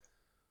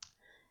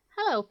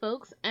Hello,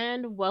 folks,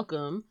 and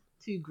welcome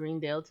to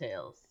Greendale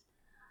Tales,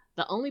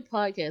 the only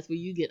podcast where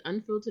you get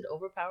unfiltered,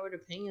 overpowered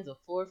opinions of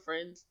four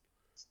friends,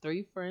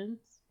 three friends,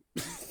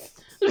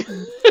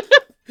 Come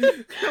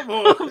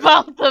on.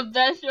 about the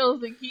best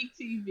shows in Geek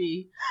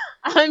TV.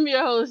 I'm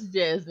your host,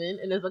 Jasmine,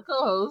 and as a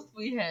co host,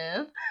 we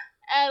have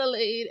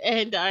Adelaide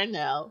and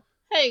Darnell.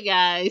 Hey,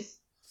 guys.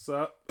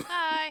 Sup?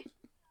 Hi.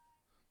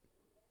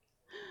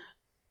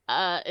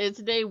 And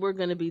today we're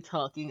going to be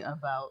talking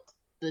about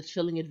The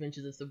Chilling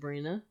Adventures of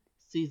Sabrina,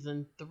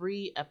 Season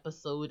 3,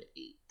 Episode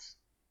 8.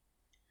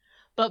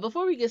 But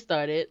before we get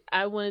started,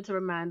 I wanted to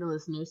remind the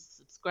listeners to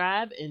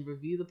subscribe and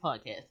review the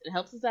podcast. It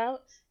helps us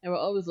out, and we're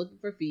always looking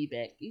for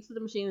feedback. Each of the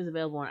machines is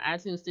available on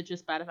iTunes, Stitcher,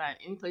 Spotify, and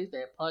any place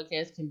that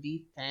podcasts can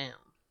be found.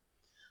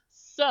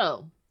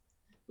 So,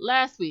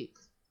 last week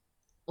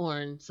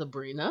on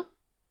Sabrina,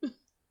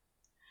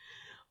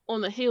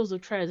 on the heels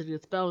of tragedy, the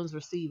Spellmans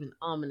receive an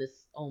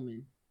ominous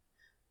omen.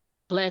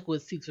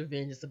 Blackwood seeks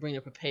revenge as Sabrina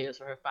prepares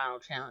for her final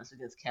challenge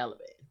against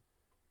Caliban.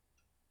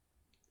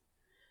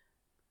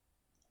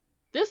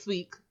 This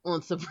week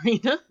on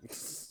Sabrina,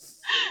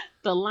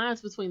 the lines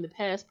between the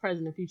past,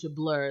 present, and future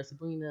blur as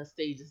Sabrina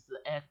stages the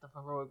act of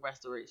heroic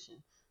restoration.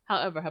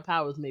 However, her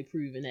powers may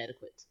prove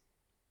inadequate.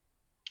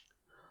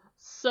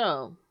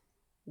 So,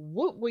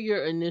 what were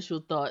your initial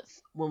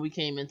thoughts when we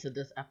came into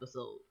this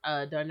episode?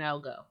 Darnell,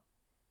 go.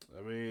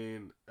 I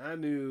mean, I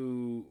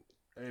knew,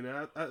 and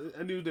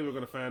I knew they were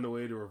going to find a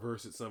way to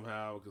reverse it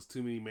somehow because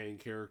too many main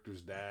characters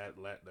died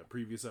the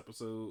previous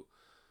episode.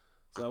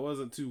 So I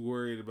wasn't too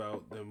worried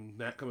about them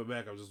not coming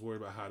back. I was just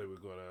worried about how they were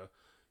going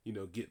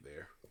to, get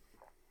there.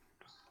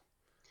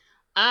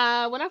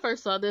 When I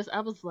first saw this, I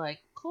was like,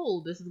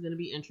 cool, this is going to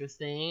be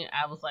interesting.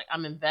 I was like,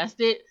 I'm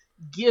invested.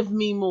 Give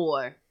me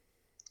more.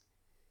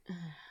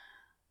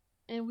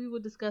 And we will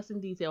discuss in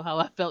detail how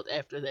I felt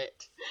after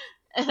that.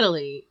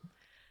 Adelaide.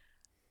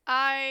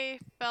 I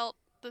felt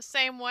the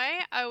same way.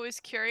 I was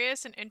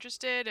curious and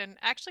interested and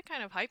actually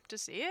kind of hyped to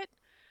see it.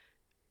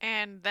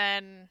 And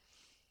then...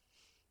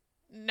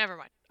 Never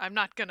mind. I'm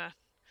not gonna...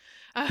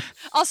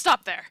 I'll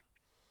stop there.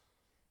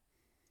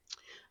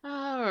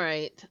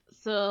 Alright,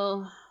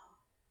 so...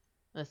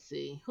 Let's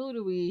see. Who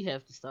do we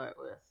have to start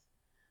with?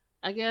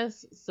 I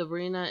guess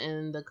Sabrina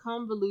and the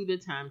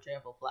convoluted time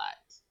travel plot.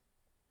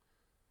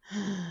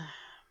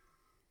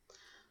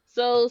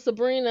 So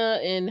Sabrina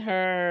in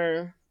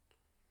her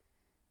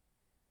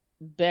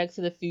Back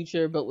to the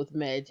Future but with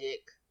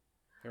magic.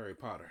 Harry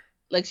Potter.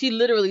 Like she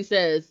literally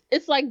says,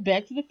 it's like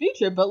Back to the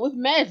Future but with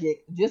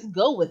magic. Just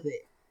go with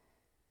it.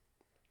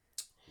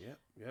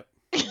 Yep.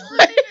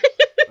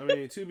 I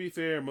mean, to be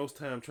fair, most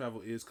time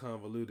travel is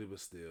convoluted, but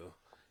still.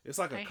 It's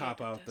like a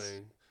cop-out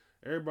thing.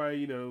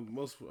 Everybody,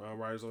 most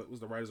writers, it was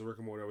the writers of Rick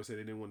and Morty always say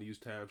they didn't want to use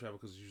time travel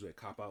because it's usually a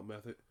cop-out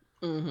method.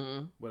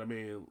 Mm-hmm. But I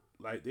mean,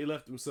 like, they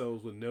left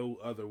themselves with no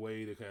other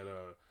way to kind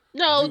of...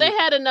 No, they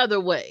had another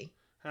way.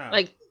 How?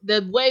 Like,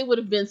 the way would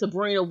have been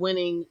Sabrina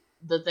winning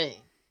the thing.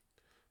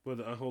 For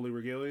the unholy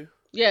regalia?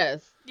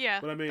 Yes.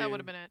 Yeah, but I mean, that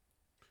would have been it.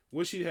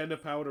 Would she had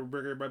enough power to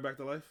bring everybody back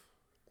to life?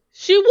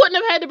 She wouldn't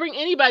have had to bring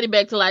anybody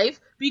back to life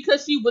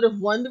because she would have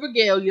won the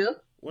regalia.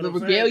 The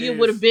regalia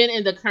would have been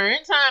in the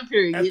current time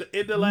period.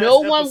 No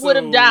one would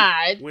have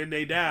died. When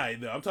they died,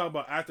 though. I'm talking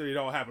about after it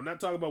all happened. I'm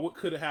not talking about what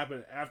could have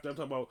happened after. I'm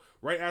talking about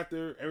right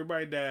after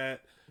everybody died.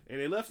 And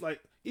they left, like,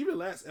 even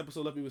last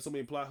episode left me with so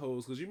many plot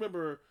holes. Because you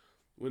remember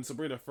when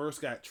Sabrina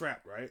first got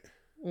trapped, right?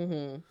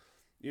 Mm-hmm.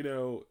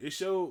 It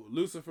showed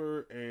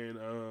Lucifer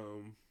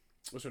and,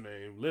 what's her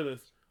name?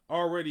 Lilith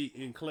already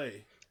in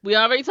clay. We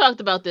already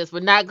talked about this. We're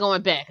not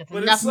going back. It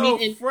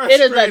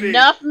is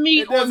enough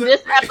meat on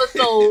this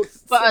episode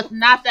for us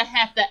not to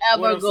have to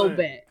ever go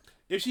back.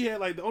 If she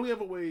had, like, the only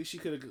other way she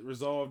could have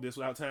resolved this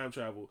without time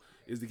travel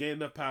is to gain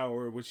enough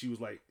power when she was,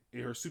 like,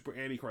 in her super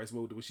Antichrist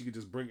mode where she could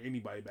just bring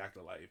anybody back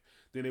to life.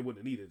 Then they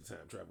wouldn't have needed the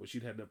time travel.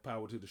 She'd had enough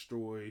power to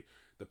destroy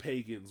the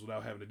pagans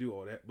without having to do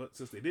all that. But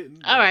since they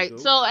didn't... All right,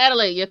 so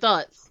Adelaide, your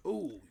thoughts?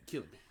 Ooh,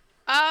 killing me.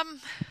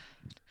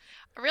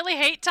 I really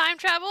hate time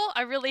travel.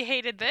 I really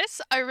hated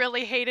this. I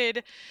really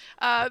hated...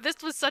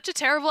 this was such a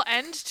terrible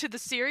end to the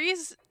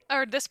series,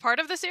 or this part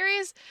of the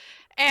series,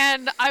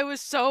 and I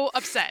was so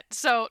upset.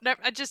 So,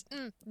 I just...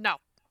 no.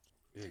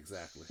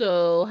 Exactly.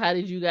 So, how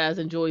did you guys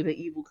enjoy the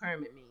evil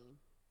Kermit meme?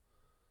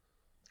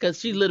 Because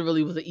she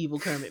literally was an evil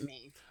Kermit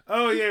meme.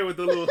 Oh, yeah, with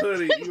the little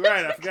hoodie. You're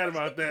right, I forgot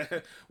about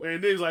that.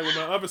 And then, like, when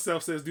my other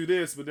self says do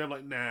this, but then I'm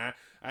like, nah,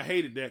 I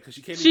hated that because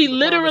she can't She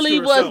literally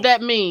was that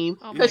meme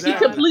because she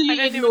completely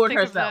ignored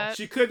herself.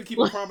 She couldn't keep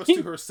a promise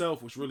to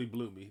herself, which really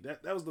blew me.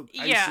 That was the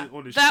icing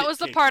on the that was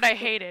the part I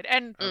hated.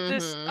 And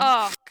this,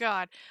 oh,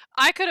 God.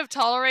 I could have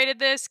tolerated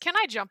this. Can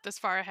I jump this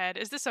far ahead?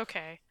 Is this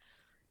okay?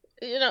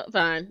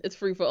 Fine. It's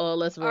free for all.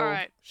 Let's roll. All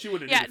right. She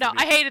would have. Yeah, no,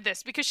 I hated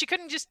this because she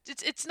couldn't just.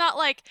 It's not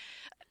like.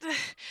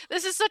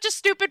 This is such a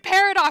stupid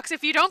paradox.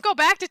 If you don't go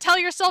back to tell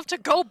yourself to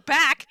go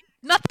back,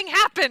 nothing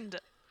happened.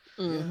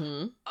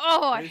 Mm-hmm.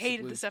 Oh, I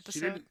hated this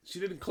episode.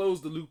 She didn't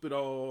close the loop at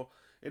all,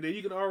 and then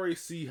you can already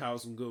see how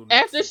it's going to go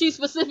next. After she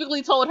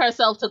specifically told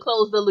herself to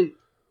close the loop.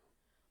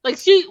 Like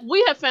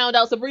we have found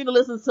out Sabrina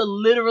listens to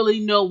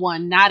literally no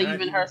one, not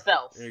even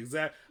herself.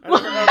 Exactly. I know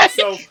her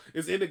herself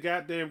is in the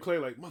goddamn clay,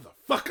 like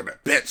motherfucking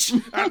that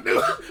bitch.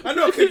 I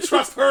know I can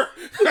trust her.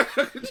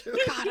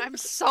 God, I'm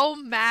so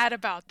mad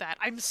about that.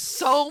 I'm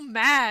so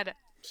mad.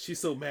 She's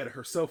so mad at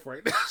herself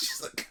right now.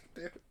 She's like,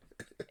 damn.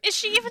 Is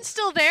she even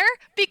still there?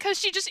 Because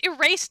she just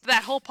erased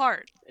that whole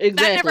part.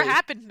 Exactly. That never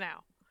happened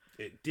now.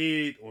 It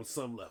did on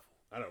some level.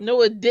 I don't know.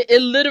 No,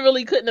 it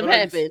literally couldn't have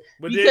happened.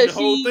 But then the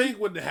whole thing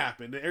wouldn't have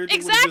happened.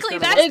 Exactly,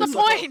 that's the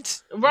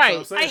point.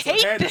 Right. I hate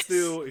it had this. to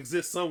still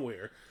exist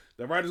somewhere.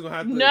 The writer's gonna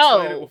have to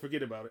explain it or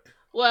forget about it.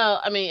 Well,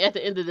 I mean, at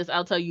the end of this,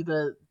 I'll tell you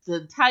the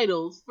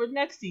titles for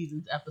next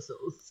season's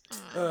episodes.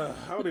 I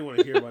don't even want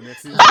to hear about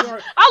next season.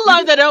 I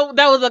love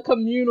that was a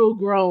communal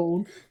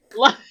groan.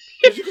 Like,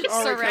 you can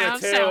already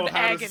surround tell sound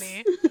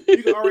agony.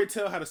 You can already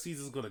tell how the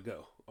season's gonna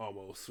go,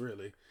 almost,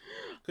 really.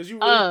 Because you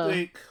really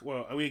think,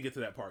 well, we didn't get to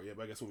that part yet,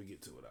 but I guess when we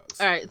get to it,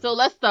 all right, so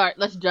let's start.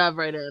 Let's dive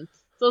right in.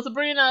 So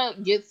Sabrina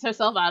gets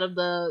herself out of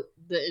the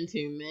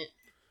entombment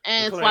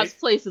and swaps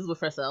places with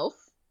herself.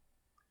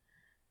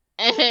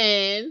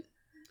 And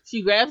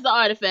she grabs the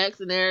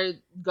artifacts, and their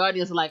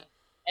guardians are like,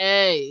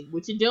 hey,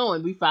 what you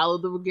doing? We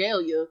followed the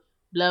regalia,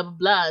 blah, blah,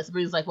 blah.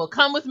 Sabrina's like, well,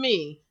 come with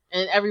me.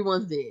 And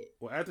everyone's dead.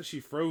 Well, after she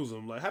froze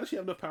them, like, how does she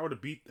have enough power to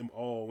beat them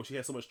all when she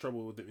had so much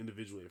trouble with them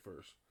individually at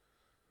first?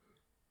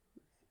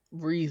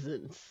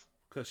 Reasons.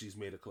 Because she's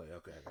made of clay.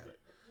 Okay, I got it.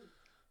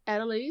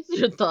 Adelaide,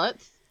 your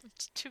thoughts? I'm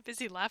too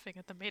busy laughing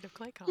at the made of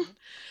clay comment.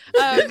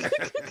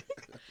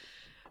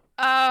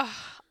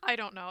 I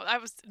don't know. I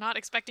was not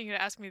expecting you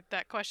to ask me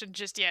that question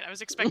just yet. I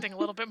was expecting a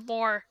little bit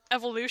more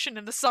evolution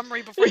in the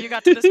summary before you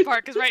got to this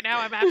part, because right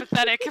now I'm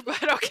apathetic,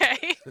 but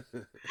okay.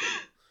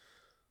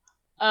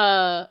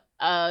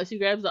 She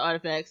grabs the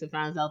artifacts and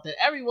finds out that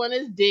everyone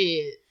is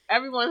dead.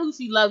 Everyone who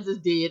she loves is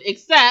dead,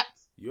 except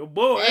your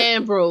boy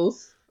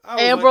Ambrose.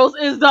 Ambrose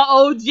is the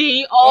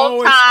OG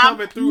all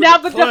time,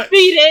 never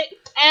defeated.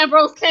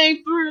 Ambrose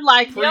came through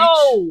like,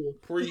 yo.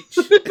 Preach.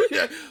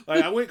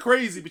 Like, I went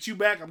crazy, but you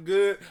back, I'm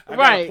good. I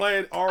got a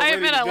plan already. I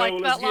admit I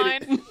like that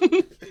line.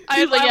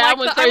 I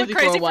went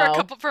crazy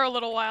for a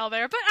little while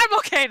there, but I'm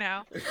okay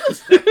now.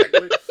 Exactly.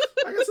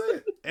 Like I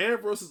said,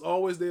 Ambrose is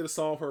always there to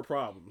solve her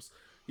problems.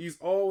 He's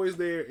always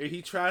there, and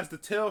he tries to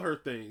tell her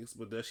things,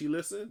 but does she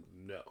listen?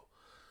 No.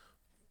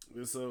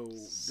 And so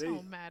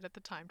mad at the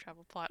time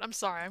travel plot. I'm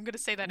sorry. I'm going to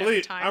say that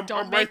every time.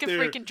 Don't make a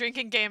freaking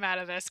drinking game out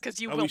of this, because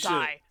you will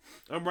die.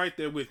 I'm right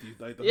there with you.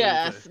 Like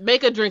yes,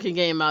 make a drinking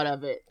game out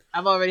of it.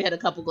 I've already had a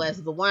couple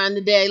glasses of wine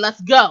today. Let's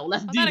go.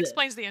 Let's do this. That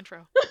explains the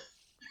intro.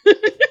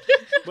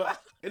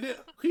 But and then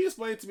he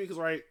explained to me,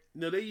 because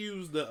they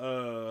use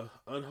the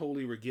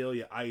unholy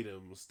regalia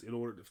items in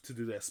order to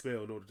do that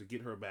spell, in order to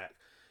get her back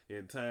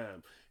in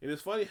time. And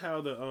it's funny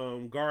how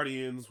the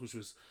Guardians, which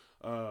was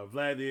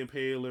Vlad the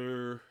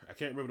Impaler, I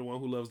can't remember the one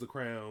who loves the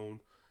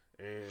crown,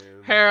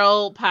 and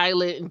Harold,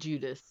 Pilot, and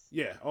Judas.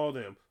 Yeah, all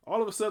them.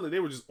 All of a sudden, they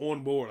were just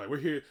on board. Like, we're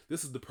here.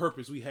 This is the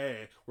purpose we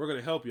had. We're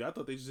gonna help you. I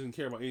thought they just didn't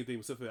care about anything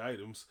except for the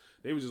items.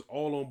 They were just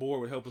all on board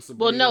with helping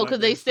Sabrina. Well, no, because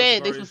they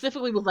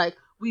specifically was like,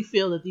 we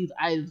feel that these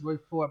items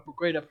were for a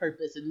greater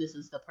purpose, and this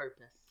is the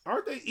purpose.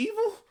 Aren't they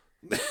evil?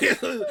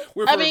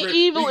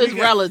 Evil is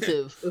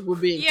relative, if we're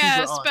being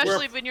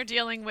especially when you're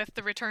dealing with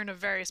the return of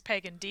various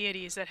pagan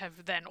deities that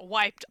have then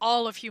wiped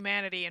all of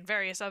humanity and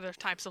various other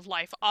types of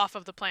life off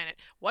of the planet.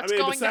 What's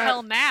going to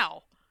hell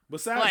now?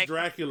 Besides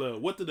Dracula,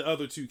 what did the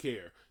other two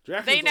care?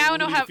 They now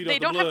don't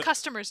have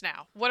customers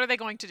now. What are they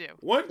going to do?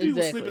 One dude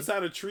will sleep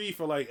inside a tree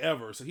for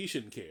ever, so he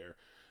shouldn't care.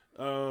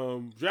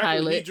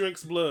 Dracula, he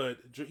drinks blood.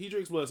 So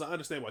I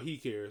understand why he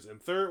cares.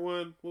 And third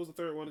one, what was the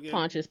third one again?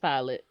 Pontius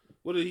Pilate.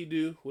 What did he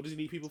do? What does he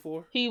need people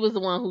for? He was the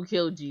one who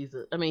killed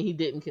Jesus. I mean, he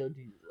didn't kill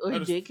Jesus. Or he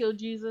did kill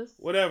Jesus.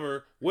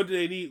 Whatever. What do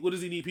they need? What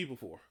does he need people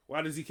for?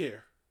 Why does he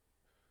care?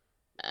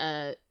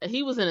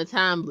 He was in a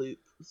time loop,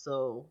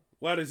 so...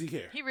 Why does he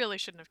care? He really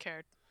shouldn't have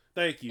cared.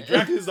 Thank you.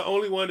 Dracula's the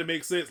only one that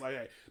makes sense. Like,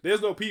 hey,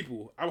 there's no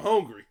people. I'm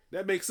hungry.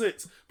 That makes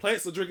sense.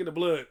 Plants are drinking the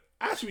blood.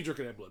 I should be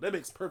drinking that blood. That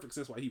makes perfect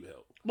sense why he would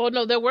help. Well,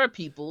 no, there were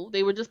people.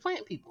 They were just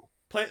plant people.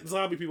 Plant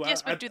zombie people.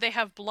 Yes, but do they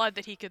have blood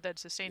that he could then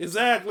sustain?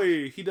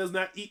 Exactly. He does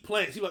not eat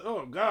plants. He's like,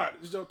 oh god,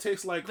 this don't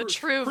taste like the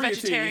true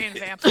vegetarian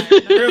vampire.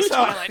 Real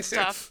Twilight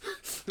stuff.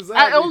 Exactly.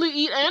 I only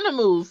eat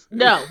animals.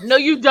 No,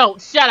 you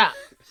don't. Shut up.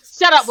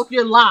 Shut up with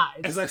your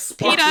lies. As I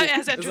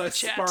sparkle,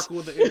 sparkle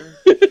in the air.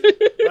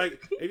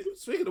 Like,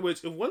 speaking of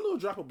which, if one little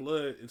drop of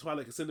blood in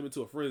Twilight can send them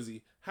into a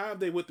frenzy, how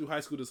have they went through high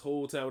school this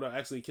whole time without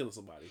actually killing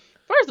somebody?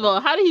 First of all,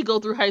 how did he go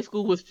through high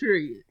school with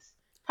periods?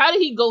 How did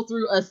he go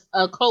through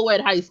a co-ed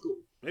high school?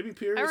 Maybe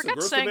periods. I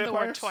regret saying the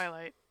word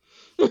Twilight.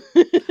 I'm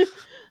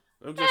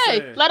just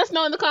saying. Let us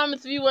know in the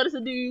comments if you want us to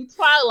do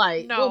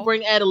Twilight. No. We'll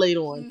bring Adelaide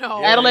on.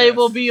 No. Adelaide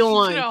will be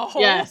on. No.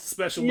 Yes.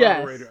 Special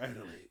moderator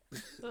Adelaide.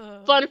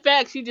 Fun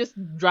fact, she just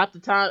dropped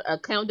a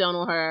countdown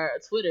on her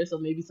Twitter, so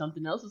maybe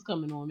something else is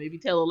coming on. Maybe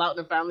Taylor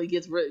Lautner finally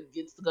gets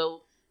to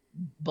go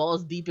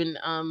balls deep in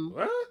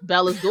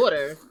Bella's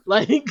daughter.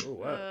 Like,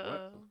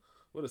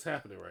 what is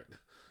happening right now?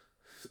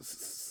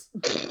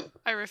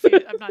 I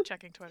refuse. I'm not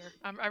checking Twitter.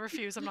 I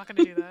refuse. I'm not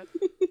going to do that.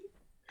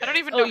 I don't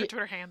even Oh, know yeah. her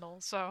Twitter handle,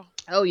 so.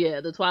 Oh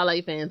yeah, the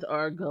Twilight fans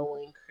are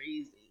going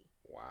crazy.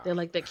 Wow. They're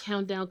like, the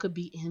countdown could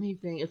be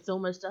anything. It's so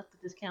much stuff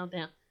that this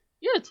countdown.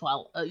 You're a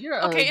Twilight.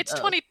 Okay, it's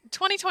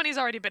 2020's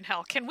already been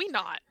hell. Can we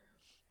not?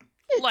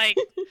 Like,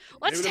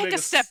 let's Maybe they'll take make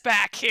a step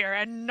back here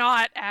and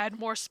not add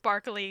more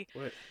sparkly,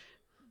 Wait.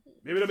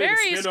 Maybe they'll make a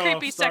various spin-off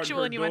creepy starting sexual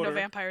her innuendo daughter.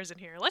 vampires in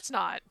here. Let's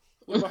not.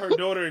 What about her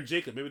daughter and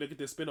Jacob? Maybe they'll get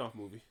this spin-off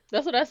movie.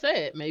 That's what I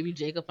said. Maybe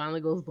Jacob finally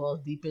goes balls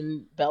deep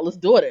in Bella's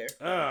daughter.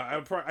 I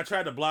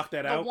tried to block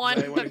that The out. one I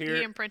didn't want that to hear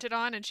he it. imprinted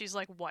on, and she's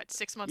like, what,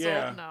 6 months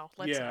Yeah. old? No,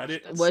 let's Yeah, I not.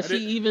 did- That's- Was I she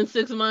didn't- even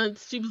 6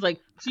 months? She was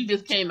like, she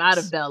just came Ridiculous.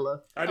 out of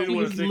Bella. I didn't He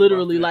want was to think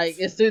literally about like,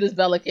 that. as soon as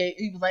Bella came,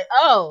 he was like,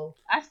 "Oh,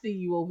 I see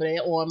you over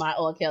there on my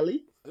R.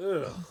 Kelly."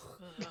 Ugh.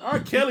 R.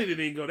 Kelly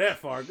didn't even go that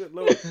far. Good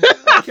lord.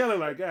 R. Kelly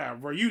like,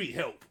 bro, you need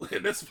help.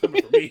 That's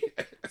coming from me.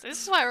 So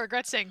this is why I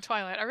regret saying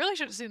Twilight. I really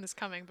should have seen this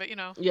coming, but you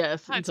know.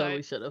 Yes, you Hindsight.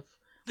 totally should have.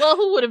 Well,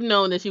 who would have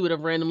known that she would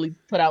have randomly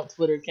put out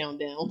Twitter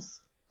countdowns?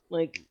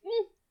 Like,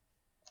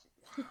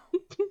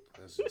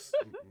 That's just.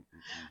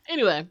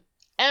 Anyway,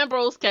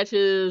 Ambrose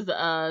catches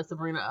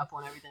Sabrina up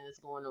on everything that's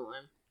going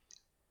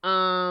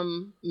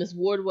on. Miss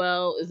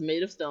Wardwell is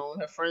made of stone.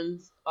 Her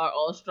friends are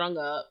all strung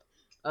up.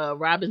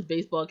 Robin's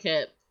baseball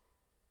cap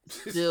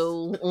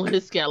still on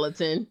his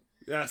skeleton.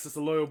 Yes, it's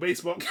a loyal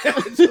baseball cat.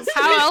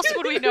 How else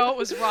would we know it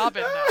was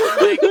Robin, though?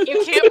 Like,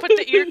 you can't put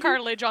the ear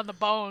cartilage on the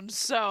bones,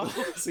 so.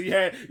 So you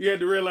had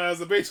to realize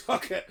the baseball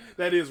cat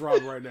that is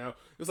Robin right now.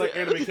 It's like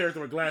anime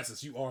character with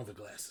glasses. You are the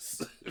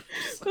glasses.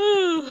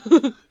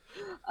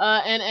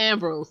 And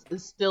Ambrose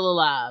is still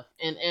alive.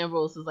 And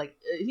Ambrose is like,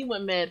 he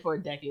went mad for a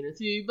decade or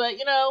two, but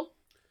you know,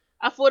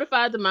 I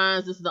fortified the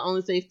mines. This is the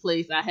only safe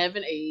place. I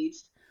haven't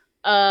aged.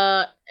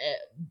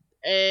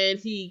 And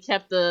he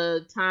kept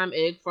the time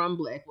egg from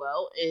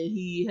Blackwell, and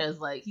he's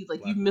like,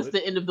 you missed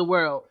the end of the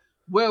world.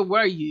 Where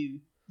were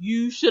you?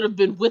 You should have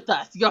been with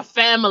us, your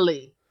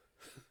family.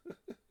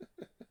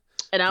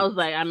 And I was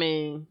like, I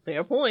mean,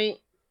 fair point.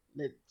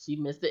 That she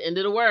missed the end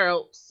of the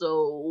world,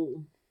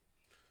 so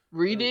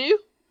redo.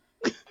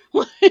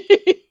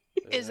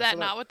 Is that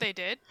not what they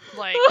did?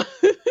 Like,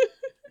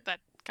 that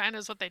kind of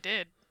is what they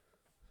did.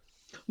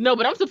 No,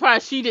 but I'm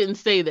surprised she didn't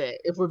say that,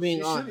 if we're being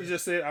She should have honest.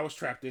 just said I was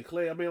trapped in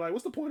clay. I mean, like,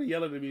 what's the point of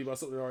yelling at me about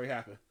something that already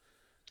happened?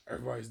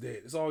 Everybody's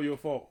dead. It's all your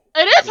fault.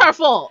 It is her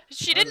fault.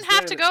 She didn't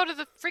have to go to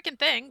the freaking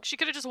thing. She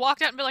could have just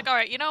walked out and be like,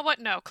 alright, you know what?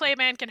 No,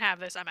 Clayman can have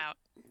this. I'm out.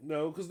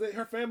 No, because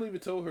her family even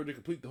told her to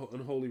complete the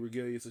unholy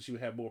regalia so she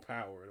would have more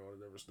power and all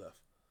that other stuff.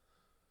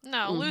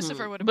 No, Mhm.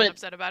 Lucifer would have But- been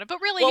upset about it.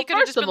 But really, well, he could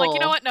have first just been of like, you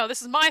know all- what? No,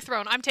 this is my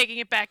throne. I'm taking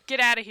it back. Get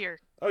out of here.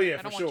 Oh yeah, I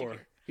for don't want you sure.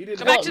 here. He didn't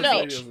Come have back to the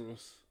any beach. of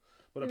those.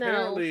 But No.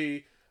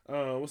 apparently,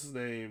 what's his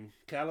name?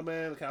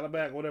 Caliban,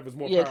 whatever, is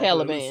more Yeah, powerful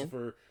than Caliban.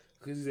 Lucifer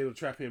because he's able to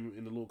trap him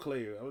in the little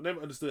clay. I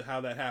never understood how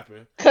that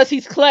happened. Because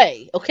he's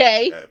Clay,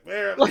 okay?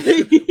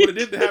 Apparently, but it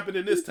didn't happen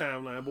in this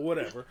timeline. But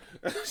whatever.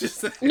 Just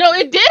saying. No,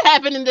 it did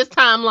happen in this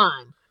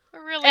timeline. I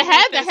really It hate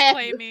had to this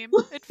happen. Clay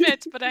meme. It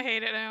fits, but I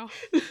hate it now.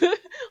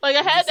 Like,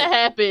 it had to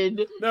happen.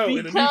 No, in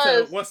the because...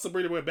 meantime, once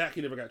Sabrina went back,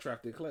 he never got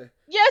trapped in clay.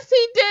 Yes,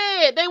 he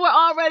did. They were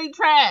already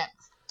trapped.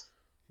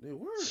 They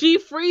were. She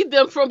freed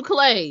them from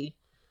Clay.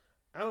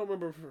 I don't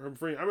remember her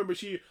friend. I remember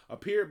she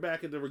appeared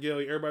back at the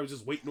regalia. Everybody was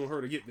just waiting on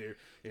her to get there.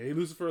 And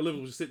Lucifer and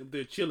Olivia was just sitting up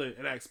there chilling.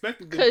 And I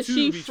expected them to Because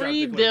she be trapped in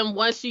freed clay. them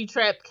once she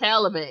trapped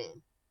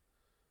Caliban.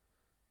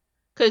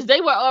 Because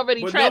they were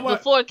already But trapped nobody-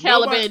 before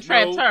Caliban nobody-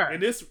 trapped no, her. In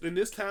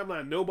this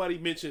timeline, nobody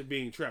mentioned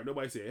being trapped.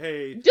 Nobody said,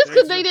 "Hey." Just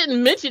because thanks they for-"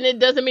 didn't mention it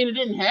doesn't mean it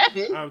didn't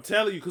happen. I'm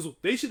telling you, because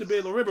they should have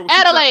been. Remember,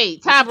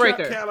 Adelaide,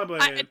 tiebreaker.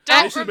 Caliban, I they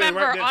don't should have been remember,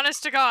 right there.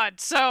 honest to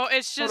God. So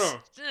it's Hold just.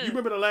 on. You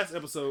remember the last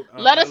episode?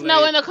 Let us know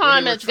Adelaide, in the when they were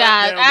comments,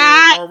 trapped guys.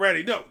 down there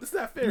already. No, that's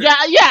not fair. Yeah,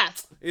 yeah.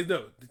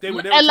 No, they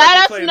were never And trapped let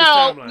in us clay in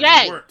know, this timeline.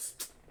 yay. They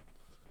weren't.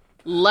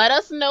 Let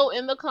us know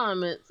in the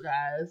comments,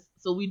 guys,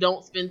 so we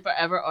don't spend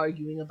forever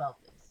arguing about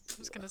this. I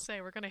was gonna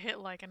say we're gonna hit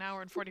like an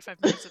hour and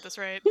 45 minutes at this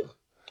rate.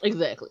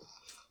 Exactly.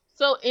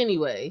 So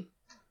anyway,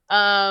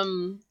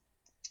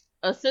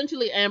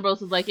 essentially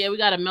Ambrose is like, yeah, we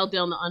gotta melt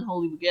down the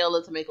unholy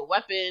regalia to make a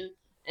weapon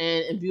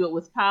and imbue it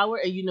with power.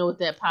 And you know what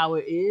that power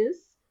is?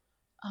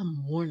 A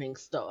morning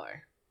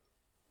star.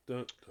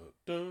 Dun,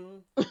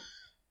 dun, dun.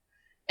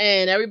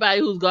 And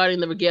everybody who's guarding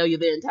the regalia,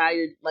 the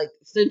entire like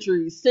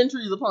centuries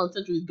upon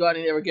centuries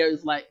guarding their regalia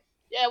is like,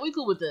 yeah, we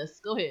cool with this.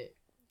 Go ahead.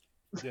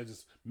 Yeah,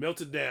 just melt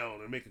it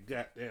down and make a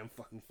goddamn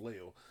fucking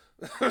flail.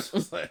 I was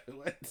just like,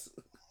 what?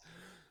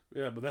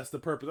 Yeah, but that's the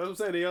purpose. That's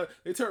what I'm saying.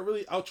 They turn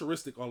really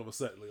altruistic all of a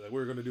sudden. Like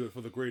we're going to do it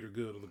for the greater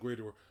good or the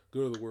greater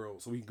good of the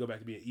world, so we can go back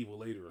to being evil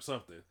later or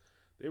something.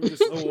 They were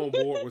just so on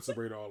board with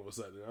Sabrina all of a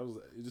sudden.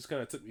 It just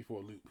kind of took me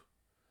for a loop.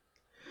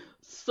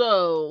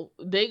 So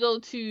they go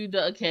to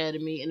the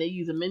academy and they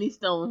use a mini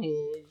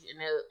Stonehenge,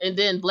 and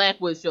then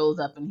Blackwood shows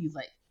up and he's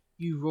like,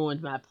 "You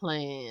ruined my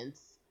plans."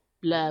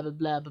 Blah blah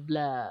blah blah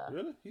blah.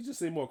 Really? He just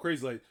seemed more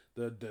crazy. Like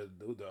the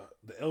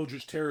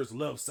Eldritch Terrors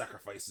love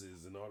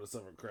sacrifices and all this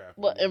other crap.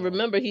 Well, and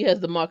remember, he has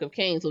the mark of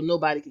Cain, so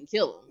nobody can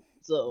kill him.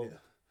 So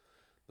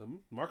Yeah.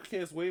 Marker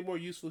can's way more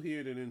useful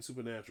here than in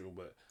Supernatural,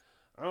 but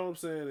all I'm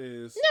saying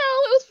is No,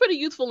 it was pretty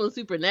useful in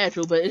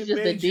Supernatural, but it's it just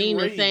that made you Dean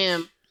and rage.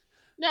 Sam.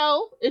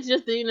 No, it's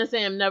just Dean and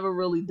Sam never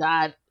really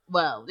died.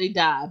 Well, they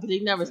died, but they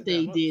never Said that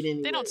stayed much. dead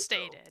anyway. They don't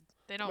stay so. dead.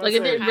 They don't. Like, Like, it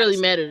I'm didn't saying, really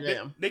stay matter to dead.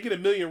 them. They get a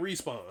million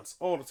respawns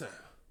all the time.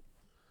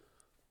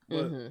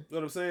 But Mm-hmm.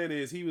 what I'm saying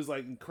is he was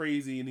like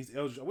crazy and these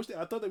Eldritch.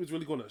 I thought they was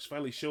really going to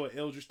finally show an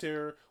Eldritch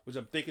Terror, which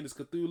I'm thinking is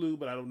Cthulhu,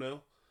 but I don't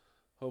know.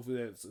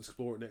 Hopefully that's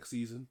explored next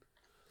season.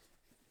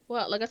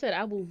 Well, like I said,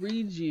 I will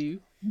read you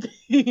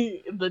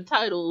the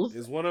titles.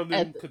 Is one of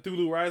them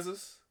Cthulhu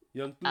Rises?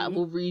 Young Cthulhu? I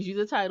will read you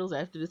the titles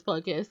after this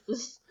podcast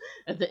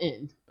at the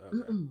end.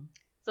 Okay.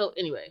 So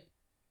anyway,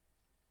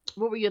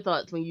 what were your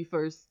thoughts when you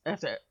first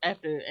after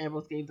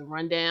Ambrose gave the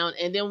rundown,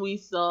 and then we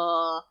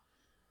saw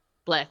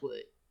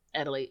Blackwood,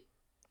 Adelaide?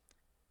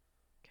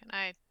 Can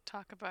I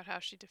talk about how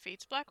she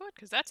defeats Blackwood?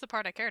 Because that's the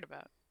part I cared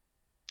about.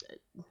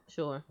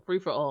 Sure, free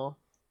for all.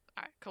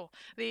 All right, cool.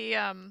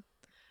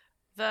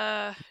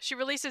 She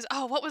releases.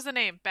 Oh, what was the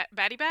name?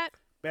 Batty Bat.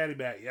 Batty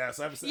Bat, yes.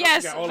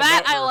 Yes, I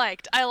that I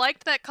liked. I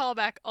liked that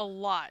callback a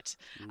lot.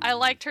 I Mm.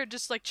 liked her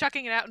just like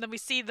chucking it out, and then we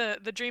see the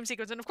dream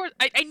sequence. And of course,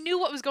 I knew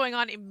what was going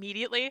on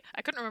immediately.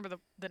 I couldn't remember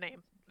the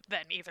name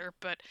then either,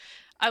 but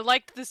I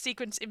liked the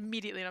sequence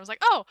immediately, and I was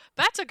like, oh,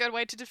 that's a good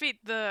way to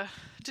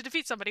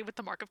defeat somebody with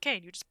the Mark of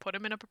Cain. You just put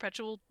him in a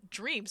perpetual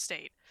dream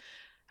state.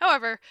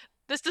 However,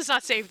 this does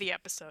not save the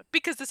episode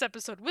because this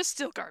episode was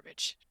still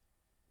garbage.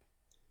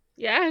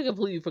 Yeah, I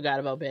completely forgot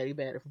about Batty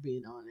Bat, if we're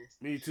being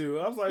honest. Me too.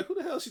 I was like, who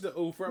the hell is she the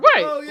old friend?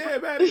 Right. Oh yeah,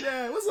 Batty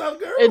Bat. What's up,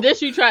 girl? And then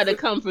she tried to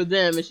come for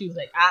them, and she was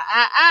like,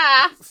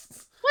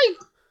 Like,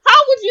 how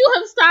would you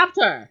have stopped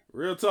her?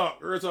 Real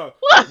talk.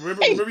 What?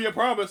 Remember your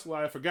promise?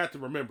 Well, I forgot to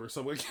remember.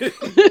 So but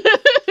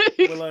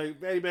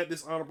like Batty Bat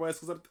dishonorable ass,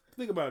 because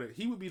think about it,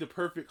 he would be the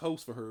perfect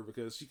host for her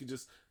because she could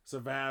just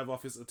survive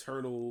off his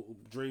eternal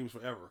dreams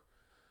forever.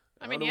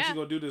 I don't know what she's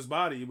gonna do to his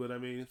body, but I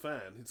mean,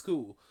 fine, it's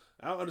cool.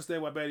 I don't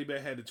understand why Batty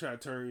Bat had to try to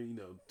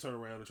turn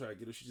around and try to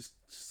get her. She's just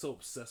so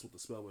obsessed with the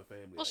Spellman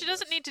family. Well, she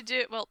doesn't need to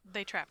do. Well,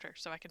 they trapped her,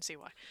 so I can see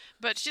why.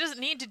 But she doesn't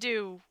need to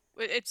do.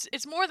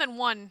 It's more than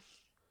one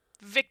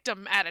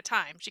victim at a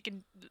time. She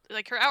can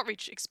her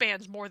outreach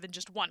expands more than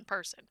just one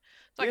person.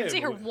 So I can see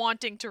her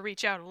wanting to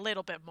reach out a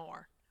little bit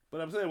more.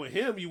 But I'm saying with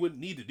him, you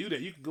wouldn't need to do that.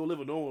 You can go live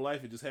a normal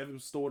life and just have him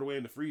stored away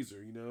in the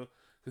freezer,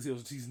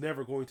 because he's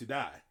never going to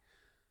die.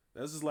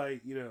 That's just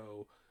like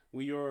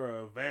when you're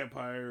a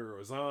vampire or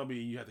a zombie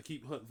and you have to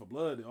keep hunting for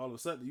blood, and all of a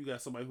sudden you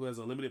got somebody who has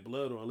unlimited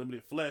blood or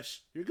unlimited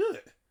flesh, you're good.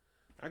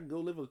 I can go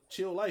live a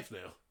chill life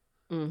now.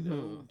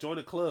 Mm-hmm. Join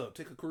a club,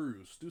 take a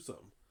cruise, do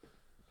something.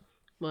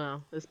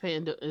 Well, it's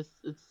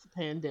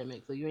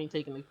pandemic, so you ain't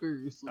taking a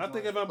cruise. I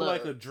think if I'm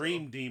like a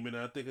dream demon,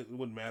 I think it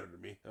wouldn't matter to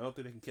me. I don't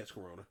think they can catch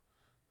corona.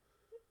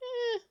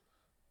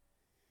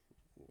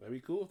 That'd be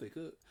cool if they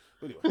could.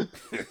 But anyway.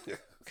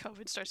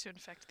 COVID starts to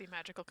infect the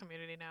magical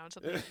community now, and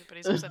suddenly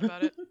everybody's upset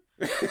about it.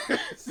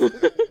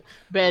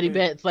 Batty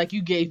Bat's like,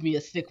 you gave me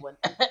a sick one.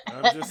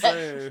 I'm just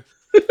saying.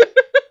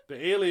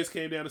 The aliens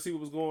came down to see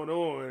what was going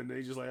on, and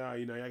they just like,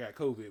 I got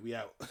COVID, we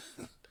out.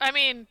 I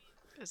mean,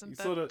 isn't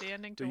that the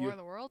ending to War of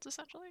the Worlds,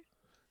 essentially?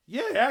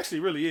 Yeah, it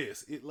actually really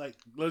is. It like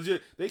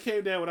legit. They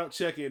came down without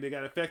checking. They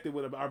got infected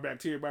with our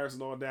bacteria, virus,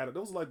 and all that.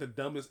 Those are like the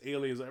dumbest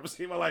aliens I've ever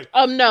seen in my life.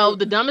 No,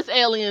 the dumbest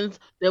aliens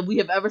that we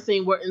have ever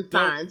seen were in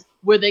Signs,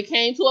 where they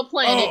came to a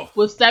planet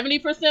with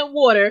 70%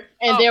 water,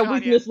 and their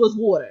weakness was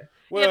water.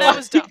 Well, that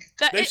was dumb.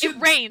 It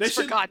rains,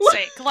 for God's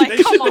sake. Like, they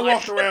come shouldn't on. have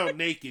walked around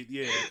naked,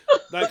 yeah.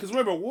 Like, because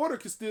remember, water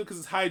can still, because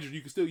it's hydrogen, you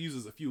can still use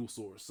as a fuel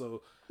source.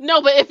 So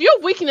no, but if your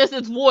weakness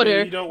is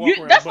water,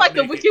 that's like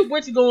the Wicked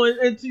Witch going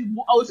into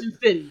Ocean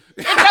City.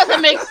 It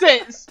doesn't make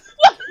sense.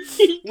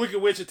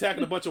 Wicked Witch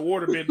attacking a bunch of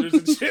water benders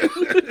and shit.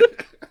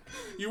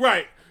 You're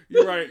right.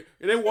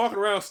 And they walking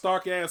around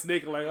stark ass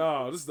naked like,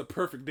 oh, this is the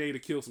perfect day to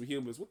kill some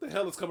humans. What the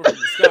hell is coming from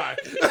the sky?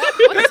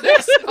 What is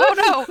this? Oh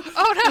no.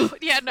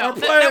 Yeah, no, Our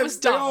plans, that was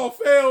dumb. They all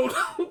failed.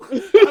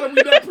 How did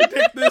we not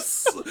predict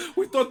this?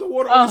 We thought the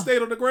water only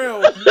stayed on the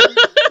ground.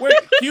 Wait,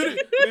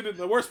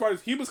 the worst part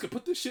is humans can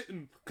put this shit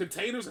in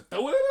containers and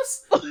throw it at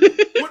us?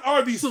 What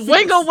are these?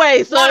 Swing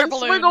away, son.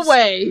 Swing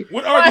away.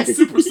 What are these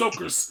super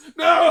soakers?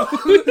 No!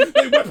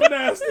 They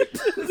weaponized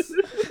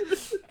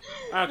it.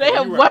 Okay, they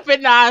have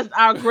weaponized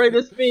our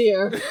greatest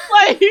fear.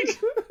 Like,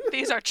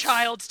 these are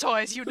child's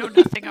toys. You know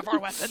nothing of our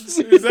weapons.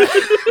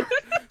 Exactly.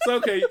 So,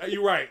 okay,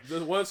 you're right.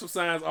 The ones from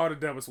Signs are the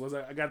dumbest ones.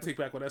 I got to take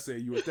back what I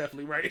said. You were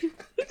definitely right.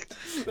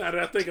 Now that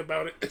I think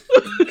about it.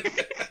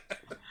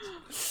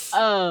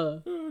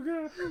 Oh,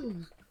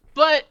 God.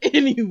 But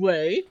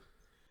anyway,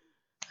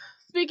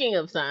 speaking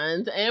of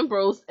Signs,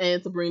 Ambrose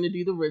and Sabrina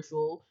do the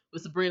ritual,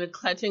 with Sabrina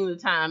clutching the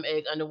time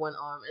egg under one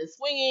arm and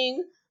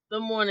swinging the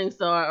Morning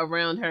Star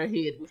around her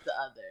head with the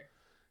other.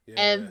 Yeah.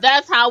 And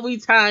that's how we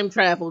time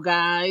travel,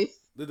 guys.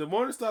 The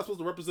Morning Star supposed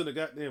to represent a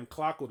goddamn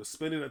clock or the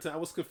spinning of time. I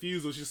was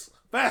confused. It was just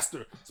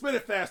faster, spin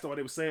it faster. While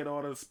they were saying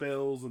all the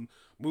spells and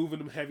moving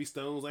them heavy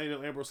stones. I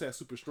know Ambrose has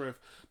super strength,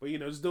 but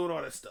just doing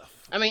all that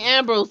stuff. I mean,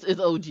 Ambrose is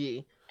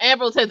OG.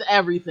 Ambrose has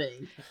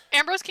everything.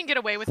 Ambrose can get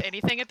away with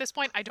anything at this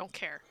point. I don't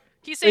care.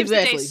 He saves the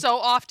day so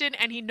often,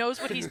 and he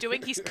knows what he's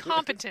doing. He's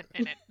competent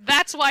in it.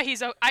 That's why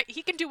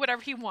he can do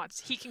whatever he wants.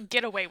 He can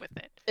get away with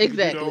it.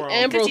 Exactly. No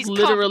Ambrose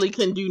literally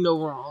can do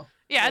no wrong.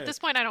 Yeah, at this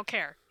point, I don't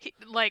care.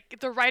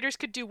 The writers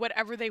could do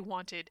whatever they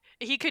wanted.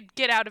 He could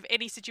get out of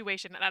any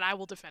situation, and I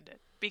will defend it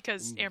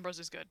because Ambrose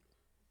is good.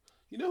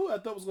 You know who I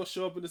thought was going to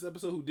show up in this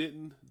episode who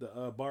didn't?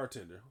 The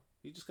bartender.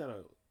 He just kind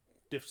of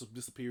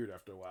disappeared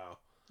after a while.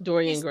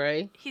 Dorian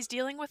Gray. He's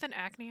dealing with an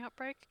acne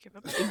outbreak. Give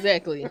him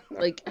Exactly.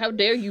 Like, how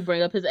dare you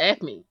bring up his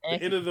acne?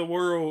 The end of the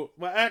world.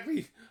 My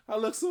acne. I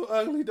look so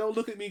ugly. Don't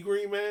look at me,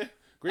 Green Man.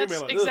 Green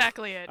That's Man, like,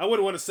 exactly it. I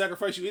wouldn't want to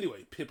sacrifice you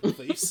anyway, pimple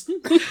face.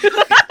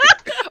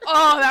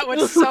 Oh, that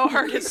would so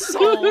hurt his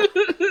soul.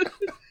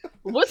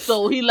 What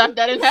soul? He left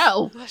that in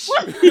hell.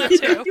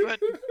 That too, but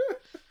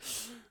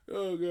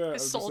Oh god.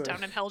 his soul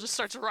down in hell just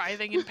starts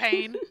writhing in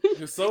pain.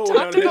 His soul He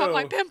down talked in about hell.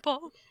 my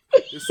pimple.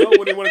 His soul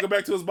when they want to go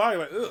back to his body,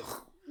 like,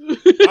 ugh.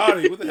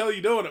 Body, what the hell are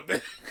you doing up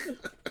there?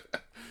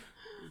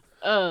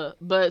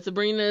 But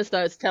Sabrina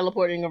starts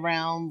teleporting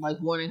around, like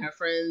warning her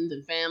friends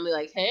and family,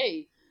 like,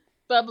 hey,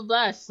 blah blah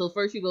blah. So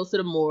first she goes to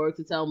the morgue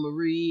to tell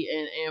Marie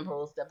and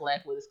Ambrose that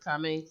Blackwood is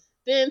coming.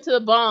 Then to the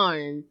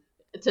barn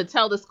to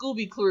tell the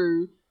Scooby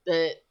crew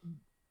that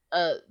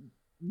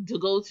to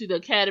go to the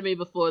academy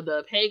before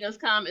the pagans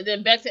come, and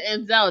then back to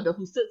Aunt Zelda,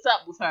 who sits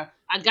up with her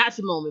I got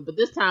you moment, but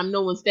this time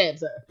no one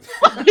stabs her.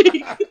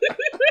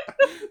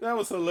 That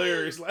was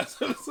hilarious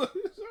last episode.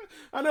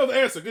 I know the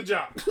answer. Good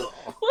job.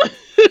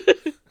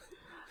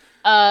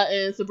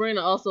 And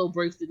Sabrina also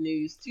breaks the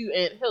news to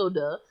Aunt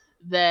Hilda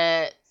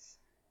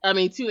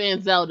to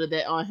Aunt Zelda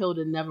that Aunt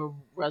Hilda never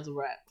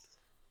resurrects.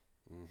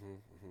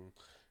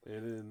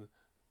 And then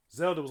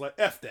Zelda was like,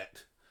 F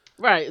that.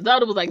 Right.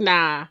 Zelda was like,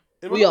 nah,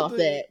 And we off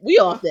that. We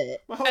off that.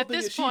 My whole At thing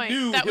this is she point,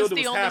 knew that was Hilda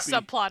the only happy.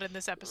 subplot in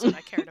this episode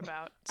I cared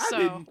about.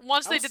 So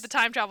once they did the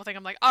time travel thing,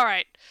 I'm like, all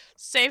right,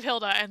 save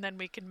Hilda, and then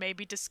we can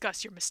maybe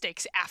discuss your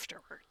mistakes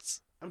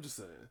afterwards. I'm just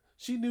saying.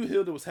 She knew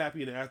Hilda was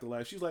happy in the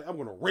afterlife. She's like, I'm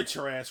going to wrench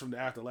her ass from the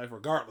afterlife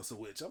regardless of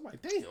which. I'm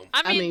like, damn.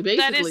 I mean that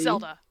basically, is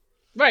Zelda.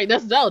 Right,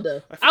 that's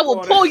Zelda. I I will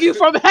pull you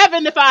from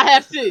heaven if I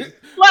have to.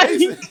 Like,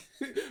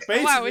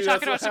 Basically, Wow, are we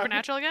talking that's about what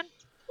happened. Supernatural again?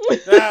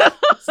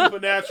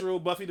 Supernatural,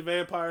 Buffy the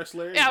Vampire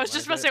Slayer. Yeah, I was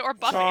just about to say, or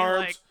Buffy.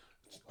 Charmed,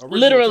 original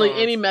literally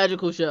Charmed. any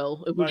magical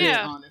show, if we're being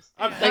Yeah. honest.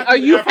 I'm Like, happy are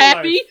in you the afterlife.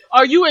 happy?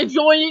 Are you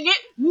enjoying it?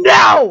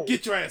 No!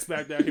 Get your ass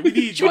back down here. We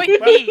need Join you.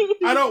 me.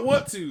 I don't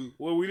want to.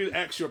 Well, we didn't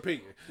ask your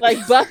opinion. Like,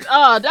 that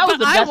was But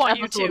the I best want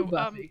you episode to. of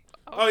Buffy.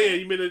 Oh yeah,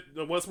 you mean it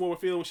once more with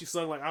feeling when she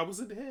sung like I was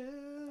in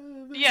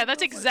heaven. Yeah,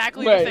 that's I was like,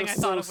 exactly Right. the thing I It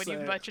was thought so of when you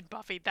sad. mentioned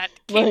Buffy. That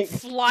came Like,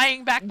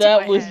 flying back to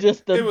That my was head.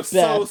 just the It was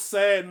best. so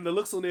sad, and the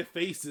looks on their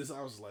faces,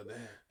 I was like,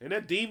 man. And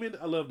that demon,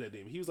 I love that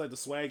demon. He was like the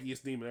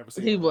swaggiest demon I've ever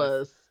seen. He in my life.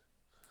 was.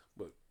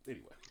 But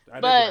anyway, I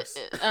But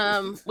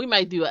digress. we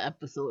might do an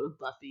episode of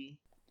Buffy.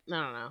 I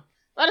don't know.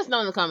 Let us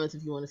know in the comments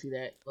if you want to see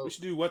that. We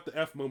should do what the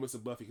F moments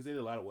of Buffy because they did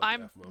a lot of what the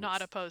I'm F moments.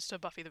 not opposed to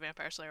Buffy the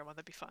Vampire Slayer one.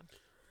 That'd be fun.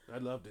 I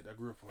loved it. I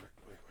grew up on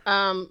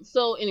it.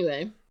 So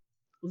anyway,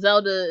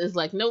 Zelda is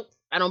like, nope,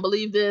 I don't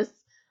believe this.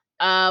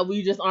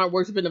 We just aren't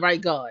worshiping the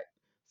right god.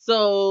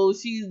 So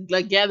she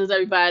like gathers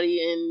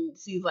everybody and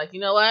she's like, you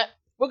know what?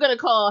 We're gonna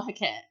call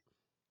Hecate.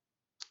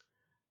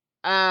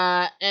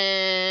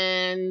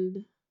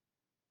 And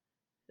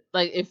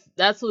like if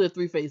that's who the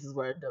three faces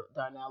were,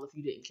 Darnell, if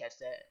you didn't catch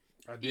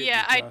that. I did.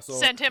 Yeah, I saw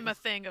sent him a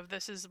thing of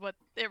this is what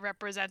it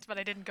represents, but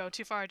I didn't go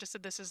too far. I just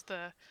said this is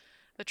the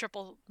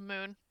triple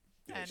moon,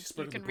 Yeah, and she you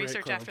sprinkled can the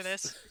research after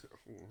breadcrumbs.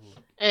 this.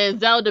 And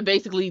Zelda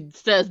basically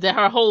says that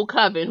her whole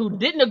coven, who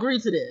didn't agree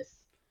to this,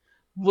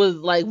 was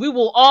like, we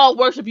will all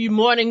worship you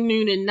morning,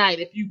 noon, and night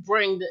if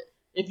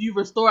you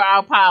restore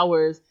our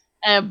powers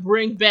and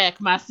bring back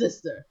my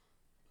sister.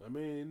 I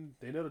mean,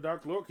 they know the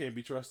Dark Lord can't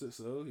be trusted,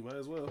 so you might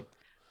as well.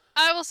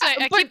 I will say,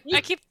 But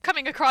I keep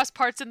coming across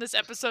parts in this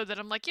episode that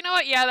I'm like, you know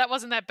what? Yeah, that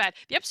wasn't that bad.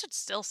 The episode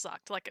still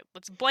sucked. Like,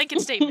 it's a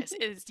blanket statement.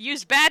 It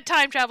used bad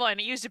time travel and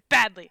it used it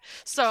badly.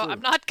 So True. I'm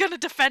not gonna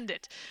defend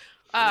it.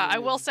 I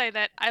will say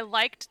that I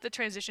liked the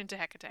transition to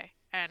Hecate,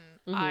 and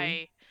Mhm.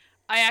 I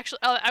actually,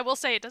 I will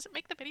say it doesn't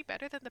make them any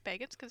better than the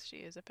pagans because she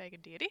is a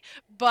pagan deity.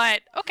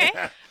 But okay,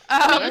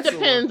 I mean,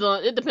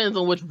 um, it depends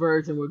on which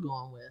version we're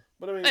going with.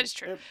 But I mean, that is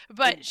true.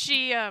 But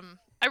she,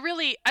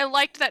 I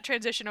liked that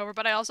transition over,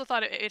 but I also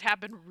thought it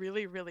happened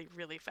really, really,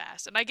 really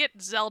fast. And I get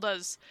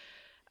Zelda's,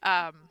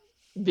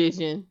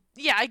 Vision.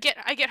 yeah, I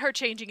get her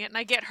changing it, and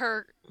I get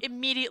her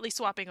immediately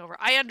swapping over.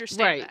 I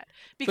understand Right. that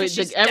But because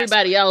she's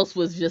everybody else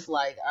was just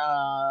like,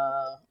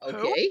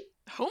 okay.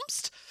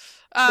 Homst.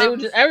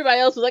 Everybody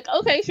else was like,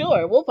 okay,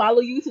 sure, we'll follow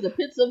you to the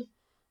pits of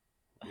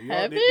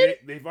heaven.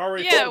 They've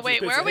already. Yeah, fallen to the wait,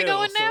 pits where are of we hell,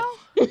 going so now?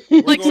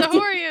 we're Like, going so who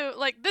to- are you?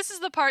 Like, this is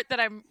the part that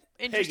I'm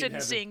interested in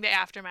heaven. seeing the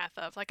aftermath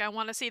of. Like, I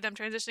want to see them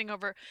transitioning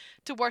over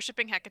to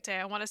worshiping Hecate.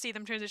 I want to see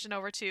them transition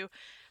over to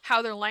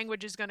how their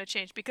language is going to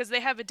change, because they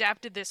have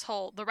adapted this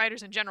whole, the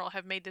writers in general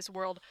have made this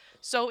world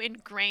so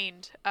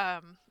ingrained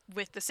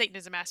with the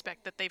Satanism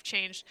aspect that they've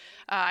changed,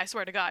 I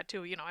swear to God,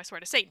 to, I swear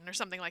to Satan or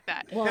something like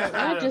that. Well,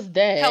 not just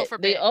Hell that.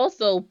 forbid. They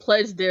also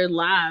pledged their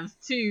lives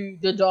to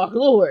the Dark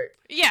Lord.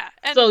 Yeah.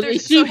 And So there's-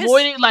 is she so his-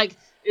 voiding, like,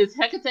 is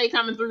Hecate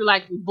coming through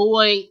like,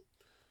 boy?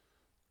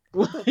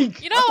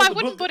 Like, You know, I thought I the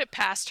wouldn't book- put it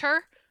past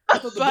her. I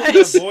thought the But-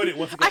 book got voided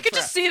once it got I could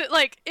just trapped. see that,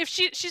 like, if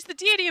she's the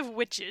deity of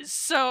witches,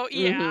 so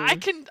yeah, I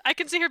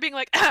can see her being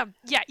like,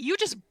 yeah, you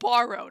just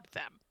borrowed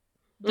them.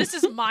 This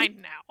is mine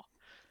now.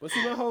 But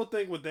see, my whole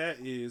thing with that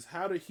is,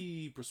 how did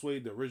he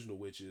persuade the original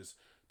witches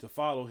to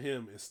follow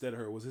him instead of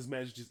her? Was his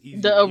magic just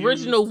easy? the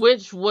original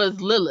witch was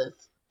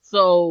Lilith.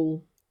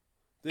 So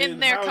In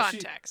their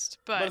context,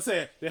 But I'm but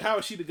saying, then how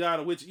is she the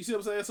god of witches? You see what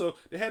I'm saying? So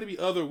there had to be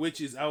other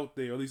witches out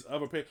there, or these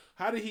other.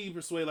 How did he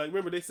persuade? Like,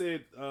 remember they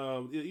said,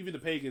 even the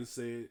pagans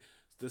said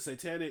the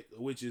satanic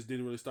witches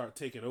didn't really start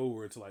taking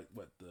over until like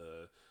what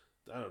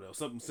I don't know,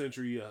 something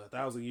century,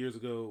 1,000 years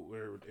ago,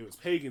 where it was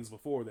pagans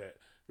before that.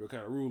 They were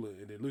kind of ruling,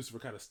 and then Lucifer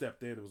kind of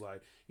stepped in and was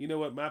like, you know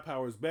what, my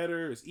power is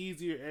better, it's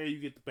easier, and you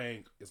get to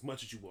bang as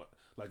much as you want.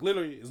 Like,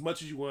 literally, as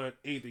much as you want,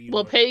 anything you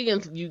well, want.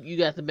 pagans, you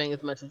got to bang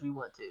as much as you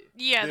want to.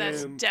 yeah,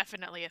 that's Then-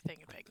 definitely a thing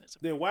in paganism.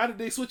 Then why did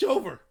they switch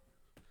over?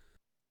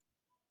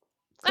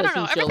 I don't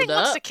know. 'Cause he Everything showed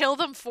wants up. to kill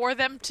them for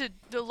them to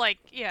like.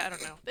 Yeah, I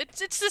don't know.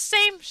 It's the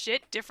same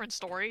shit, different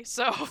story.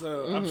 So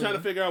So I'm trying to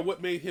figure out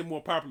what made him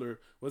more popular.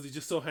 Was he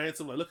just so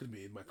handsome? Like, look at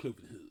me in my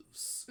cloven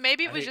hooves.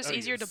 maybe it I was hate just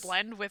easier to onions.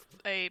 blend with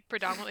a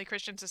predominantly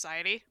Christian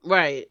society.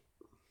 Right.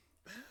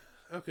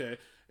 Okay,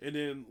 and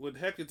then with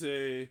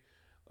Hecate,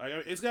 like, I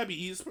mean, it's gotta be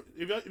easy.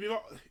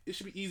 It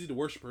should be easy to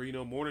worship her. You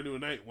know, morning, noon,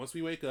 and night. Once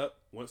we wake up,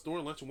 once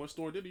during lunch and once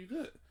during dinner, you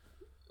good.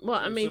 Well,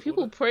 I Pretty mean, simple,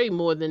 people isn't it? pray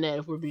more than that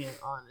if we're being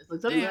honest.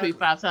 Like, some people pray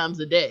Exactly. 5 times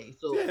a day.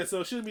 So Yeah,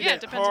 so it shouldn't be Yeah,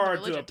 it that depends on the hard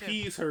to religion, too.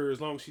 appease her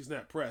as long as she's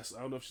not pressed.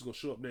 I don't know if she's gonna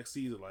show up next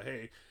season like,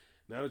 hey,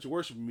 now that you're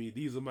worshiping me,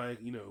 these are my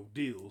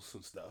deals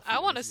and stuff. I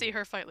want to This is- see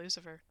her fight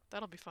Lucifer.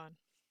 That'll be fun.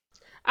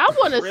 I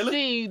want to Really?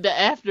 see the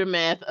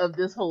aftermath of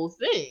this whole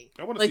thing.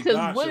 I want to Like, see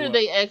God because what show are up.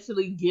 they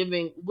actually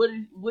giving? What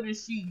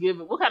is she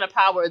giving? What kind of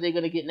power are they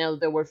going to get now that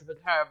they're worshiping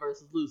her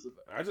versus Lucifer?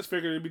 I just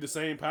figured it'd be the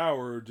same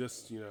power,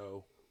 just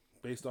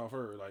based off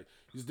her. Like,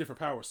 just different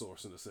power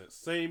source in a sense.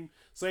 Same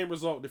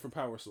result, different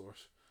power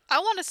source. I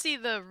want to see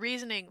the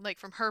reasoning, like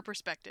from her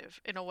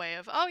perspective, in a way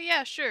of, oh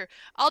yeah, sure,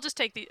 I'll just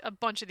take a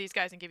bunch of these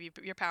guys and give you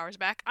your powers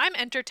back. I'm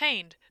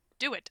entertained.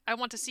 Do it. I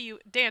want to see you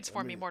dance for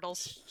I me, mean,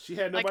 mortals. She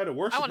had Like, nobody to I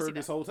worship wanna her see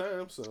this that. whole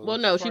time. So Well,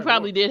 no, she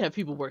probably won't. did have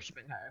people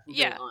worshiping her. If we're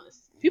being Yeah.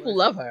 honest. People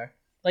Right. love her.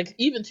 Like,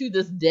 even to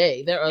this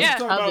day, there are Yeah.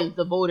 Talking about covens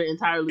devoted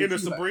entirely in to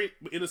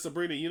the her.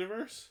 Sabrina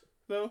universe,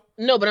 though.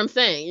 No, but I'm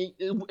saying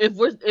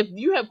if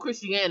you have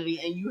Christianity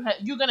and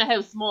you're gonna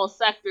have small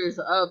sectors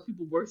of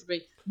people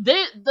worshiping.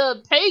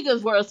 The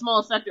pagans were a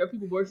small sector of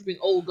people worshiping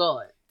old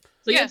God.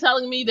 So Yeah. you're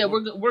telling me that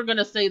we're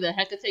gonna say that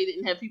Hecate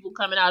didn't have people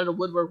coming out of the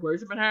woodwork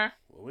worshiping her?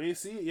 Well, we ain't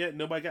see it yet.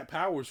 Nobody got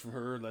powers from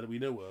her that we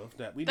know of.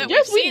 That Of. we've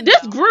Yes, seen, this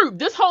though.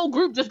 this whole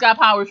group just got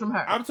powers from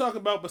her. I'm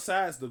talking about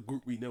besides the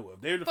group we know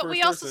of. They're the But first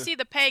we also person. see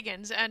the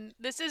pagans, and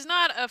this is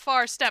not a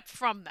far step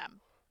from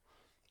them.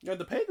 Yeah,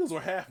 the pagans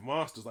were half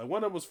monsters. Like,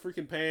 one of them was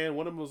freaking Pan,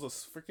 one of them was a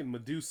freaking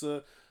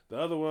Medusa, the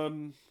other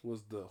one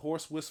was the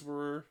horse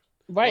whisperer.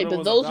 Right, one but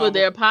was a those were goblin.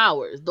 their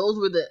powers. Those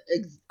were the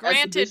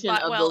Granted, exhibition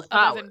but, of well, those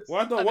other than- powers. Well,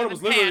 I thought Other one than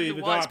was literally Pan, the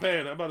who god was Pan.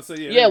 I'm about to say,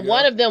 yeah. Yeah, there you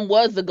one go. of them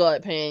was the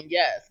god Pan,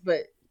 yes,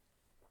 but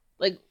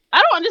like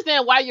I don't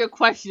understand why you're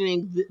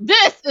questioning.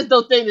 This is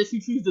the thing that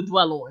you choose to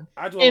dwell on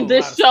I dwell in on a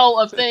this lot show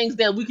stuff. of things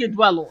that we can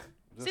dwell on. Just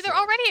See, they're saying.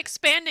 already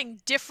expanding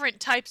different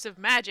types of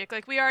magic.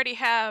 Like, we already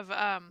have,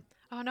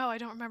 oh no, I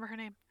don't remember her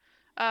name.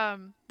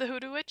 The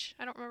Hoodoo Witch?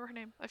 I don't remember her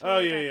name. I Oh,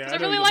 yeah, yeah. Because I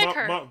know really you- like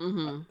her.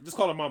 Mhm. Just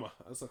call her Mama.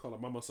 I just call her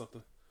Mama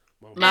something.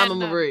 Mama And,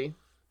 Marie.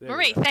 There you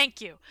Marie, go.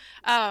 thank you.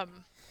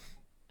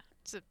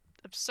 It's an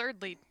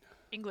absurdly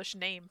English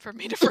name for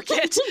me to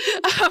forget.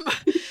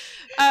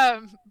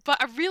 But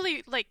I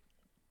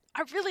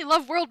really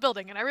love world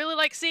building, and I really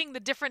like seeing the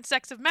different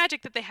sects of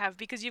magic that they have,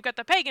 because you've got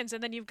the pagans,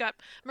 and then you've got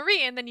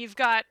Marie, and then you've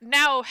got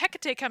now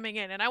Hecate coming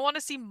in, and I want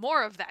to see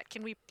more of that.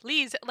 Can we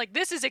please, like,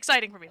 this is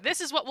exciting for me.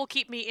 This is what will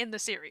keep me in the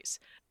series.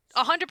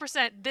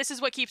 100%, this is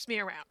what keeps me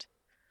around.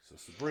 So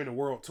Sabrina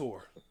World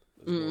Tour.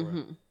 Let's go around.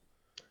 Mhm.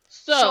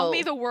 So Show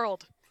me the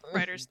world,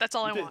 writers. That's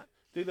all I You think- want.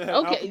 Think they have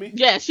okay, alchemy?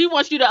 yeah, she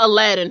wants you to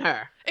Aladdin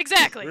her.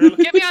 Exactly. Really?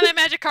 Get me on that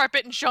magic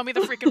carpet and show me the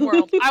freaking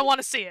world. I want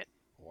to see it.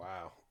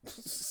 Wow.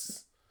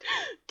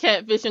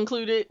 Catfish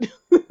included.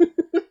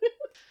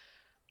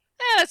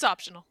 That's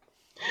optional.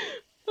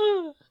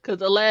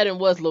 Because Aladdin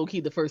was low key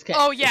the first cat.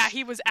 Oh yeah,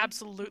 he was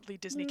absolutely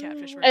Disney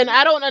catfish. And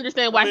I don't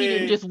understand why I he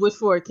didn't mean, just wish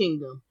for a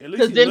kingdom. At least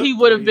Because then he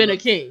looked would the have way been a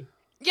looked. king.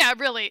 Yeah,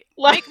 really.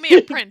 Like- Make me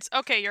a prince.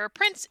 Okay, you're a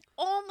prince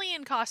only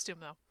in costume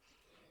though.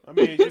 I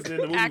mean, just in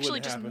the movie Actually,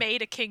 wouldn't just happen.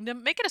 made a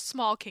kingdom. Make it a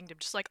small kingdom,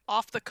 just like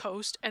off the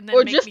coast, and then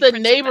Or make just me a prince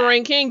of that.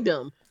 neighboring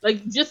kingdom.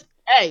 Like, just,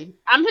 hey,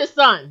 I'm his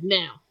son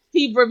now.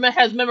 he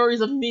has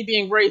memories of me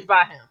being raised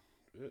by him.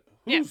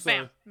 Yeah, Whose son?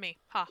 bam, me.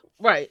 Ha.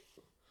 Right.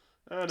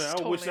 I don't know.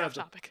 It's I wish totally not off to.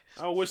 topic.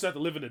 I wish not to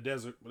live in the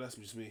desert, but that's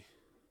just me.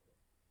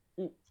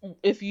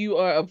 If you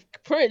are a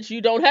prince,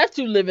 you don't have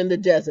to live in the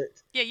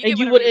desert, Yeah, you and get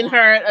you whatever would you want.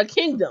 inherit a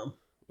kingdom.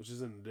 Which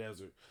is in the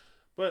desert.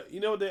 But you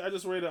know what? I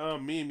just read a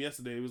meme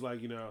yesterday. It was like,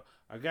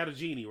 I got a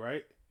genie,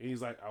 right? And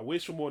he's like, I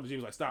wish for more. The genie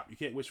was like, stop! You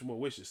can't wish for more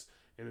wishes.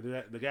 And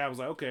the guy was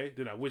like, okay.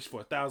 Then I wish for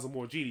 1,000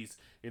 more genies.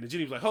 And the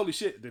genie was like, holy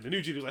shit. Then the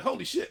new genie was like,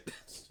 holy shit.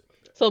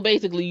 So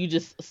basically, you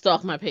just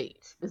stalk my page.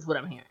 Is what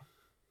I'm hearing.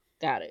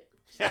 Got it.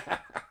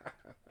 That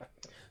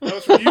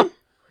was for you?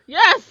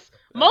 Yes.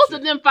 Oh, Most shit.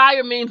 of them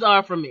fire memes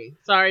are from me.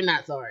 Sorry,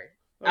 not sorry.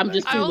 Oh, I'm man.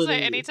 just I cooler will than say,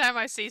 you. anytime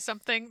I see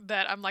something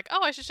that I'm like,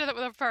 oh, I should share that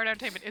with Overpowered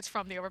Entertainment, it's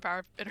from the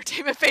Overpowered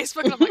Entertainment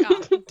Facebook, and I'm like,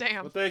 oh,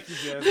 damn. Well, thank you,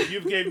 Jasmine.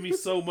 You've given me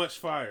so much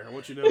fire. I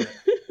want you to know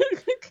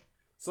that.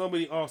 So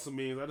many awesome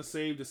memes. I just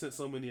saved and sent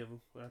so many of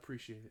them. I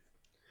appreciate it.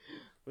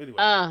 But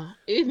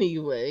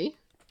Anyway.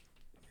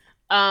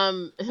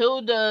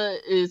 Hilda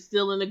is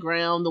still in the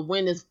ground. The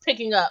wind is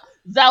picking up.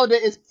 Zelda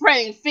is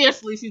praying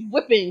fiercely. She's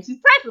whipping. She's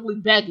practically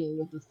begging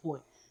at this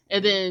point.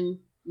 And then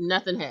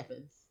nothing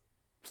happens.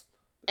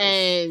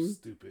 And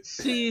stupid.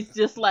 she's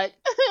just like,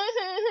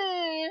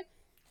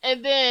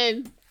 and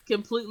then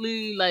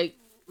completely like,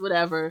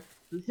 whatever.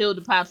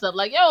 Hilda pops up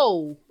like,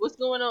 yo, what's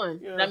going on?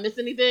 Yeah. Did I miss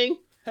anything?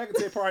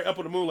 Hecate probably up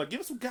on the moon, like, give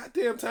us some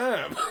goddamn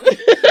time.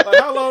 Like,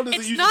 how long does it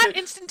It's usually not take?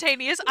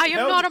 instantaneous. I am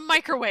Hell- not a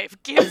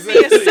microwave. Give me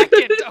Exactly. a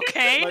second,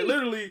 okay? Like,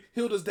 literally,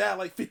 Hilda's died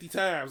like 50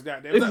 times,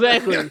 goddamn.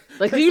 Exactly. Like,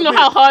 do Takes you a know minute.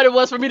 how hard it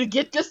was for me to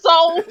get your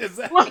soul?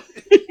 Exactly.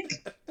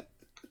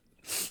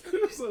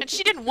 So- And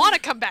she didn't want to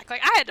come back.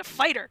 Like, I had to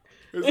fight her.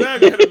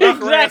 exactly. Had to knock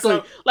her ass Exactly.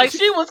 out. Like,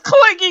 she was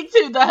clinging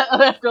to the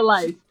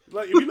afterlife.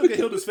 Like, if you look at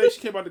Hilda's face,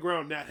 she came out the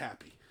ground not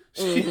happy.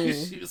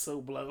 Mhm. She was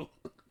so blown.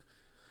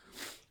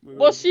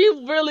 Well, she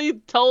really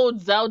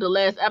told Zelda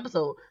last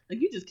episode, like,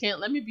 you just can't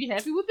let me be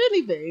happy with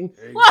anything.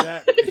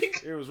 Exactly.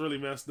 Like, It was really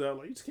messed up.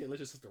 Like, you just can't let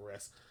your sister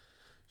rest.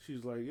 She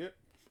was like, yep,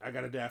 I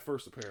gotta die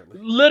first, apparently.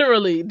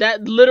 literally,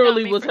 that Not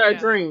literally me was for- her yeah, oh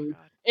dream. God.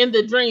 In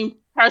the dream,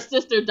 her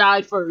sister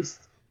died first.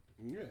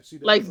 Yeah, she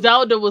died Like, first.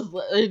 Zelda was,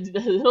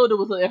 Hilda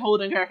was like,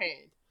 holding her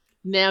hand.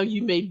 Now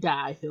you may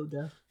die,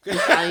 Hilda.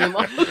 I am.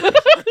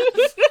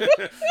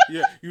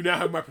 Yeah, you now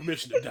have my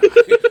permission to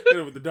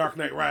die. With the Dark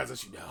Knight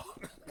Rises, you know.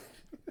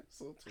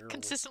 So terrible.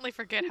 Consistently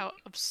forget how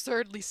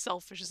absurdly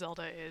selfish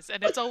Zelda is,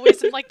 and it's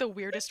always in like the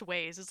weirdest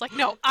ways. It's like,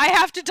 no, I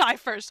have to die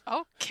first.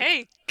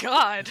 Okay,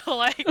 God,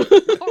 like,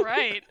 all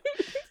right.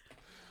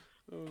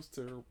 That was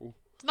terrible.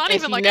 It's not And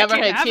even she like never I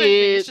can't had have anything.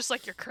 kids. It's just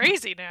like you're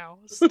crazy now.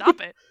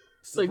 Stop it. Like,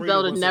 Sabrina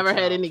Zelda was her never had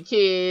child. any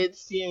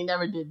kids. She ain't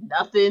never did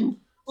nothing.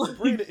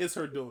 Sabrina is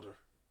her daughter.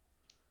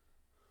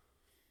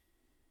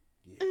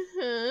 Yeah.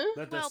 Uh-huh.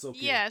 Let that Well, soak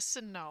in. yes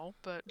and no,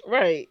 but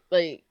Right.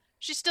 Like,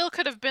 she still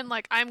could have been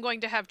like, I'm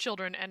going to have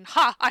children, and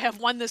ha, I have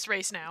won this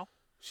race now.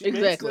 She may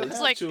Exactly. still It's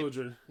have like,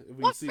 children. If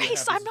we What see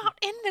race? What I'm not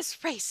in this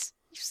race.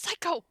 You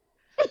psycho.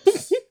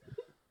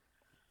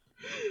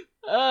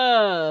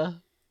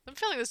 I'm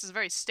feeling this is a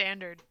very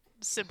standard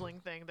sibling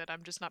thing that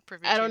I'm just not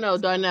privy to. I don't know,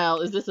 so-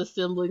 Darnell. Is this a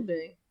sibling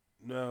thing?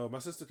 No, my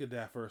sister could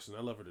die first, and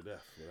I love her to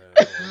death.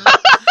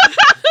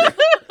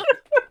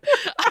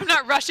 I'm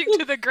not rushing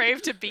to the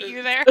grave to beat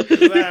you there.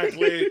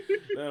 Exactly.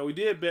 Now, we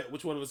did bet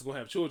which one of us is going to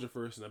have children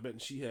first, and I bet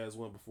she has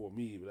one before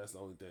me, but that's the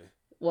only thing.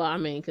 Well, I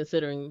mean,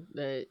 considering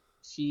that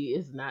she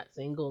is not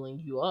single and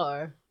you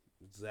are.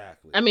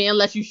 Exactly. I mean,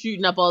 unless you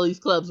shooting up all these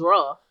clubs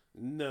raw.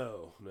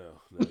 No.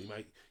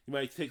 You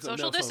might take something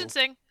Social else home.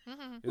 distancing.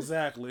 Mhm.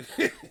 Exactly.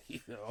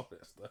 All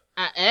that stuff.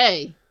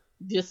 Hey,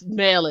 just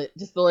mail it.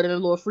 Just throw it in a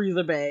little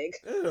freezer bag.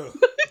 Ew.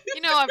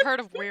 You know, I've heard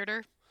of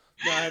weirder.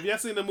 Now, have y'all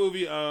seen the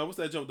movie? What's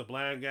that joke? The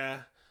blind guy.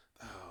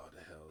 Oh, what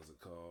the hell is it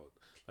called?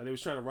 Like they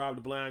was trying to rob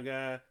the blind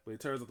guy, but it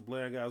turns out the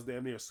blind guy was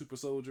damn near a super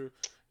soldier,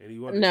 and he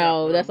wanted to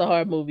No, trap that's a him.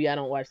 horror movie. I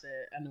don't watch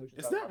that. I know what you're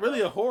It's talking not about.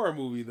 really a horror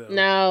movie though.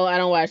 No, I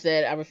don't watch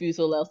that. I refuse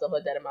to allow stuff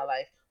like that in my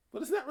life.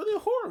 But it's not really a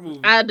horror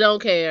movie. I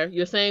don't care.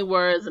 You're saying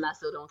words, and I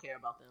still don't care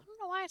about them. I don't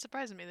know why it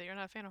surprises me that you're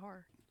not a fan of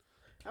horror.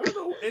 I don't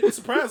know. It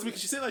surprised me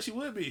because she said like she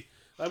would be.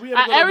 Like we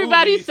had to go to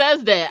Everybody movies.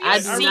 says that. I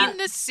You've do seen not.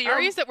 this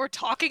series that we're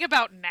talking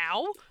about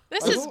now?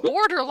 This I is don't-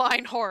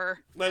 borderline horror.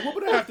 Like, what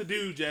would I have to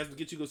do, Jasmine, to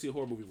get you to go see a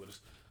horror movie with us?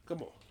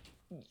 Come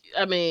on.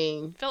 I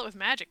mean, Fill it with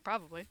magic,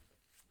 probably.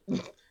 no,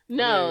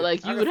 I mean,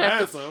 like I you can would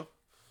have find to.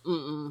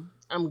 some.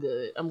 I'm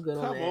good. I'm good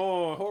on Come that.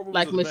 on, horror movies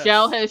Like are the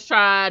Michelle best. has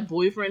tried,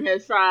 boyfriend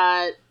has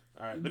tried.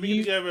 All right, let me get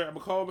together. I'm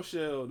gonna call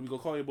Michelle. We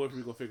gonna call your boyfriend.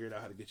 We gonna figure it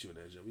out how to get you in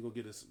that job. We gonna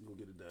get this. We gonna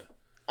get it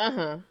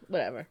done.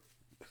 Whatever.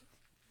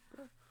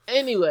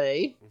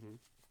 Anyway, Mhm.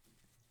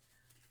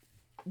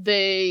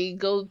 they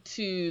go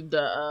to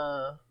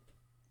the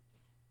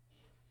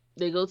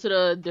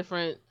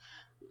different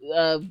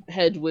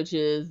hedge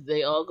witches.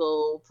 They all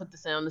go put the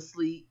sound to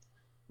sleep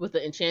with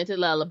the enchanted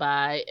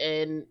lullaby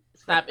and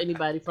stop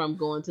anybody from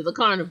going to the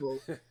carnival.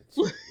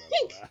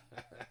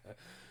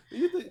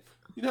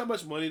 You know how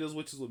much money those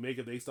witches would make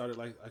if they started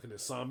like an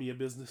insomnia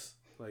business?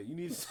 Like you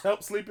need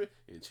help sleeping?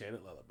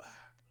 Enchanted lullaby.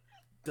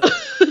 Done.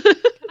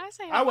 Can I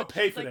guess I. I would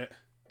pay for that.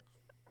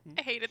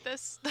 I hated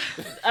this.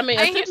 I mean,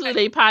 I- essentially,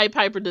 they Pied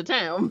Piper to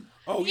town.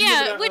 Oh, you remember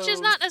Yeah, that, which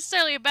is not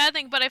necessarily a bad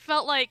thing, but I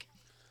felt like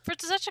for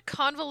such a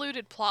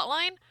convoluted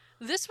plotline,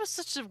 this was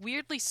such a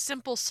weirdly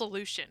simple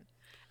solution.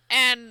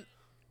 And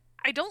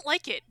I don't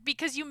like it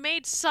because you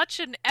made such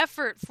an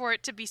effort for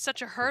it to be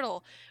such a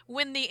hurdle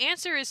when the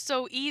answer is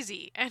so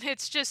easy. And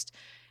it's just,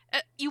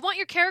 you want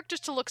your characters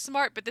to look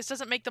smart, but this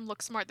doesn't make them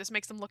look smart. This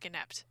makes them look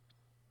inept.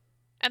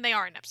 And they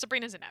are inept.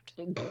 Sabrina's inept.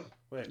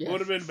 Wait, Yes. what would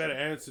have been a better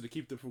answer to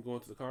keep them from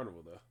going to the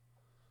carnival, though?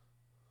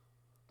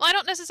 Well, I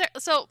don't necessarily.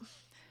 So,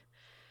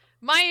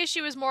 my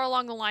issue is more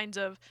along the lines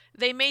of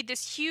they made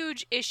this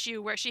huge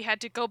issue where she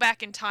had to go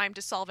back in time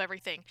to solve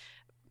everything.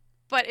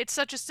 But it's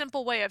such a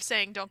simple way of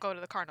saying don't go to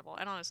the carnival.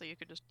 And honestly, you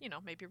could just,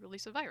 maybe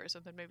release a virus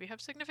and then maybe have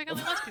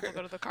significantly less people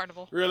go to the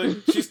carnival.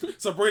 Really?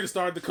 Sabrina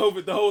started the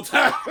COVID the whole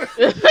time.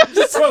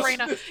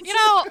 Sabrina.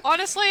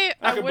 Honestly,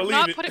 I can would believe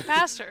not it. put it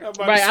past her. I'm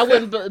about Right, to I say,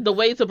 wouldn't. The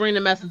way Sabrina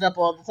messes up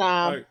all the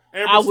time, Like, I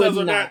Amber would tells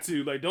her not. not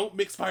to. Like, don't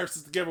mix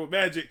viruses together with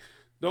magic.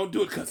 Don't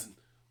do it, cousin.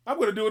 I'm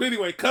gonna do it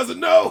anyway,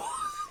 cousin. No.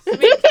 I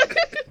mean,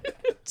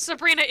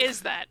 Sabrina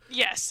is that.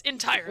 Yes,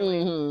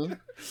 entirely. Mhm.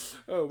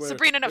 Oh man.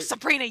 Sabrina, no, Wait,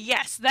 Sabrina,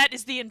 yes. That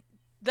is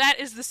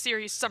the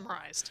series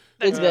summarized.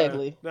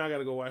 Exactly. Now I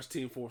gotta go watch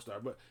Team 4-Star.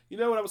 But you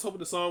know what I was hoping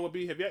the song would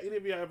be? Have any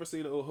of y'all ever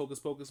seen the old Hocus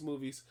Pocus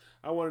movies?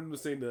 I wanted them to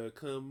sing the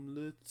 "Come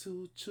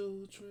Little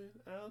Children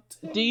Out."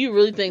 Do you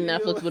really think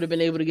Netflix would have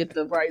been able to get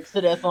the rights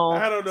to that song?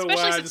 I don't know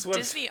Especially why. I since just want.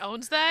 Disney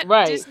owns that.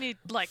 Right. Disney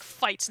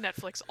fights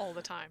Netflix all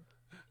the time.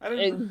 I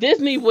didn't. And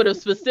Disney would have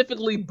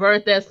specifically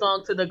burnt that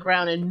song to the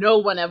ground, and no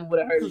one ever would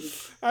have heard it.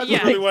 I just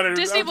Yeah, really wanted.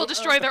 Disney will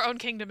destroy their own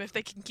kingdom if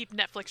they can keep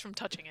Netflix from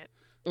touching it.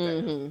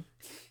 Hmm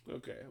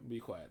Okay, be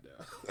quiet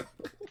now.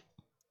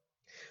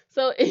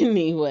 So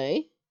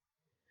anyway,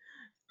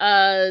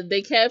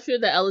 they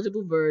captured the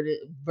eligible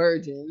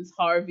virgins,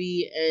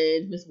 Harvey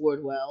and Miss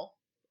Wardwell.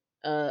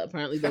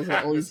 Apparently, those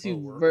are only Miss two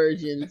Wardwell.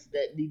 virgins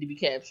that need to be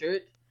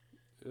captured.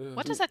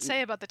 What does that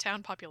say about the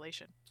town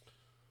population?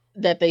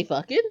 That they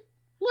fucking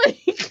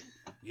like.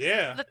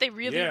 Yeah. That they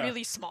really, Yeah.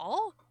 really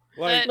small?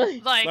 Like,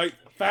 That, like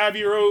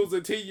 5-year-olds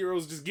and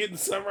 10-year-olds just getting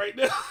some right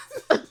now.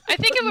 I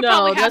think it would No,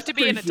 probably have that's to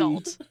be an creepy.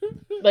 adult.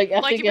 Like I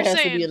Like think you it were has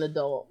to saying- be an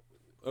adult.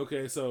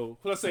 Okay, so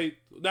let's say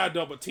not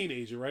adult but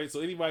teenager, right? So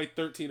anybody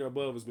 13 or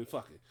above has been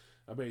fucking.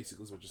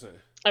 Basically, is what you're saying.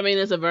 I mean,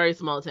 it's a very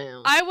small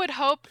town. I would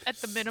hope at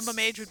the minimum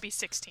age would be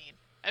 16.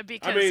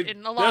 Because mean,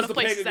 in a lot does of the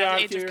places pagan that's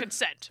god age care? of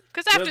consent.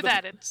 Because after the-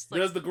 that, it's like...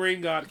 Does the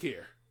green god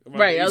care?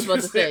 Right, I was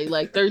about to say,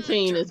 like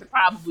 13 is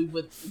probably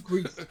what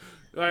Greeks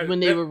Like, when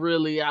they were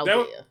really out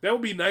there. that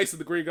would be nice if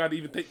the green god to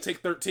even take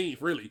 13,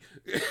 really.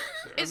 I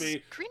Is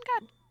mean, Green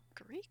God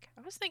Greek?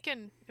 I was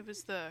thinking it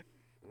was the...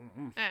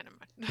 mm-mm. Never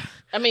mind.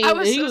 I mean, I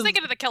was he was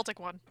thinking of the Celtic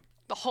one.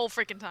 The whole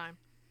freaking time.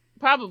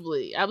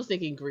 probably. I was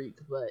thinking Greek,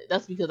 but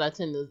that's because I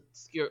tend to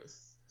skew.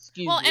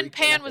 Well, Greek and when I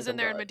Pan think was of in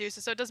there in gods.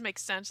 Medusa, so it does make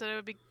sense that it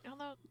would be...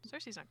 Although,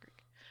 Cersei's not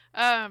Greek.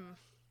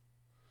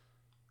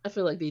 I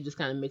feel like they just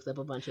kind of mixed up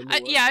a bunch of.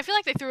 Yeah, I feel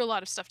like they threw a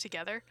lot of stuff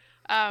together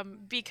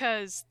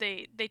because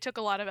they took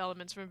a lot of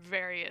elements from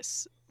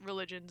various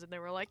religions and they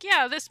were like,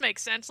 yeah, this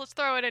makes sense. Let's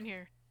throw it in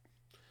here.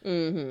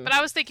 Mm-hmm. But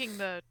I was thinking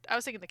the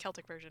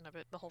Celtic version of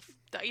it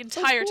the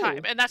entire cool.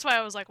 time, and that's why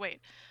I was like, wait,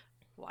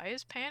 why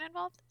is Pan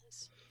involved in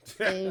this?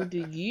 And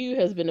the U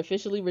has been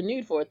officially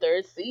renewed for a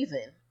third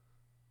season.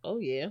 Oh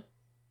yeah.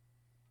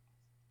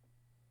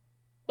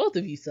 Both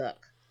of you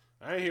suck.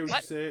 I didn't hear what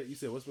What? you said. You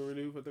said what's been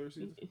renewed for third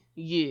season?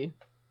 You.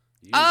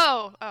 You.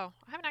 Oh, I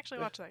haven't actually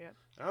watched that yet.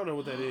 I don't know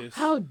what that is.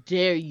 How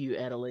dare you,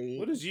 Adelaide?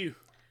 What is you?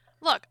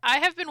 Look, I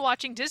have been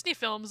watching Disney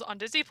films on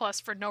Disney Plus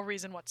for no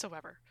reason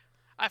whatsoever.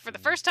 For the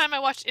first time, I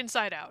watched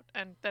Inside Out,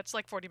 and that's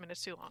like 40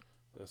 minutes too long.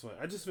 That's fine.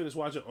 I just finished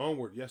watching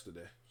Onward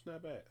yesterday. It's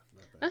not bad.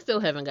 Not I bad. still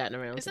haven't gotten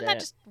around Isn't to that that.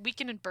 just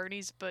Weekend at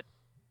Bernie's, but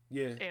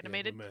Yeah.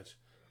 animated? Yeah, good match.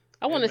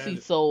 I want to see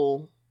Imagine-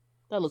 Soul.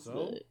 That looks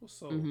Soul? good. What's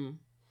Soul? Mm-hmm.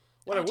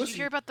 Whatever. did What's you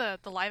hear about the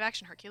live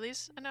action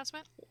Hercules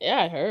announcement?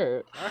 Yeah, I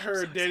heard. I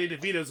heard Danny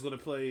DeVito's gonna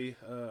play.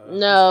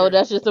 No, this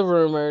that's just a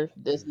rumor.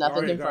 There's nothing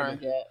Alright,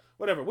 confirmed yet.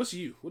 whatever. What's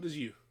you? What is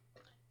you?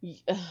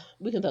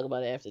 We can talk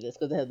about it after this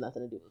because it has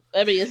nothing to do with.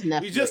 I mean, it's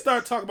Netflix. We just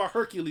started talking about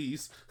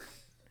Hercules.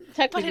 But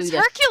Technically, it's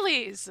that's-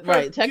 Hercules!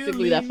 Right,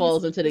 technically that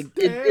falls into the.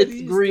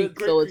 It's Greek,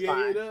 so it's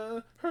fine.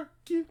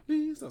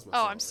 Hercules. That's my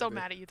Oh, song I'm so right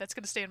there. mad at you. That's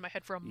gonna stay in my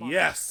head for a month.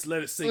 Yes,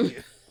 let it sink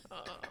in.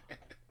 Uh,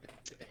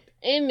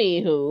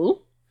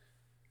 Anywho,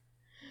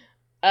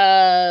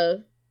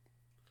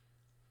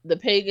 the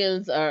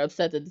pagans are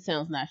upset that the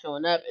town's not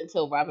showing up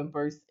until Robin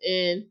bursts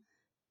in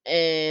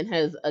and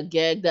has a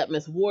gagged up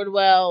Miss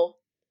Wardwell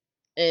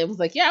and was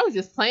like, "Yeah, I was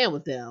just playing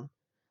with them.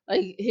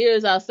 Like,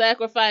 here's our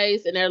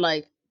sacrifice," and they're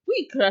like,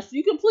 "We crushed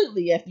you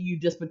completely after you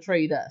just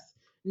betrayed us.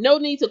 No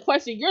need to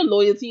question your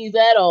loyalties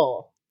at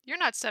all." you're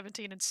not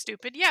 17 and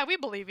stupid. Yeah, we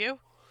believe you.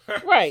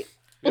 Right.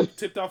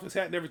 Tipped off his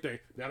hat and everything.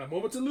 Not a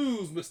moment to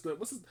lose, Mister.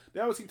 They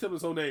always keep telling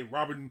his whole name,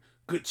 Robin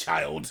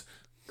Goodchild.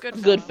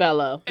 Good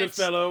fellow. Good It's-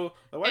 fellow.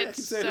 Why do I keep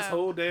it's, saying his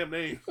whole damn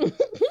name?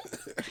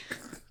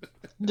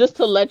 Just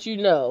to let you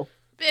know.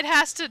 It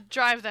has to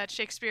drive that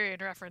Shakespearean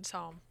reference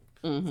home.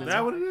 Is Mhm.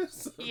 that what it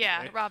is? Yeah,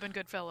 Okay. Robin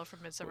Goodfellow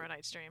from Midsummer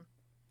Night's Dream.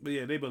 But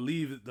yeah, they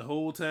believed it the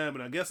whole time,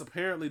 and I guess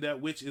apparently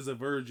that witch is a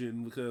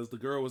virgin because the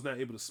girl was not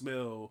able to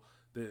smell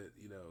that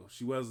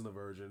she wasn't a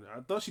virgin.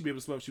 I thought she'd be able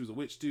to smell if she was a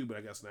witch too, but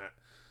I guess not.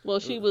 Well,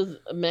 she was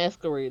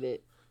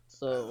masqueraded,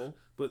 so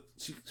But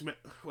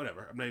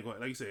whatever. I'm not even going.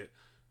 Like you said,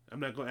 I'm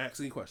not going to ask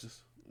any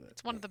questions.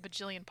 It's one of the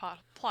bajillion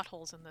plot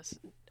holes in this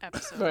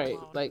episode. right.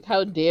 alone. Like,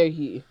 how dare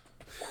you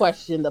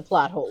question the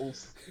plot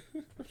holes?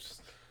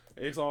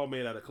 It's all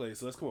made out of clay,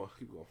 so let's come on,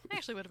 keep going. I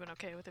actually would have been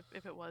okay with it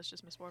if it was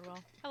just Miss Wardwell.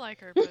 I like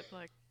her, but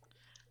like,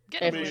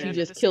 getting After to the she end of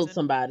just the killed season-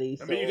 somebody.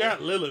 I mean, you so-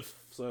 got Lilith,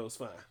 so it's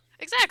fine.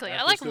 Exactly, I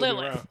Actress like still been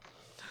Lilith. around.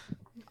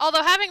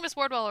 Although having Miss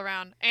Wardwell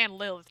around and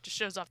Lilith just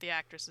shows off the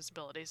actress's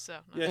abilities, so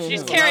Yeah, Mhm. she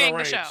she's has a lot of carrying the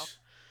range. show.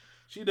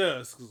 She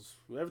does, because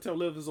every time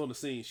Lilith is on the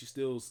scene, she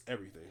steals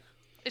everything.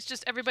 It's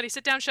just everybody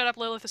sit down, shut up.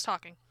 Lilith is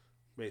talking.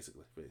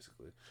 Basically.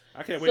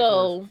 I can't wait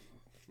So,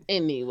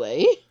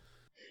 anyway,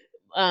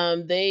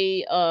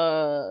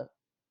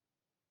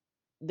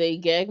 they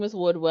gag Miss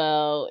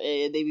Woodwell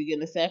and they begin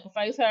to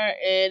sacrifice her.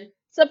 And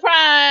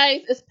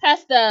surprise, it's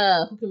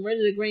Pesta who can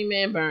render the Green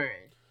Man burn.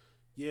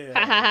 Yeah.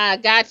 Ha ha ha!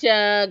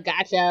 Gotcha.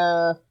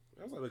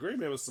 I was like, the Green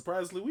Man was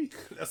surprisingly weak.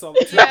 That's all.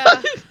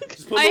 Yeah,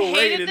 Just put a I little rain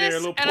hated in there, a this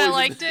little and poison. I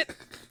liked it,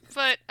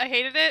 but I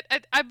hated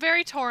it. I'm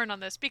very torn on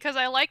this because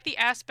I like the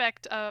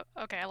aspect of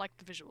I like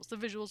the visuals. The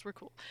visuals were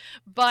cool,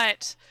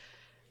 but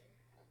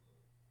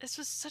this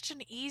was such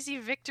an easy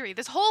victory.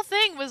 This whole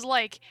thing was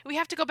like we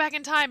have to go back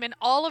in time, and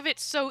all of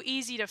it's so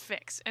easy to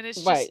fix, and it's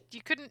just Right.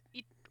 you couldn't.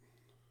 It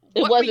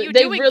what wasn't. were you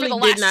They doing really for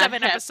the did last not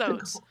 7 have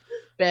episodes? to go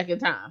back in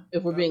time.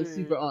 If we're I being mean-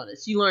 super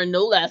honest, she learned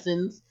no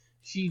lessons.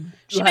 She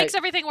Makes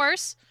everything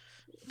worse.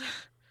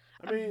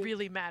 I mean, I'm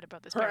really mad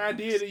about this. her paragraph.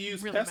 idea to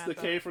use Really mad Pesta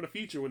about came it. from the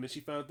future when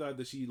she found out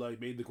that she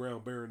made the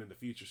ground burn in the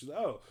future. She's like,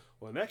 oh,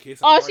 well, in that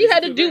case, I All could she probably had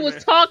to kill do Green was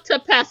Man. talk to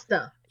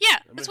Pesta. Yeah,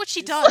 mean, that's what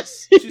she she's-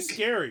 does. She's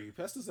scary.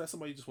 Pesta's not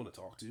somebody you just want to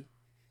talk to.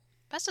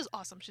 Pesta's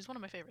awesome. She's one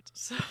of my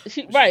favorites.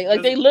 Right,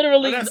 like they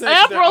literally. I'm not saying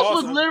she's that Ambrose was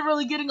awesome.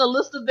 literally getting a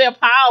list of their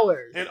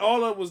powers. And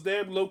all of it was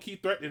damn low key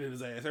threatening in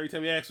his ass. Every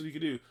time he asked what he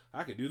could do,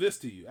 I can do this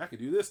to you. I can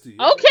do this to you.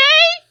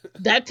 Okay,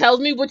 that tells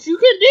me what you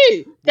can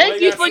do.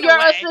 Thank you you gotta for say your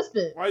away?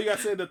 assistance. Why you got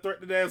to say the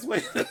threatening ass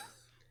way?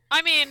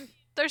 I mean,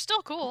 they're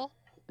still cool.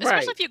 Especially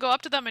Right. if you go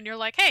up to them and you're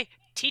like, hey,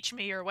 teach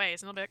me your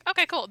ways. And they'll be like,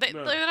 okay, cool.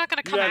 No. They're not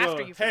going to You come gotta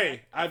after go, you for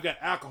hey, I've got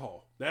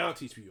alcohol. Now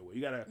teach me your way.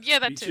 You gotta. that. Yeah,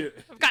 be that too.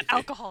 chill. I've got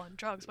alcohol and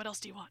drugs. What else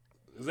do you want?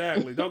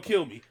 Exactly. Don't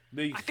kill me.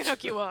 Then I can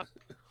hook you up.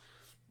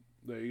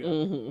 There you go.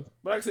 Mm-hmm.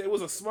 But like I said, it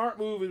was a smart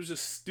move. It was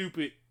just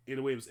stupid in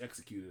the way it was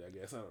executed, I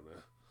guess. I don't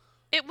know.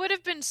 It would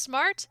have been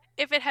smart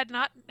if it had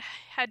not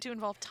had to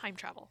involve time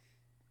travel.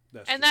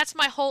 That's And true. that's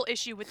my whole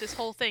issue with this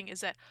whole thing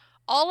is that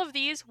all of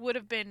these would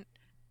have been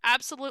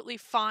absolutely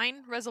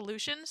fine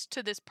resolutions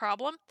to this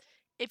problem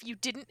if you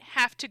didn't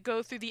have to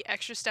go through the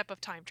extra step of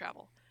time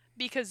travel.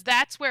 Because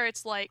that's where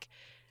it's like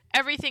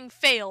everything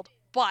failed,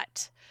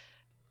 but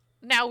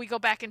now we go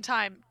back in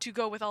time to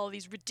go with all of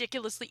these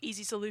ridiculously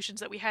easy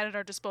solutions that we had at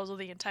our disposal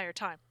the entire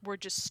time. We're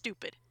just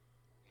stupid.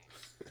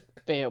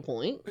 Fair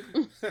point.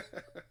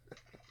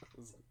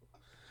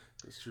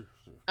 That's true.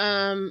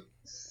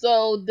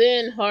 So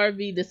then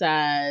Harvey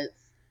decides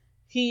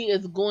he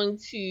is going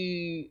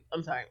to.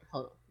 I'm sorry.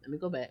 Hold on. Let me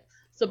go back.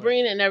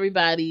 Sabrina and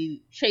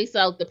everybody chase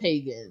out the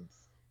pagans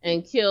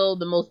and kill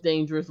the most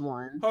dangerous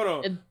one. Hold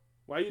on. And-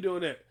 Why are you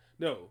doing that?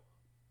 No.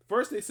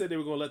 First they said they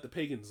were going to let the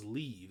pagans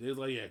leave. They was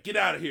like, yeah, get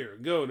out of here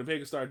and go. And the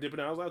pagans started dipping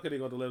out. I was like, okay, they're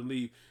going to let them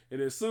leave.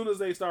 And as soon as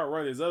they start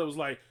running, Zelda was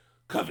like,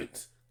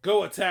 Covens,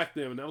 go attack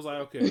them. And I was like,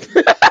 okay.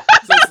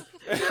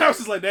 I was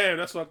just like, damn,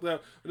 that's fucked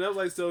up. And I was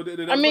like, so.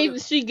 I mean,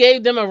 she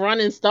gave them a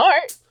running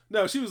start.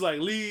 no, she was like,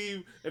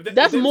 leave.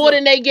 That's more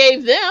than they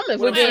gave them, if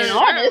Well, we're being that's true.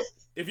 honest.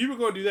 If you were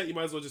going to do that, you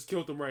might as well just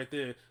kill them right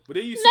then. But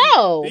then you see,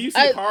 No, then you see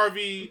I-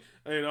 Harvey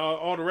and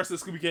all the rest of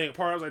the Scooby Gang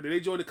apart. I was like, did they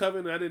join the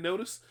coven? And I didn't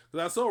notice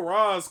because I saw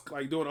Roz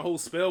like doing a whole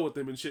spell with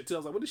them and shit too. I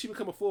was like, when did she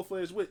become a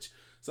full-fledged witch?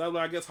 So I was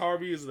like, I guess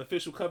Harvey is an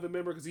official coven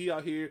member because he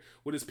out here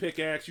with his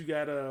pickaxe. You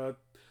got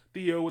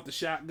Theo with the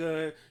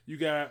shotgun. You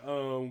got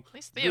At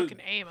least Theo Good-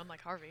 can aim,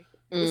 unlike Harvey.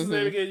 what's his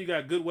name Mhm. again? You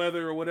got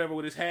Goodweather or whatever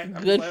with his hat. I'm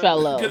just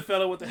Goodfellow. Like,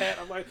 Goodfellow with the hat.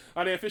 I'm like,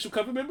 are they official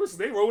coven members?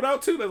 They rolled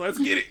out too. They're like, let's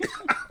get it.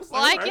 I was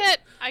Well, like, all right.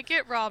 I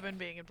get Robin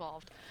being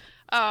involved.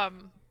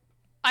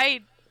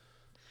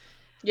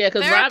 Yeah,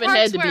 because There are Robin had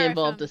parts to be where I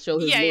involved to found- show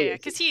his yeah, loyalty.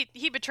 because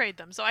he betrayed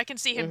them, so I can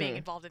see him being Mhm.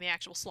 involved in the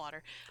actual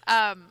slaughter.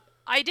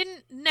 I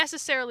didn't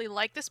necessarily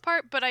like this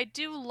part, but I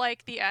do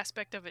like the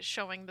aspect of it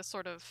showing the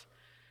sort of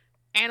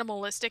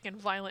animalistic and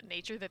violent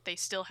nature that they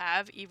still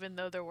have, even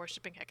though they're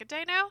worshiping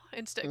Hecate now.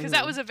 Instead, because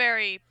that Mhm. was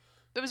very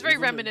It was very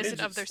on the reminiscent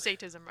of their ninjas.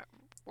 Satanism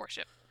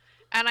worship,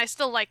 and I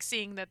still like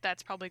seeing that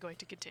that's probably going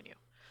to continue.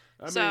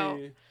 I So-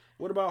 mean,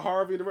 what about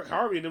Harvey?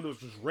 Harvey and them was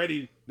just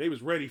ready. They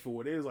was ready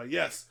for it. They was like,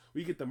 yes,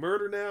 we get the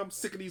murder now. I'm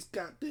sick of these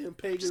goddamn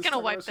pagans. Just gonna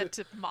talking wipe about that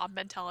shit." to mob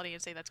mentality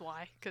and say that's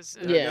why, because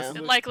Yeah.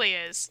 it likely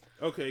is.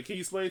 Okay, can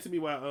you explain to me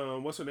why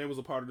what's her name was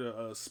a part of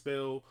the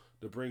spell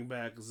to bring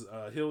back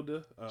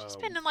Hilda. She's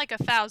been in like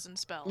 1,000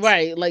 spells.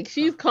 Right, like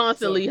she's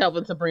constantly So-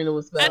 helping Sabrina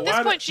with spells. At this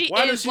why point, do- she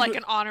why does is she like do-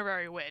 an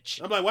honorary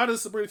witch. I'm like, why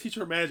does Sabrina teach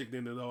her magic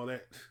then and all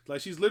that?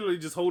 Like, she's literally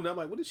just holding. I'm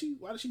like, why does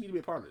she need to be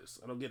a part of this?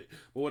 I don't get it.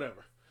 But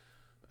whatever.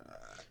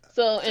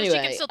 So So anyway,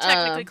 she can still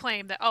technically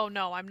claim that, oh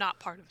no, I'm not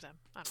part of them.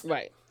 I don't know.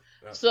 right.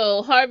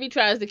 So Harvey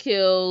tries to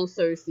kill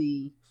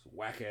Cersei,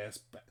 Whack ass.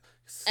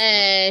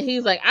 and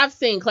he's like, "I've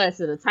seen Clash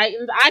of the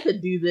Titans. I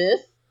could do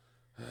this."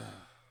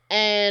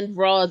 And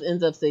Roz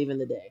ends up saving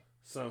the day.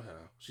 Somehow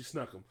she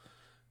snuck him,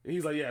 and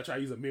he's like, "Yeah, I try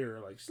to use a mirror."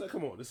 Like, she's like,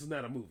 "Come on, this is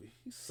not a movie."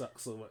 He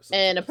sucks so much.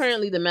 And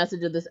apparently, the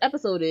message of this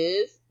episode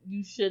is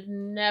you should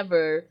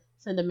never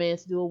send a man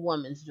to do a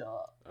woman's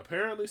job.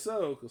 Apparently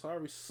so, because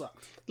Harvey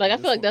sucked. Like, I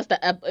This feel like one.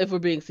 that's if we're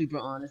being super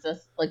honest,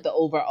 that's like the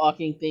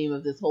overarching theme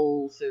of this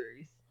whole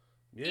series.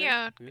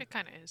 Yeah, it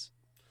kind of is.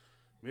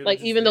 Man, Like,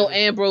 just even though never-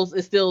 Ambrose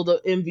is still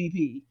the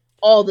MVP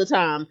all the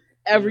time,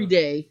 every Yeah.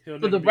 day, He'll for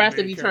never the be a rest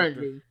of main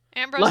character. eternity.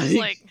 Ambrose is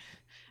Like- like,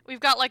 we've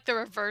got like the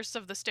reverse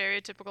of the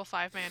stereotypical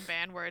 5-man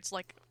band where it's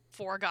like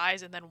 4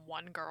 guys and then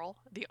 1 girl,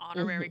 the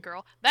honorary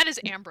girl. That is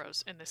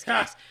Ambrose in this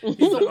case. He's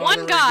The an one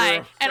honorary guy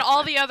girl. and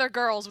all the other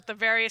girls with the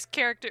various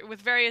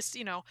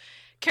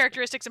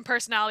characteristics and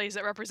personalities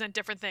that represent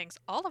different things.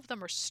 All of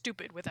them are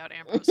stupid without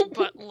Ambrose,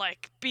 but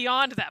like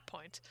beyond that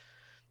point,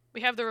 we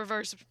have the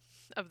reverse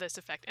of this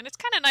effect, and it's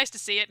kind of nice to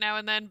see it now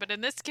and then. But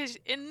in this case,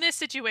 in this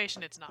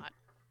situation, it's not.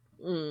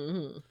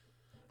 Mm-hmm.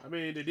 I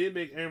mean, they did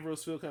make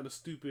Ambrose feel kind of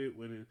stupid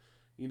when,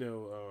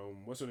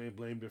 what's her name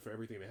blamed her for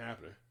everything that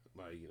happened.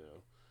 Like,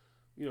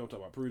 I'm talking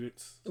about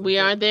Prudence. We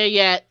aren't there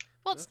yet.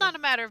 Well, it's not a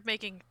matter of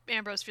making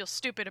Ambrose feel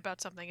stupid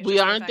about something. It's We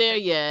just the aren't fact there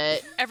that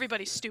yet.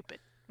 Everybody's stupid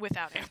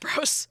without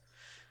Ambrose.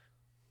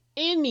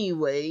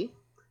 Anyway,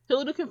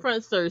 Hilda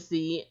confronts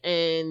Cersei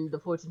and the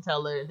fortune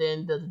teller,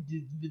 then does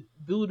a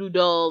voodoo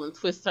doll and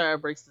twists her,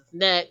 breaks his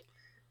neck.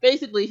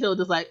 Basically,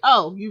 Hilda's like,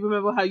 "Oh, you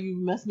remember how you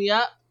messed me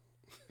up?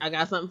 I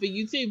got something for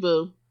you too,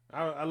 boo."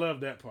 I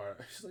love that part.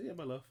 She's like, "Yeah,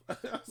 my love." I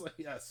was like,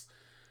 "Yes."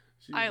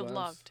 She I was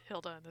loved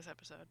Hilda in this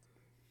episode.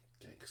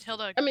 gangster.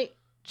 Hilda, I mean,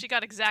 she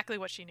got exactly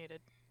what she needed.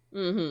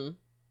 mm-hmm.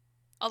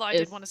 Although I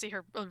It's- did want to see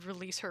her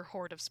release her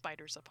horde of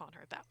spiders upon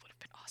her. That would have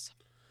been awesome.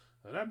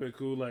 Oh, that'd been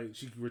cool. Like,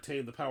 she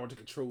retained the power to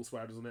control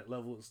spiders on that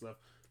level and stuff.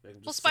 Make 'em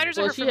Well, just spiders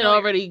simple. are Well, her she had familiar.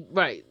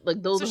 already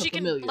like those So are her she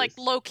can familiars. like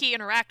low key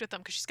interact with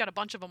them because she's got a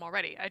bunch of them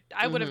already.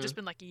 I would have Mhm. just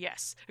been like,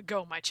 yes,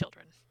 go, my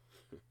children.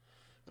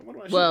 I wonder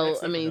why she Well,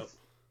 asked I them for mean, help.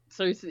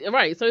 Cersei,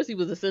 right? Cersei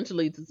was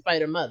essentially the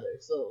spider mother,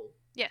 so.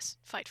 Yes,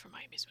 fight for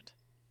my amusement.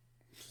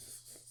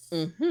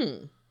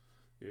 Mm-hmm.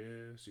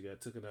 Yeah, she got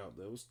taken out.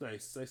 That was nice.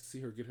 It's nice to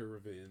see her get her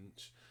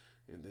revenge.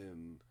 And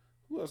then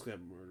who else got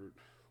murdered?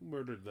 Who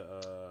murdered the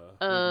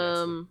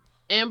ringmaster?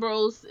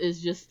 Ambrose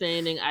is just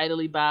standing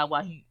idly by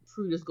while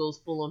Prudence goes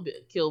full on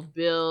kill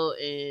Bill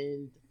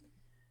and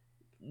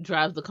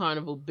drives the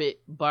carnival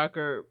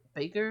Barker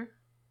Baker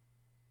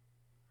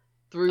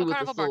through Oh, with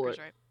Carnival the sword. Barker's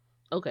right.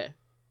 Okay.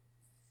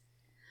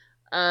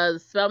 The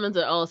Spellmans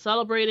are all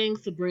celebrating.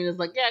 Sabrina's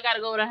like, "Yeah, I gotta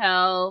go to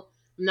hell.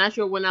 I'm not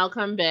sure when I'll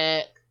come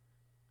back."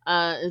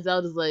 And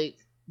Zelda's like,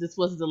 "This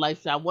wasn't the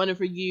life I wanted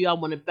for you. I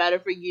wanted better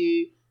for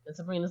you." And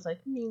Sabrina's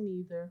like, "Me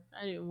neither.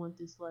 I didn't want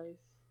this life."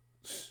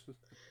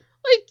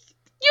 Like,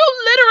 you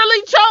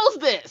literally chose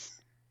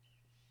this.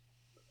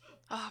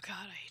 Oh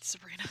god, I hate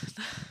Sabrina.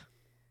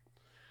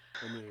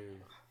 I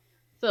mean,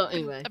 So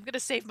anyway, I'm gonna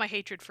save my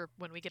hatred for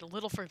when we get a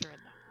little further in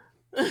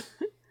though.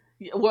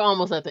 yeah, we're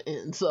almost at the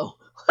end. So,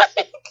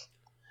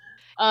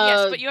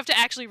 Yes, but you have to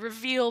actually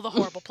reveal the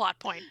horrible plot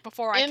point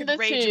before I in can the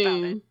rage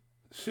about it.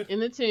 tomb, in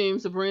the tomb,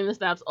 Sabrina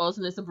stops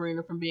alternate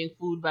Sabrina from being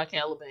fooled by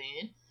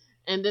Caliban,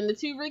 and then the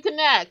two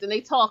reconnect and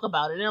they talk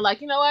about it. And they're like,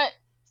 "You know what?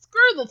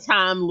 Screw the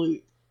time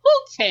loop. Who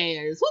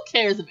cares? Who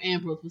cares if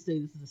Ambrose would say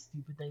this is a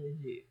stupid thing to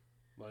do?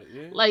 like,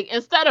 yeah. Like,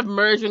 instead of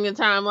merging the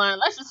timeline,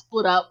 let's just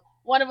split up.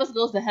 One of us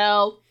goes to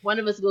hell, one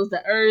of us goes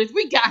to Earth.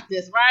 We got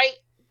this, right?"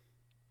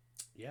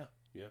 yeah.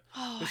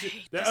 Oh, I But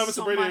hate that this other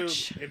so Sabrina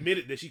much.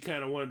 admitted that she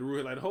kind of wanted to rule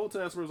hell. Like, the whole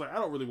time Sabrina was like, "I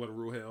don't really want to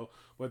rule hell."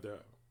 But the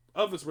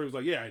other Sabrina was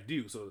like, "Yeah, I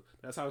do." So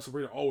that's how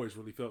Sabrina always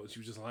really felt. That she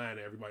was just lying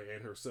to everybody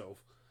and herself.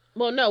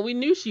 Well, no, we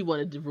knew she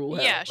wanted to rule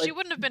hell. Yeah, she Like,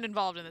 wouldn't have been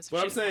involved in this. if But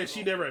I'm didn't saying want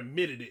she to. never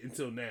admitted it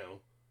until now.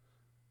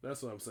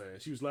 That's what I'm saying.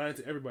 She was lying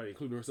to everybody,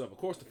 including herself. Of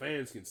course, the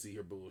fans can see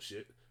her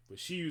bullshit, but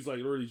she was like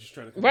literally just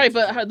trying to. Right, convince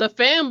but herself. the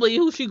family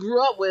who she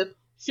grew up with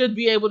should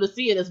be able to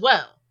see it as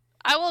well.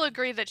 I will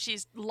agree that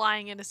she's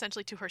lying in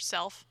essentially to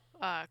herself,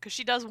 because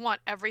she does want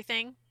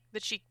everything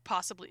that she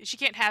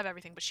can't have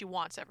everything, but she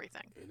wants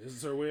everything. And this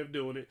is her way of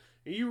doing it.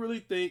 And you really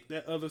think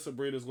that other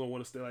Sabrina's gonna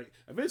want to stay? Like,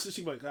 eventually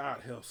she's like,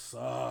 "God, hell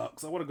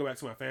sucks. I want to go back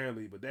to my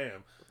family, but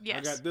damn,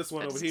 Yes, I got this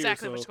one that's over here.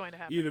 exactly So what's going to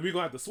happen. either we're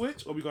gonna have to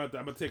switch, or I'm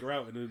gonna take her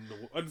out, and then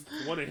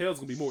the one in hell's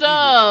gonna be more.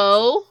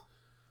 So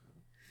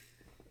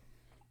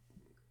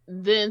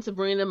then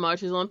Sabrina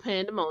marches on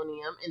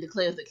Pandemonium and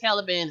declares that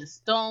Caliban is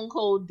stone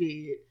cold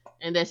dead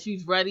and that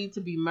she's ready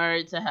to be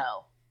married to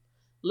hell.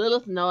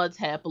 Lilith nods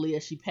happily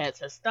as she pats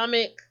her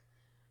stomach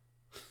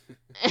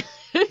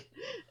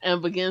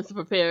and begins to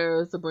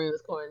prepare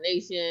Sabrina's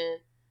coronation.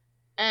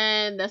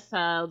 And that's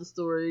how the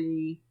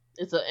story.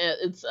 It's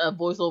a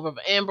voiceover of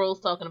Ambrose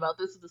talking about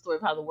this is the story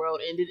of how the world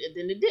ended, and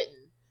then it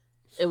didn't.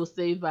 It was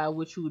saved by a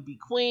witch who would be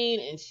queen,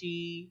 and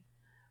she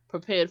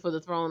prepared for the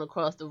throne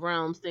across the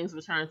realms. Things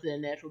returned to their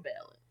natural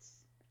balance.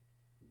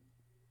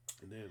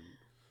 And then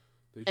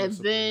they And dress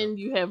Sabrina then up.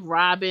 you have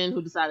Robin,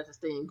 who decided to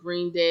stay in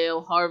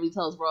Greendale. Harvey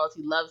tells Ross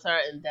he loves her,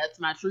 and that's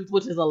my truth,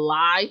 which is a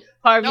lie.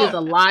 Harvey No, is a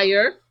absolutely.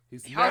 liar.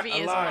 He's Harvey not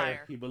is a a liar.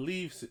 liar. He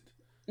believes it.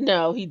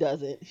 No, he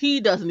doesn't. He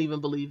doesn't even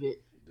believe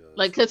it. He does.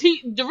 Like, cause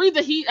the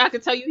reason I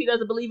can tell you he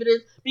doesn't believe it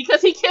is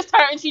because he kissed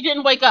her and she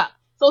didn't wake up.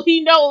 So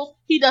he knows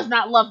he does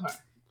not love her.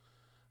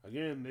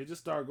 Again, they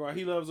just start going.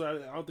 He loves her.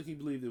 I don't think he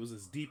believed it was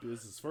as deep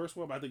as his first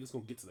one, but I think it's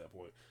gonna get to that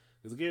point.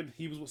 Because again,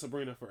 he was with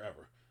Sabrina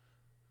forever.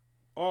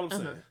 All I'm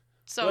saying.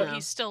 So Well-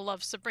 he still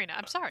loves Sabrina.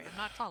 I'm sorry, I'm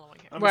not following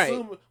him. I'm Right.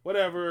 assuming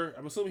whatever.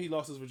 I'm assuming he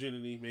lost his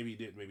virginity. Maybe he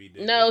did. Maybe he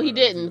didn't. No, he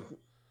didn't.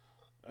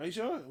 Are you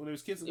sure? When he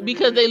was kissing her,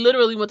 Because they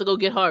literally went to go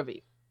get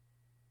Harvey.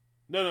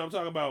 No, I'm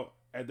talking about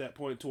at that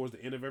point towards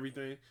the end of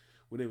everything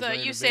when they was The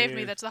laying "You in saved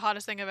me" bed. that's the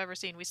hottest thing I've ever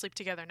seen. We sleep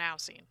together now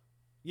scene.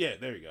 Yeah,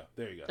 there you go.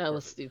 There you go. That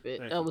was Perfect. stupid.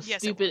 Thank That you. was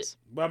Yes, stupid. it was.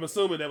 But I'm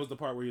assuming that was the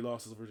part where he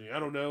lost his virginity. I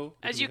don't know.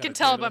 because As we you got can a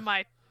tell Canada. by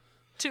my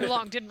too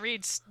long didn't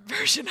read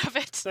version of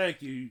it.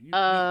 Thank you. You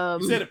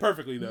Um, said it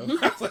perfectly though.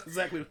 That's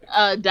exactly.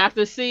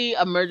 Dr. C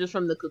emerges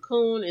from the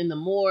cocoon in the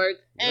morgue.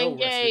 And Well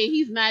yay, rested.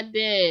 he's not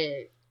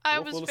dead. I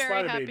Well, was full of very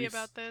spider happy babies.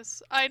 about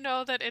this. I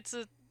know that it's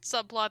a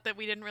subplot that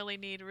we didn't really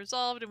need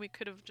resolved, and we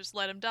could have just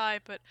let him die.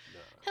 But Nah.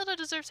 Hilda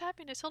deserves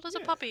happiness. Hilda's a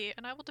Yeah. puppy,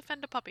 and I will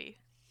defend a puppy.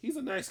 He's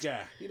a nice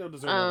guy. He don't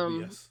deserve all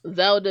the BS.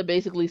 Zelda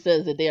basically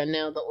says that they are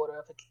now the Order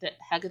of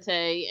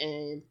Hecate,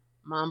 and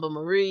Mamba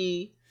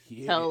Marie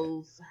Yeah.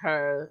 tells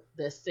her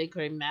that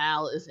Sacred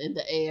Mal is in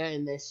the air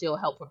and that she'll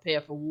help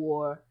prepare for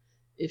war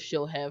if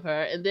she'll have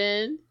her. And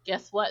then,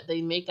 guess what?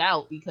 They make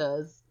out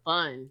because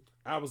fun.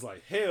 I was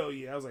like, hell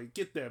yeah. I was like,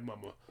 get that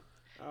mama.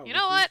 You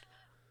know what?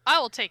 I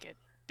will take it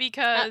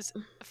because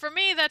for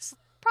me, that's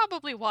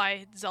probably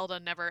why Zelda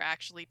never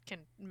actually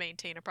can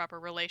maintain a proper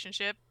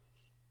relationship.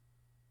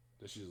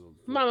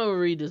 Mama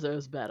Marie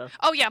deserves better.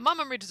 Oh yeah,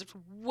 Mama Marie deserves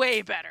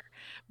way better.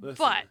 Listen,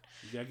 But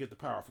you gotta get the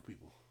powerful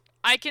people.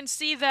 I can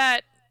see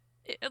that,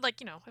 like,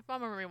 you know, if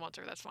Mama Marie wants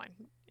her, that's fine.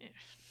 Eh,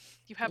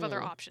 you have other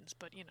Yeah. options,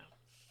 but you know.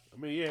 I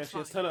mean, yeah, she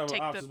has a fine. ton of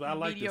Take options, the but I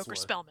like this mediocre one.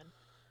 Spellman.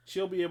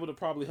 She'll be able to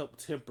probably help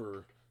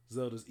temper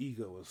Zelda's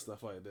ego and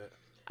stuff like that.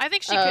 I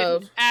think she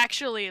could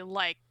actually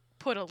like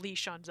put a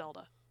leash on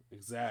Zelda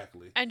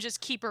Exactly. and just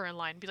keep her in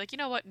line. Be like, you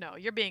know what? No,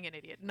 you're being an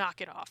idiot.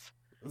 Knock it off.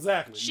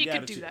 Exactly. She You could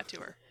gotta do chill. that to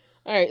her.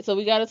 All right, so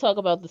we got to talk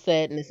about the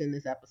sadness in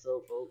this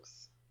episode,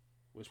 folks.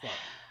 Which part?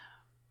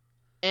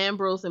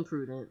 Ambrose and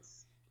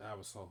Prudence. I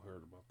was so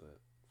hurt about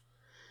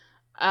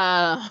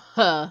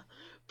that.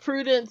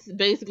 Prudence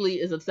basically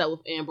is upset with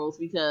Ambrose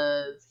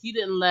because he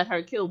didn't let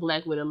her kill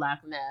Blackwood and Loch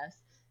Ness,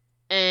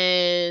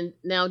 and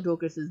now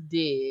Dorcas is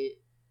dead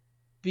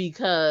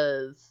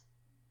because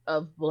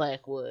of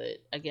Blackwood,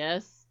 I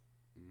guess.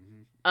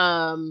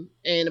 Mm-hmm.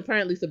 And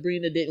apparently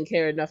Sabrina didn't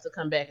care enough to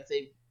come back and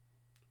save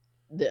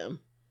them.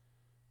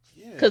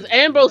 Yeah. Because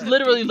Ambrose right.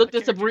 literally Deep looked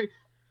at cut Sabrina.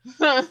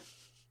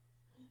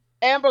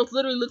 Ambrose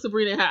literally looked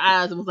Sabrina in her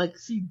eyes and was like,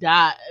 "She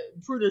died.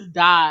 Prudence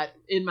died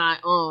in my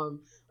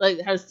arms.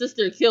 Like her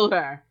sister killed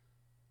her."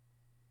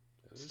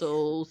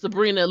 So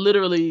Sabrina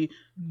literally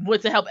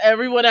went to help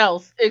everyone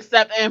else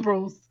except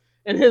Ambrose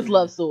and his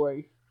love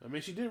story. I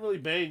mean, she didn't really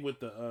bang with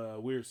the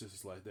weird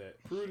sisters like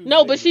that. Prudence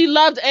No, but maybe- she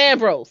loved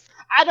Ambrose.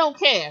 I don't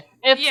care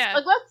if Yeah.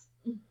 like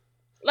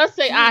let's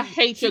say I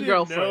hate she your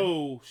girlfriend.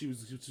 No, she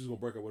was gonna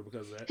break up with her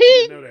because of that. He-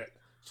 She didn't know that.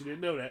 She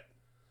didn't know that.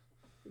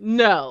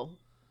 No.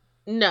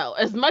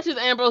 As much as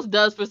Ambrose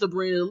does for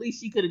Sabrina, the least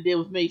she could have did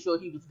was make sure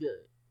he was good.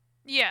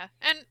 Yeah,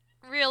 and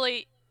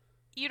really,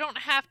 you don't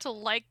have to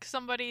like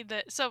somebody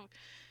that. So,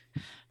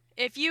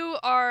 if you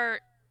are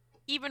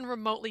even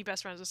remotely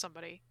best friends with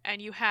somebody,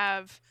 and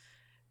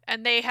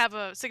they have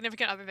a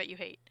significant other that you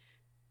hate,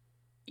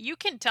 you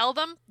can tell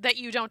them that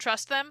you don't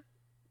trust them.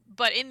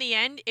 But in the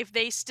end, if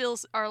they still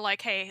are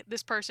like, "Hey,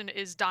 this person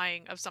is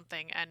dying of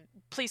something, and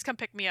please come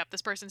pick me up.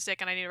 This person's sick,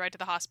 and I need to ride to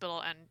the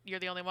hospital, and you're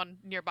the only one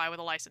nearby with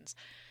a license,"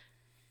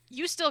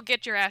 you still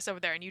get your ass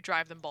over there and you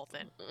drive them both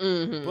in.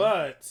 Mm-hmm.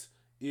 But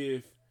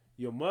if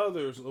your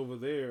mother's over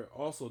there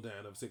also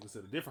dying of sickness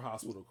at a different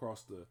hospital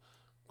across the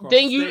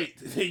Then the you- state,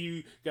 then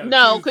you gotta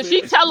No, choose because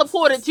she between-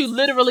 teleported to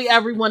literally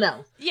everyone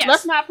else. Yes.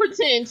 Let's not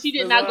pretend she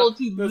did There's not a go lot-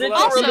 to there's a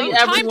lot of literally Also,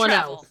 time everyone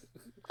travel. else.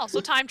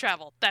 Also, time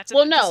travel. That's it.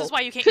 Well, no, This is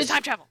why you can't use 'cause-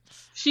 time travel.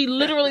 She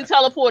literally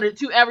teleported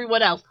to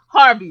everyone else.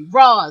 Harvey,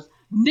 Roz,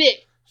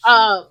 Nick,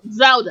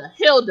 Zelda,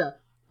 Hilda,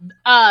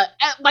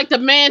 like the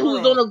man who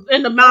was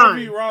in the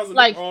Harvey, mine. Roz, and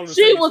Like all in the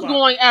she same was spot.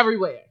 going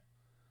everywhere.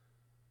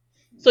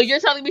 So you're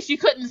telling me she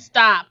couldn't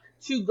stop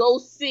to go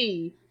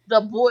see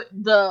the boy,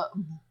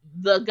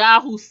 the guy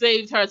who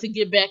saved her to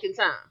get back in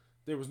time?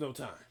 There was no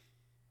time.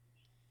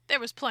 There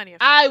was plenty of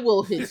time. I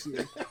will hit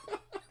you.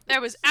 There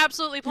was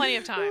absolutely plenty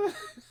of time.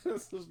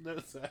 There's no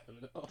time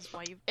at all. That's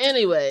why you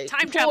Anyway,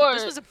 time travel.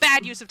 This was a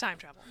bad use of time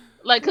travel.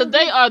 like because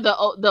they are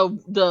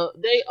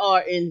they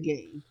are in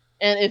game,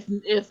 And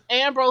if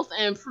Ambrose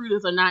and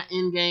Prudence are not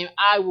in game,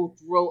 I will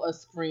throw a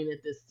screen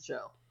at this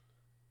show.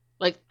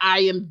 Like, I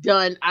am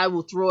done. I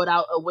will throw it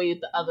out away at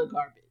the other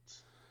garbage.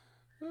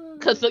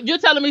 Because you're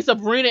telling me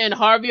Sabrina and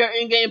Harvey are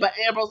in game, but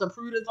Ambrose and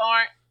Prudence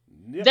aren't?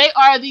 Yep. They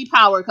are the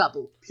power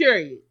couple.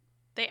 Period.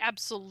 They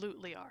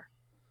absolutely are.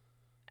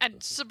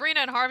 And Sabrina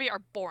and Harvey are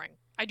boring.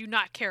 I do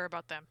not care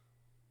about them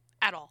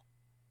at all.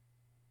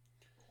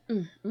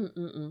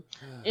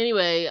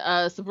 Anyway,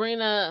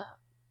 Sabrina,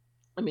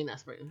 I mean, not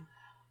Sabrina.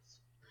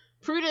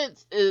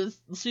 Prudence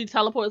she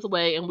teleports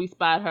away, and we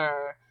spot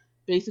her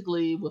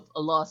basically with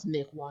a lost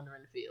Nick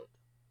wandering the field.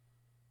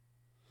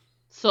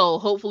 So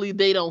hopefully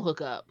they don't hook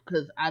up,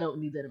 because I don't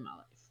need that in my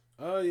life.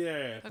 Oh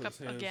yeah, Hook up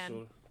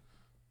again.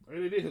 I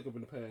mean, they did hook up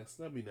in the past.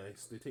 That'd be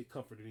nice. They take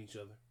comfort in each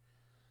other.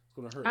 It's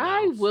gonna hurt.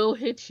 I Miles. will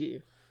hit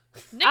you.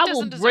 Nick I doesn't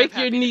will deserve break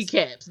your happiness.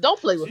 kneecaps. Don't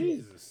play with me.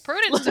 Jesus.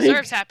 Prudence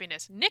deserves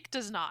happiness. Nick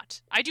does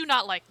not. I do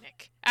not like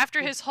Nick.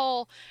 After his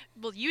whole,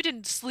 well, you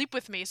didn't sleep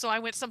with me, so I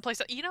went someplace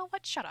else. You know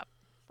what? Shut up.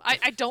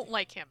 I don't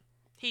like him.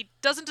 He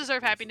doesn't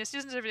deserve happiness. He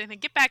doesn't deserve anything.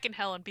 Get back in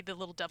hell and be the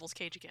little devil's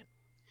cage again.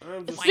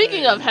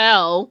 Speaking of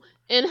hell,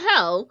 in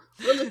hell,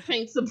 Lilith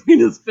paints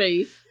Sabrina's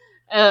face,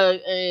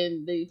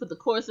 and they put the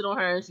corset on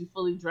her, and she's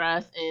fully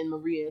dressed. And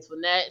Marie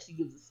Antoinette, she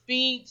gives a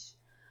speech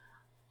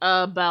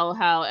about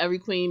how every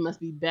queen must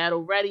be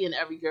battle ready and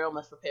every girl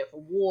must prepare for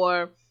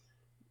war.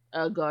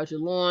 Guard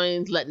your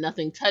loins, let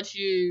nothing touch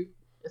you,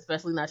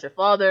 especially not your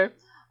father.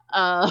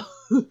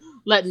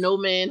 Let no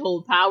man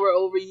hold power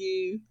over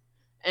you.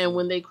 And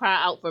when they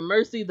cry out for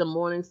mercy, the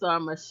morning star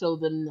must show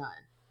them none.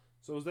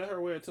 So is that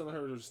her way of telling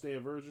her to stay a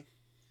virgin?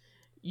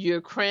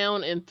 Your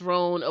crown and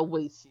throne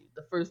awaits you,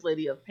 the first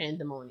lady of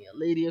Pandemonia,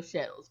 lady of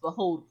shadows.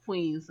 Behold,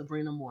 Queen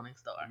Sabrina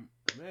Morningstar.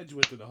 Imagine you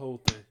went through the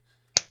whole thing.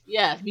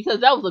 Yes,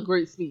 because that was a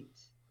great speech.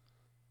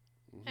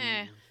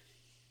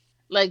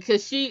 Like,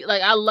 cause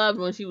I loved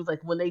when she was like,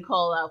 when they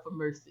call out for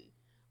mercy,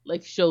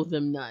 like, show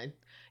them none.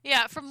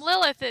 Yeah, from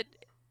Lilith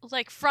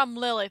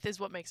is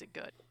what makes it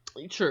good.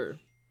 True.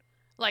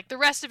 Like, the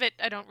rest of it,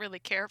 I don't really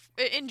care.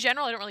 In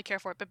general, I don't really care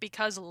for it, but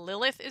because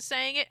Lilith is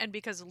saying it, and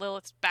because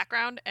Lilith's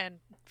background, and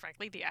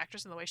frankly, the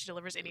actress and the way she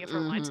delivers any of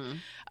her lines,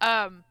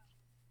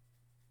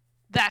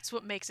 that's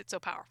what makes it so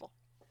powerful.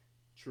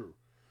 True.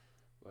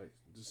 Like,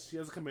 she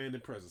has a commanding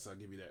presence, I'll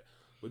give you that.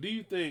 But do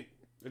you think,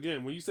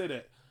 again, when you say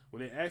that,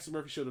 when they asked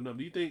Murphy showed them,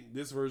 do you think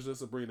this version of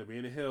Sabrina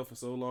being in hell for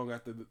so long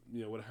after,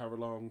 however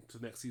long to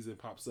next season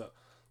pops up,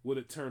 would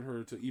it turn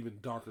her to an even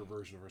darker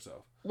version of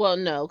herself? Well,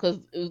 no, because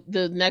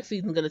the next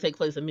season's going to take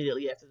place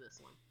immediately after this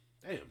one.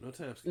 Damn, no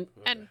time skip.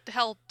 Okay. And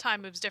hell,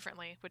 time moves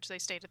differently, which they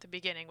state at the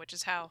beginning, which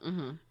is how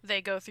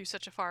they go through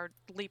such a far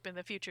leap in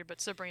the future,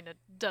 but Sabrina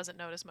doesn't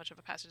notice much of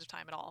a passage of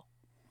time at all.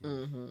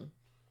 Mm-hmm.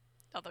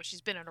 Although she's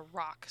been in a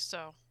rock,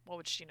 so what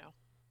would she know?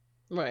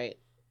 Right.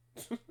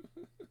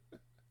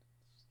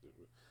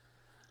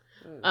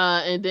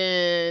 And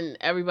then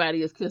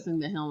everybody is kissing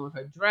the hem of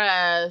her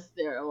dress.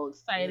 They're all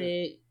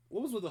excited.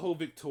 What was with the whole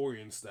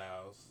Victorian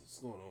styles? What's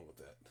going on with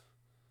that?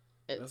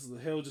 That's the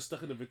hell just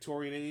stuck in the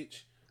Victorian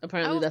age?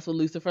 Apparently that's what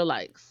Lucifer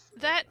likes.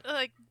 That,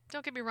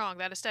 don't get me wrong,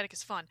 that aesthetic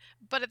is fun.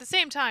 But at the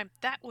same time,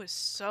 that was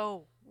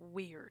so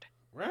weird.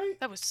 Right?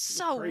 That was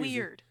so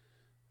weird.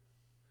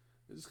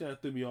 It just kind of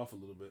threw me off a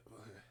little bit.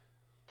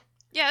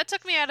 Yeah, it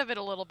took me out of it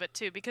a little bit,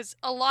 too, because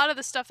a lot of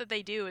the stuff that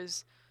they do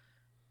is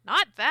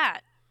not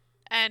that.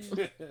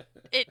 And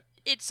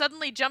it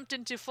suddenly jumped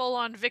into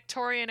full-on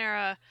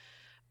Victorian-era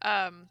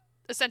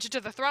ascension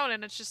to the throne,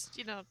 and it's just,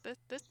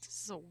 this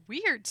is a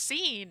weird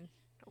scene.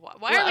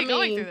 Why are they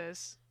going through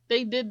this?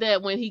 They did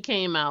that when he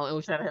came out and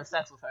was trying to have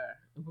sex with her,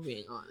 if we're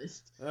being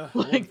honest. Yeah,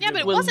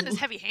 but it wasn't as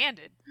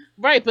heavy-handed.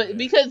 Right, but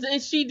because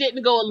she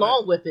didn't go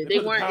along with it. They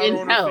weren't in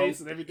hell.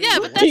 Yeah,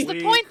 but that's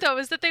the point, though,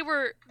 is that they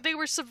were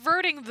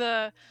subverting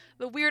the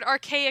weird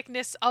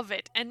archaicness of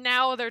it, and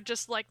now they're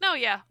just like, no,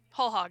 yeah,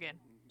 whole hog in.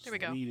 There we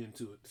go. Lead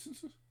into it.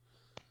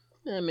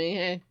 I mean,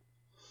 hey.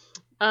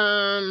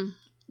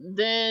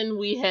 Then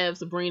we have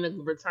Sabrina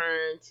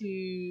return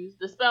to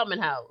the Spellman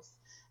house.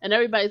 And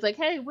everybody's like,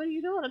 hey, what are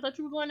you doing? I thought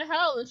you were going to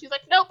hell. And she's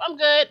like, nope, I'm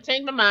good.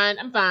 Changed my mind.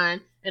 I'm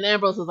fine. And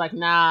Ambrose was like,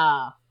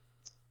 nah,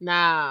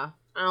 I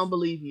don't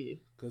believe you.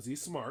 Because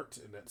he's smart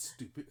and that's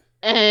stupid.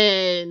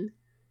 And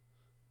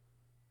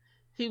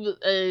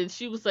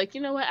she was like,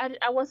 you know what?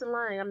 I wasn't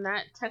lying. I'm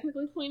not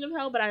technically queen of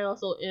hell, but I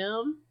also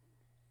am.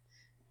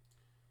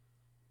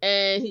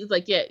 And he's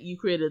like, yeah, you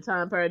created a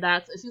time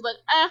paradox. And she's like,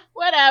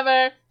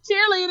 whatever.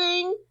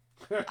 Cheerleading.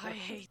 I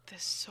hate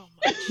this so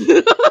much.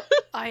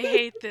 I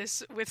hate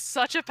this with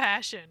such a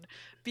passion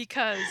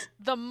because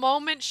the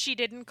moment she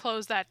didn't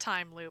close that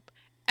time loop,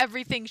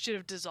 everything should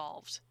have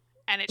dissolved.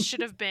 And it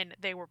should have been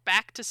they were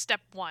back to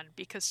step one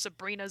because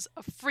Sabrina's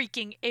a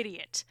freaking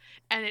idiot.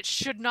 And it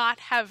should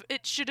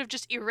have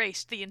just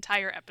erased the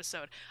entire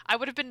episode. I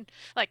would have been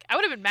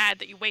mad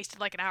that you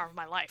wasted like an hour of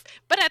my life.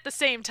 But at the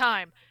same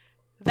time,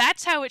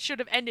 that's how it should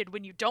have ended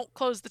when you don't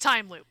close the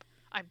time loop.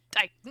 I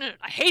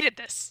hated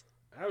this.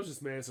 I was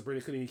just mad Sabrina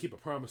couldn't even keep a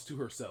promise to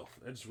herself.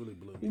 That just really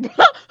blew me.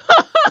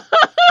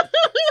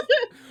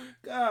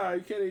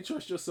 you can't even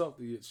trust yourself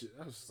to get shit.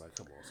 I was just like,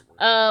 come on,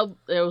 Sabrina.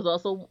 There was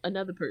also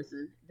another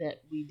person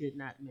that we did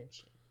not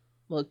mention.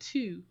 Well,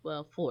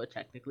 four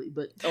technically,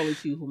 but only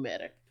two who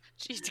matter.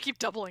 Jeez, to keep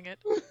doubling it.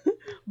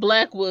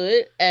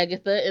 Blackwood,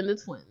 Agatha, and the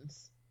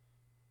twins.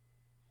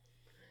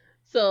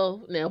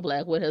 So now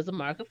Blackwood has a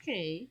mark of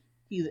Cain.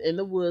 He's in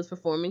the woods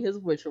performing his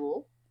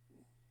ritual.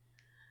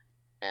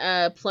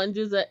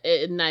 Plunges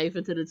a knife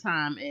into the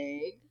time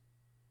egg.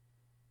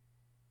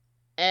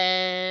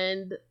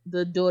 And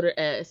the daughter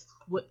asks,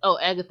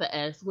 Agatha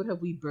asks, what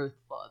have we birthed,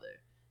 Father?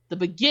 The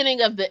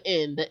beginning of the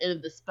end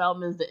of the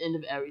Spellmans, the end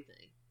of everything.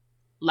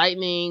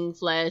 Lightning,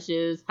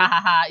 flashes, ha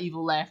ha ha,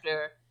 evil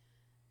laughter.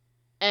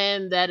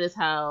 And that is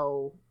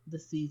how the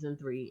season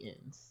 3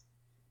 ends.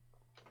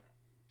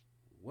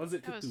 Was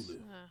it Cthulhu?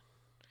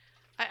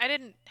 I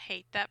didn't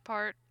hate that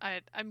part.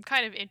 I'm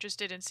kind of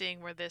interested in seeing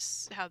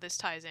how this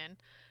ties in.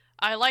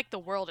 I like the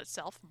world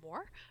itself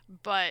more,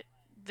 but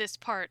this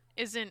part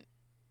isn't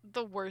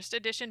the worst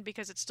addition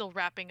because it's still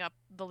wrapping up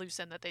the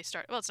loose end that they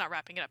start. Well, it's not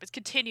wrapping it up. It's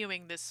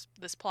continuing this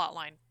plot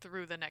line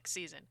through the next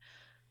season.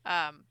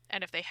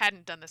 And if they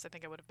hadn't done this, I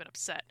think I would have been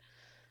upset.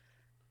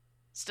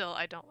 Still,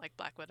 I don't like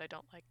Blackwood. I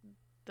don't like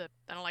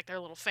their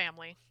little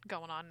family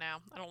going on now.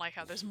 I don't like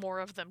how there's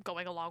more of them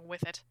going along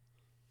with it.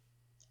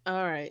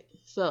 All right.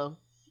 So,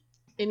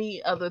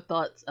 any other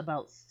thoughts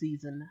about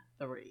season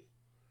 3?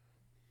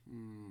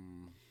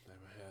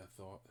 Never had a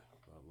thought.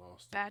 I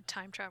lost it. Bad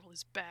time travel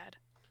is bad.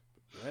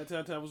 Bad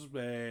time travel was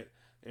bad.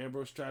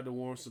 Ambrose tried to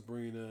warn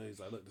Sabrina. He's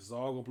like, look, this is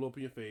all gonna blow up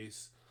in your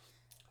face.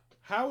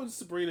 How would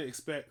Sabrina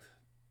expect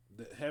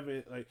that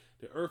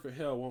the Earth and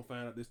Hell won't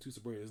find out this to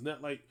Sabrina? It's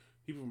not like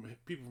people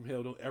from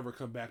Hell don't ever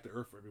come back to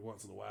Earth every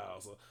once in a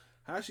while. So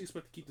how does she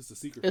expect to keep this a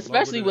secret?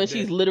 Especially when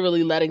she's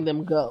literally letting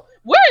them go.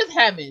 Where is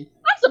Heaven?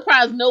 I'm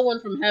surprised no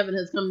one from Heaven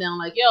has come down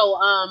like,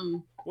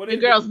 yo, your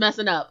girl's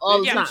messing up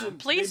all the time.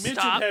 Please they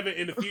stop. mentioned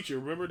Heaven in the future.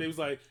 Remember, they was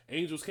like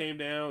angels came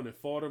down and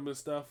fought them and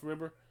stuff.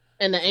 Remember?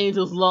 And the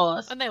angels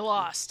lost. And they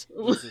lost.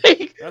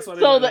 That's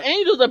why the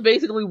angels are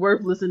basically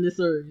worthless in this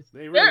series.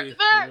 They're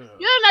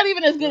not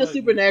even as good as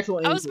Supernatural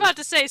angels. I was about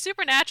to say,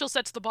 Supernatural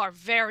sets the bar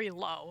very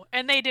low,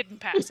 and they didn't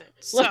pass it.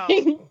 So,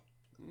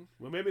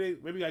 well, maybe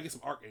I gotta get some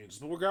archangels.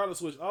 But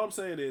regardless, which all I'm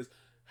saying is,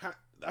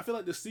 I feel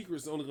like the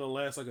secret's only gonna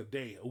last like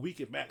a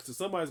week at max. So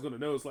somebody's gonna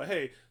know. It's like,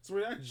 hey,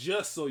 Sabrina, I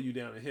just saw you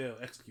down in Hell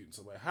executing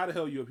somebody. How the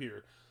hell are you up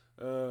here?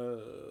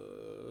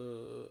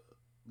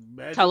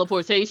 Magic.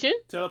 Teleportation.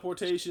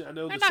 I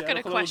know they're the not going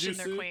to question jutsu,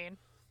 their queen.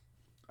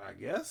 I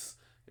guess.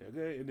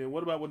 Okay, and then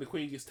what about when the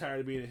queen gets tired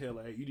of being in Hell?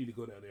 Like, hey, you need to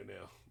go down there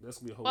now. That's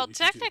gonna be a whole. Well, issue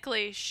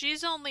technically, too.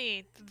 she's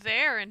only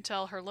there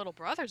until her little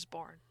brother's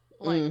born.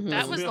 Like that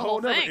That's was be the a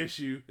whole thing.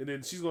 Issue, and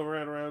then she's gonna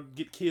run around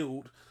get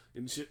killed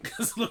and shit.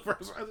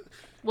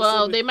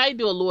 Well, they might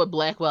do a Lord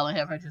Blackwell and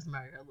have her just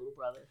marry her little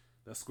brother.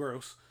 That's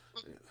gross.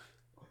 Yeah.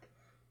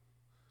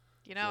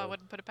 You know, I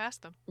wouldn't put it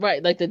past them.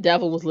 Right, like the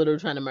devil was literally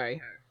trying to marry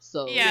her.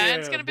 So and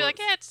it's gonna be like,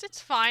 it's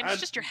fine. It's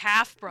just your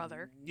half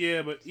brother.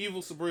 Yeah, but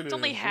evil Sabrina. It's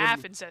only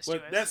half incestuous.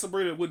 But that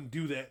Sabrina wouldn't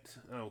do that.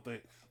 I don't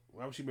think.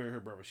 Why would she marry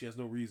her brother? She has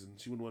no reason.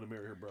 She wouldn't want to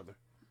marry her brother.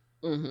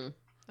 Mm-hmm.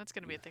 That's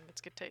gonna be a thing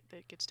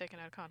that gets taken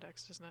out of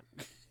context, isn't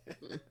it?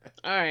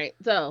 All right,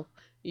 so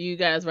you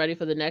guys ready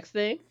for the next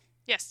thing?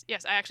 Yes.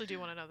 I actually do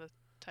want to know the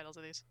titles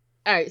of these.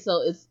 All right,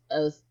 so it's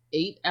a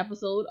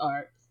 8-episode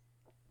arc.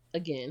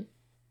 Again.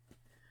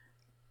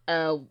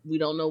 We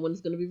don't know when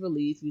it's going to be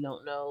released. We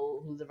don't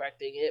know who's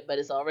directing it, but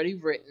it's already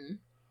written.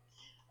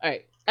 All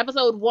right.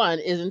 Episode 1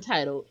 is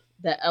entitled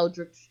The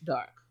Eldritch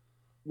Dark,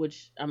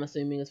 which I'm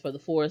assuming is for the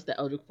forest, the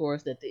Eldritch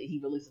Forest that he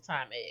released a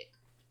time egg.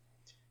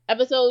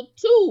 Episode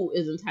 2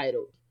 is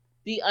entitled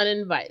The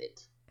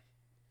Uninvited.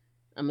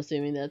 I'm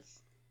assuming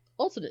that's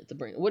alternate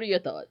Sabrina. What are your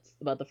thoughts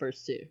about the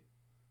first two?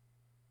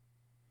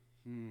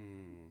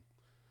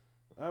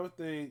 I would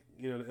think,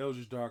 the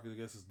Eldritch Dark, I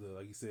guess, is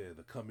like you said,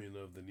 the coming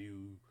of the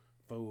new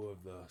foe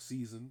of the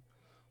season,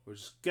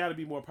 which got to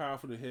be more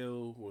powerful than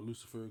Hell or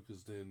Lucifer,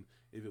 because then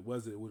if it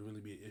wasn't, it wouldn't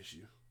really be an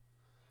issue.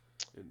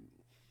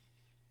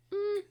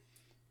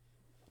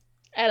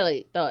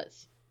 Adelaide,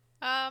 thoughts?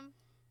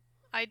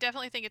 I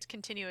definitely think it's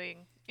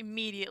continuing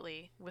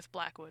immediately with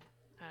Blackwood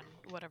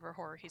and whatever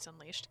horror he's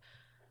unleashed.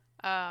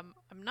 I'm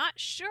not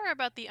sure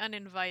about the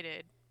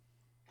Uninvited.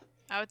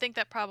 I would think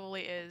that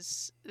probably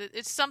is.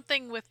 It's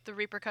something with the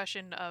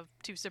repercussion of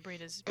two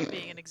Sabrinas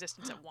being in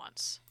existence at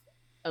once.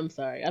 I'm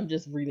sorry. I'm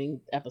just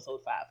reading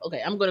episode 5.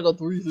 Okay, I'm going to go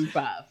 3 through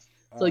 5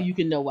 so you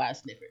can know why I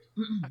snippered.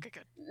 Okay,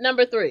 good.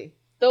 Number 3,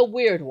 The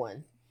Weird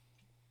One.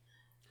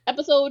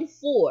 Episode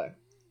 4,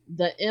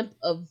 The Imp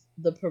of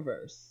the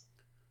Perverse.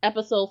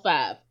 Episode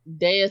 5,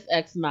 Deus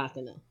Ex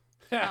Machina.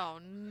 Oh,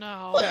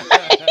 no.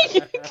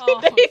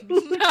 Oh,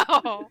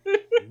 no.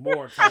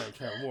 More time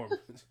travel, more.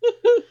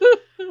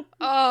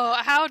 Oh,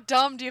 how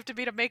dumb do you have to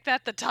be to make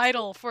that the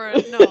title for a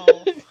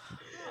no?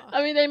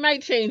 I mean, they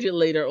might change it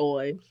later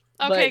on.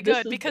 Okay,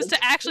 good, because to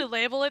actually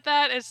label it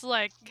that, it's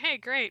like, hey,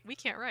 great, we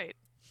can't write.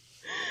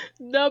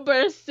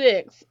 Number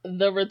 6,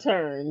 The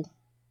Returned.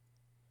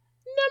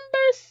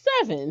 Number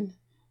 7,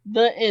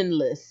 The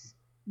Endless.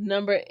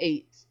 Number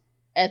 8,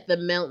 at the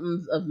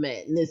Mountains of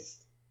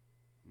Madness.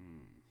 Hmm.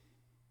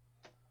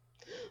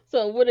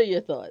 So, what are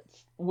your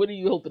thoughts? What are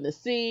you hoping to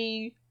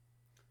see?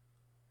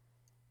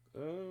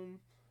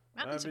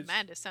 Mountains of Bitch,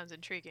 Madness sounds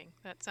intriguing.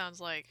 That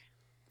sounds like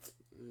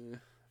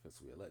that's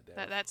gonna be a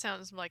letdown. that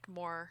sounds like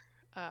more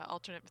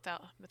alternate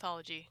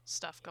mythology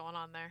stuff going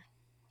on there.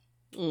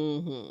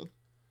 Mm-hmm.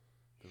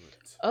 But,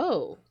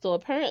 Oh, so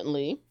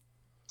apparently,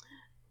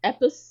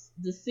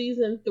 the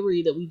season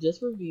 3 that we just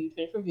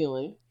finished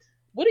reviewing.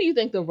 What do you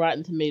think the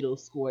Rotten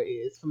Tomatoes score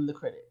is from the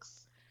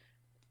critics?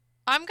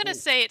 I'm gonna Ooh.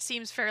 say it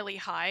seems fairly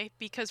high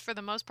because for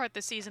the most part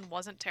the season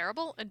wasn't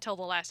terrible until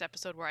the last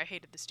episode where I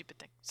hated the stupid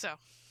thing. So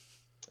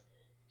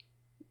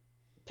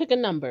Pick a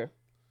number.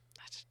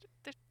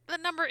 the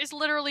number is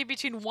literally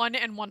between 1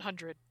 and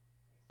 100.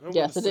 I'm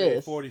Yes, gonna it say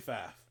is.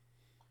 45.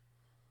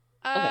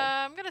 Okay.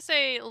 I'm gonna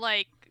say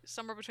like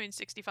somewhere between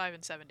 65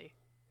 and 70.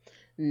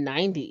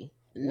 90.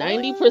 What?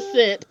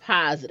 90%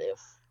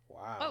 positive.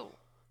 Wow. Oh,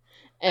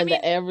 And mean-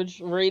 the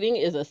average rating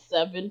is a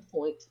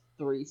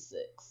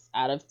 7.36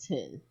 out of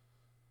 10.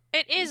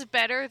 it is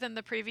better than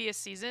the previous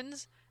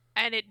seasons,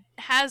 and it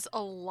has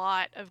a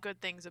lot of good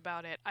things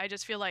about it. I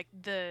just feel like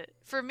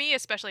for me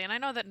especially, and I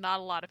know that not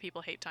a lot of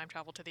people hate time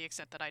travel to the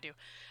extent that I do.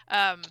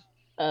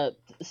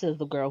 Says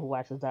the girl who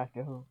watches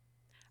Doctor Who.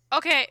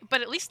 Okay,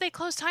 but at least they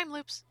close time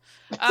loops.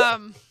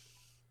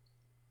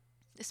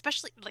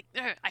 Especially like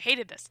I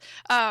hated this.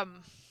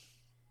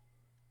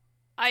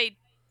 I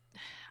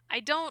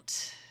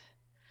don't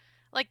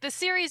like the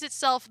series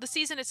itself. The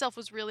season itself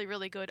was really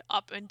really good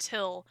up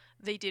until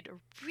they did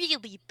a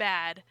really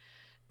bad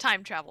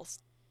time travel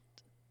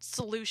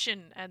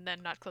solution and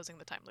then not closing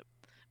the time loop.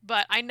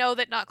 But I know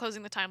that not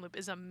closing the time loop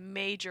is a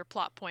major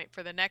plot point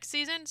for the next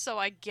season, so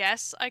I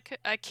guess I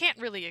can't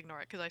really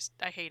ignore it because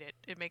I hate it.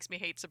 It makes me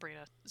hate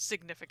Sabrina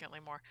significantly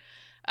more.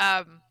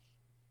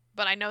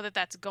 But I know that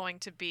that's going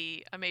to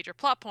be a major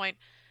plot point.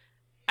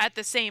 At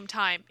the same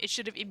time, it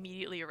should have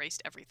immediately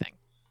erased everything.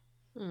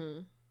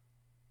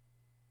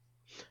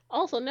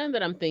 Also, now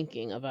that I'm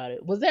thinking about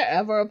it, was there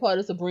ever a part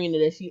of Sabrina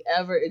that she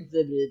ever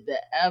exhibited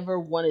that ever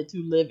wanted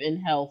to live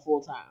in hell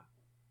full time?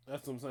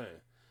 That's what I'm saying.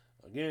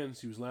 Again,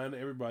 she was lying to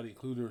everybody,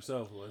 including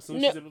herself. As soon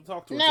as No, she's able to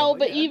talk to herself, no, like,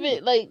 but yeah,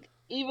 I do.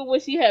 even when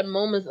she had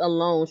moments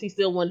alone, she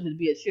still wanted to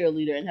be a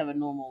cheerleader and have a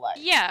normal life.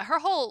 Yeah,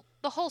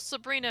 the whole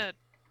Sabrina,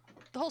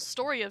 the whole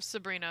story of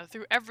Sabrina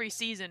through every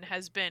season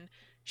has been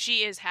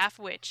she is half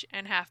witch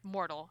and half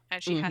mortal,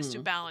 and she has to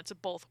balance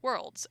both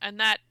worlds, and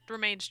that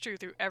remains true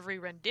through every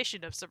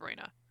rendition of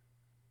Sabrina.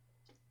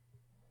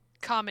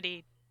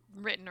 Comedy,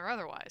 written or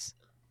otherwise.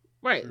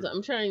 Right, so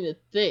I'm trying to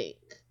think.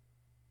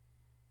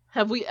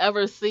 Have we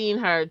ever seen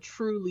her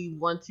truly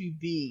want to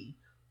be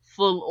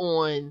full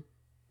on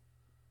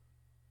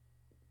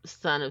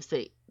son of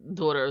Satan,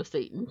 daughter of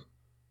Satan?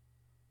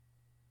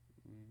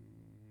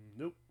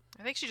 Nope.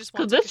 I think she just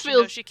wants it because she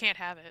knows she can't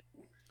have it.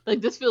 Like,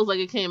 this feels like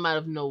it came out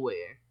of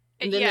nowhere.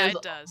 And then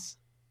it does.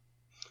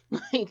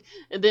 Like,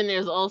 and then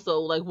there's also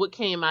like what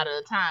came out of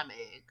the time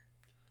egg,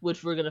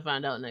 which we're gonna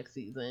find out next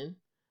season.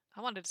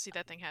 I wanted to see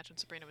that thing hatch when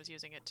Sabrina was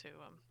using it to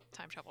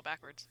time travel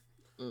backwards.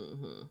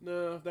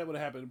 No, if that would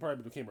have happened, it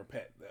probably became her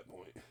pet at that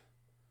point.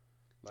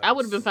 Like, I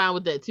would have been fine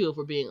with that too, if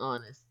we're being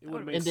honest.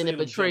 And then it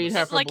betrayed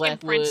her for like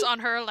Blackwood. imprints on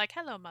her, like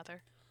 "Hello,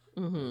 mother."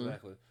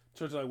 Exactly.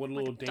 Turns like one of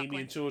the little like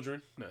Damien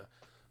children. No,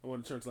 I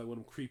want to turn to like one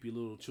of them creepy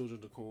little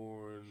children to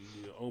corn,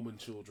 Omen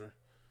children.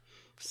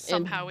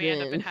 Somehow we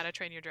end up in How to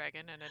Train Your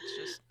Dragon, and it's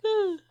just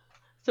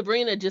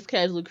Sabrina just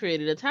casually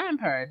created a time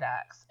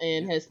paradox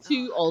and has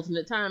two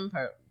alternate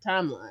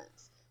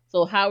timelines.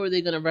 So how are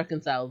they going to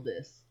reconcile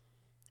this?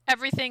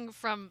 Everything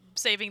from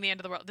saving the end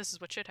of the world. This is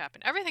what should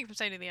happen. Everything from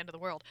saving the end of the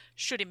world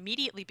should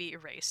immediately be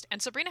erased,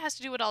 and Sabrina has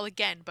to do it all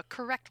again, but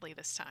correctly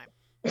this time.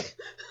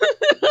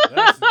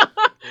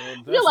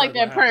 You're like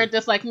that parent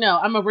that's like, no,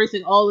 I'm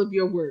erasing all of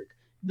your work.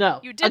 No,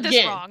 you did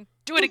this wrong.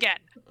 Do it again.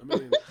 I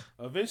mean,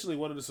 eventually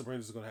one of the Sabrinas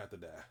is going to have to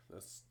die.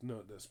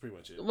 That's pretty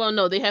much it. Well,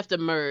 no, they have to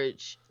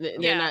merge. They're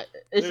not.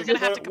 They're going to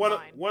have to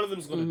combine. One of them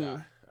is going to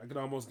die. I can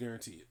almost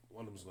guarantee it.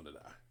 One of them is going to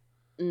die.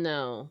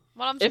 No.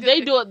 If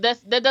they do it,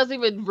 that doesn't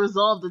even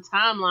resolve the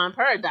timeline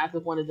paradox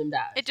if one of them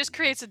dies. It just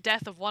creates a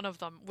death of one of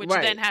them, which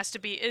then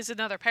is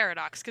another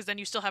paradox, because then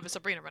you still have a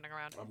Sabrina running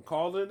around. I'm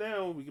calling it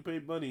now. We can pay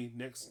money.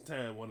 Next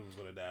time, one of them's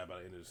going to die by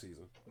the end of the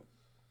season.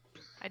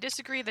 I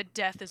disagree that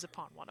death is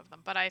upon one of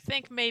them, but I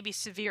think maybe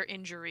severe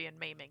injury and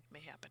maiming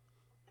may happen.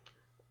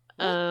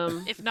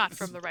 If not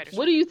from the writers.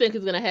 What do you think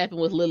is going to happen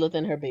with Lilith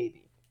and her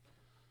baby?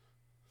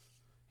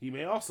 He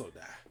may also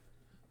die.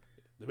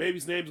 The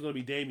baby's name is going to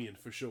be Damien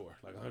for sure,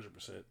 like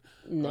 100%.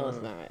 No,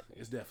 it's not.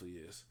 It definitely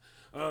is.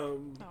 Oh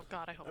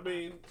God, I hope. I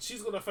mean,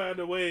 she's going to find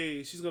a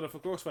way. She's going to,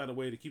 of course, find a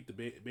way to keep the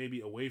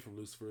baby away from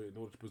Lucifer in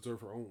order to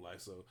preserve her own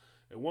life. So,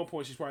 at one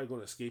point, she's probably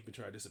going to escape and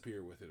try to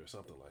disappear with it or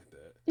something like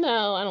that.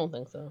 No, I don't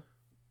think so.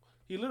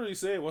 He literally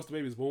said, "Once the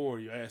baby's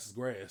born, your ass is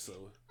grass." So,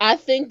 I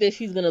think that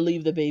she's going to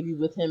leave the baby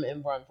with him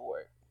and run for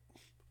it.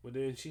 But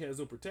then she has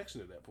no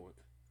protection at that point.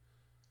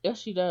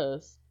 Yes, she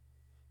does.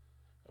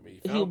 I mean,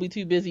 he'll be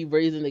too busy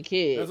raising the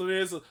kid. That's what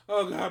it is.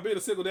 Oh God, being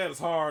a single dad is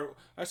hard.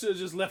 I should have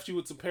just left you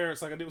with some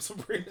parents like I did with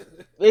Sabrina.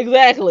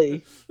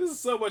 Exactly. This is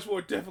so much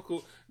more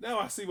difficult. Now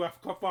I see my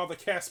father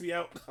cast me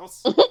out. I'm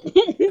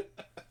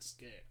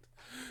scared.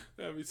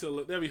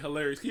 That'd be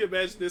hilarious. Can you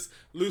imagine this?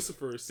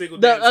 Lucifer, single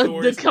dad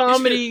stories. The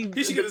comedy.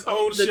 He should get his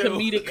own the show. The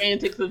comedic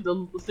antics of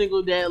the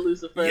single dad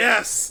Lucifer.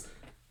 Yes.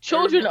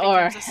 Children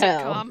are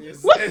hell.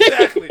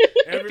 Exactly.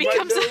 Everybody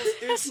becomes knows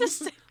it's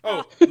Lucifer.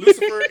 Oh,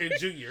 Lucifer and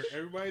Junior.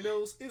 Everybody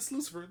knows it's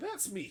Lucifer.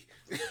 That's me.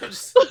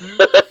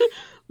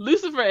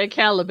 Lucifer and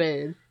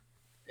Caliban.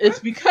 It's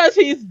because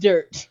he's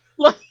dirt.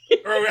 Oh,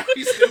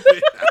 he's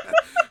stupid.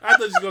 I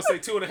thought you were going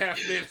to say 2.5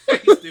 men.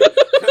 He's stupid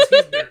because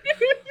he's dirt.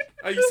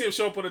 You see him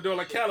show up on the door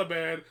like,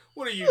 Caliban,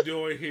 what are you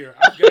doing here?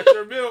 I've got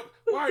your milk.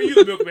 Why are you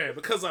the milkman?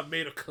 Because I'm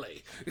made of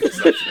clay.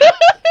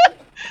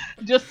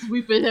 Just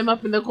sweeping him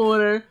up in the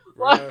corner.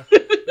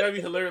 That'd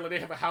be hilarious. Like they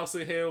have a house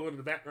in hell, and in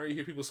the background you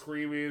hear people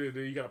screaming, and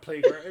then you got a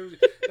playground.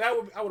 I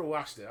would have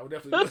watched that. I would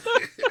definitely.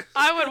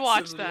 I would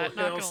watch that.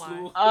 Not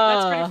gonna lie.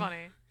 That's pretty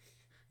funny.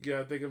 You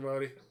gotta think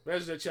about it.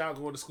 Imagine that child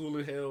going to school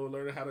in hell and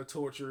learning how to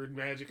torture and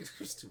magic.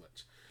 It's too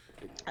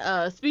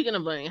much. Speaking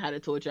of learning how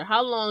to torture,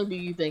 how long do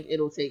you think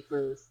it'll take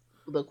for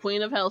the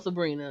Queen of Hell,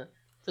 Sabrina,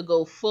 to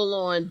go full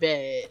on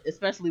bad,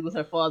 especially with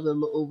her father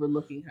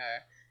overlooking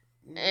her,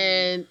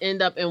 and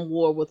end up in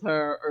war with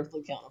her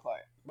earthly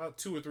counterpart? About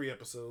 2 or 3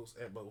 episodes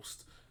at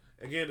most.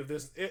 Again, if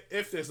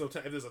there's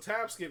a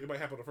time skip, it might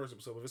happen on the first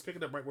episode. If it's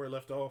picking up right where it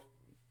left off,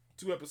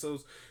 2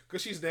 episodes,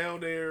 because she's down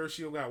there,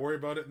 she don't got to worry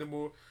about it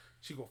anymore.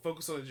 She gonna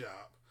focus on the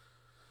job.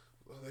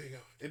 Well, there you go.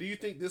 And do you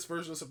think this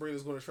version of Sabrina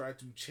is going to try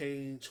to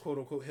change quote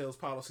unquote Hell's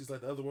policies like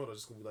the other one, or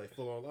just gonna be like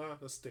full on?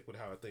 Let's stick with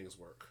how things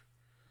work.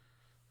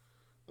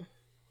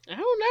 I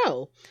don't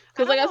know,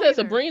 because like I said,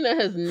 Sabrina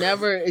has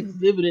never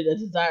exhibited a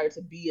desire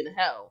to be in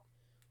hell.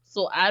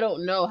 So I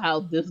don't know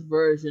how this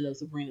version of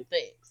Sabrina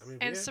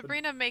thinks.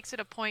 Sabrina makes it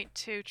a point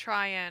to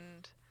try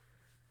and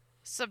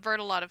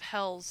subvert a lot of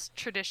Hell's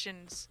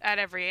traditions at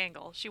every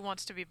angle. She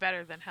wants to be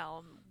better than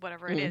Hell,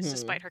 whatever it is,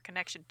 despite her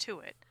connection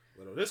to it.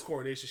 But on this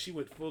coronation, she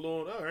went full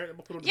on. All right, I'm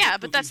gonna put on. Yeah,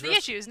 but that's the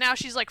issue. Is now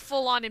she's like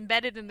full on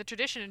embedded in the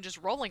tradition and just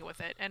rolling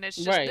with it, and it's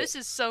just this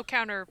is so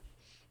counter.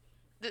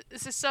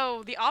 This is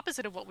so the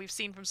opposite of what we've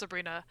seen from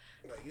Sabrina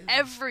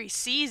every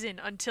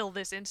season until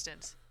this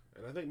instance.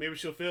 And I think maybe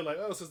she'll feel like,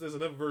 oh, since there's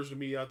another version of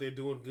me out there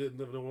doing good and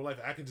living a normal life,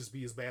 I can just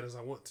be as bad as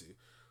I want to.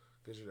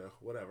 Because,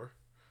 whatever.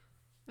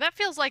 That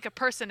feels like a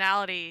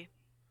personality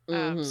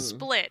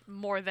split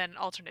more than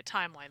alternate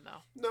timeline,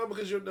 though. No,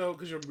 because you're but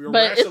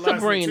rationalizing it's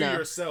Sabrina. it to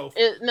yourself.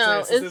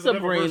 It's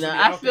Sabrina.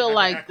 I feel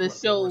like the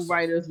show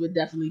writers would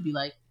definitely be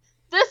like,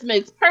 this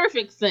makes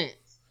perfect sense.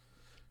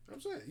 I'm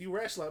saying, you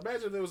rationalize.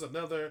 Imagine if there was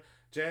another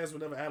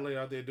Jasmine, another Adelaide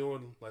out there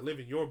doing, like,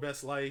 living your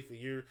best life, and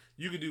you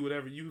can do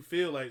whatever you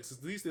feel like. Since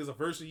at least there's a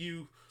version of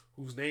you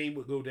whose name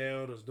would go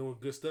down or is doing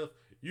good stuff,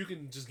 you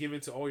can just give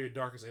in to all your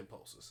darkest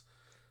impulses.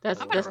 That's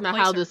not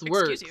how this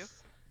works.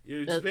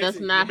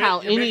 That's not how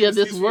any of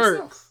this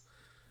works.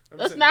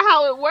 That's not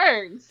how it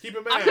works. Keep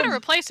in mind, I'm gonna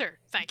replace her.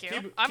 Thank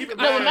you.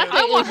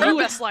 I want her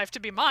best life to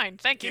be mine.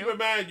 Thank you. Keep in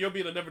mind, you'll be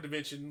in another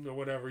dimension or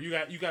whatever. You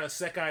got a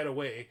Sekai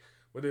away,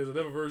 but there's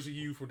another version of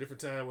you from a different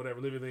time,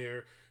 whatever, living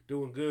there,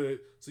 doing good.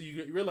 So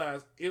you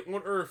realize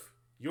on Earth,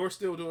 you're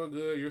still doing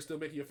good. You're still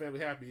making your family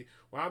happy.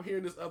 While I'm here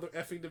in this other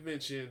effing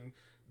dimension,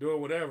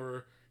 doing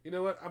whatever. You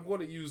know what? I'm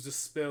going to use this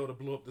spell to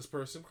blow up this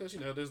person because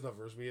there's no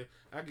version of me.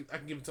 I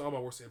can give it to all my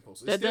worst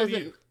impulses. It's still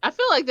you. I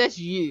feel like that's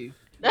you.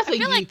 I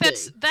feel like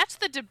that's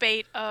the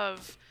debate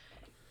of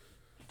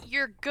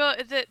you're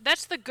good.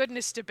 That's the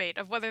goodness debate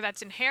of whether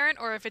that's inherent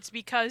or if it's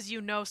because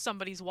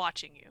somebody's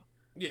watching you.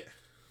 Yeah.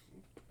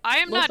 I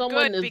am not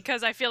good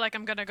because I feel like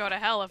I'm gonna go to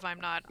hell if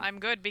I'm not. I'm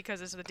good because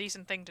it's the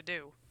decent thing to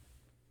do.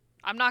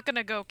 I'm not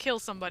gonna go kill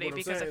somebody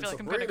because I feel like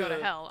I'm gonna go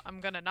to hell.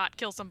 I'm gonna not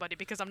kill somebody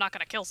because I'm not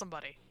gonna kill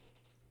somebody.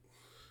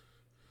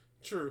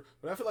 True,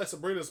 but I feel like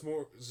Sabrina's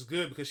is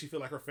good because she feels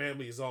like her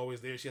family is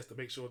always there. She has to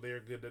make sure they're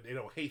good, that they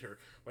don't hate her.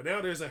 But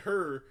now there's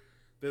her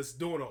that's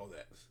doing all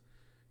that.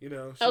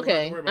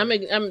 Okay,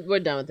 we're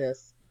done with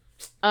this.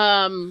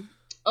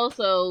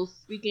 Also,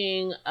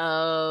 speaking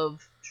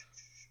of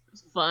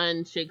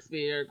fun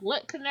Shakespeare,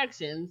 what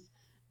connections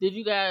did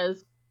you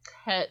guys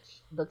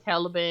catch the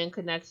Caliban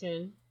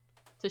connection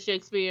to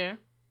Shakespeare?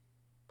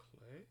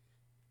 Clay?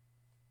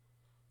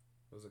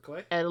 Was it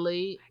Clay?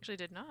 Adelaide? I actually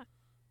did not.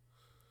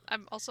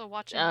 I'm also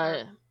watching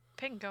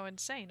Ping go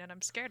insane, and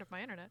I'm scared of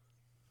my internet.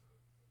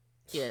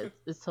 Yeah,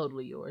 it's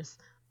totally yours.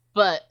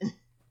 But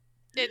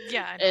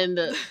I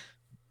know.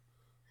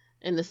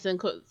 and the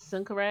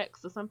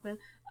Sycorax or something.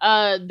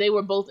 They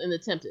were both in the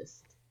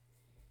Tempest.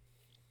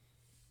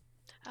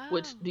 Oh.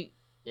 Which I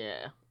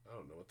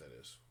don't know what that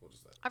is. What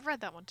is that? I've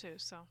read that one too,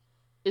 so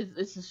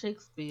it's a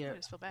Shakespeare. I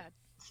just feel bad.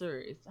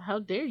 Series. How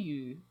dare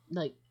you?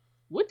 Like,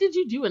 what did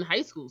you do in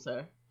high school,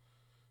 sir?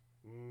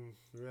 We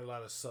read a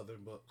lot of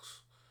Southern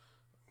books.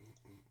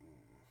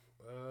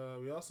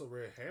 We also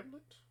read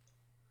Hamlet.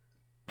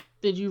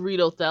 Did you read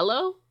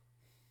Othello?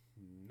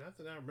 Not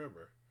that I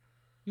remember.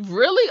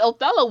 Really?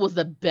 Othello was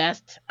the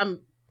best.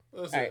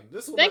 Listen, All right.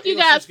 this will Thank not you eat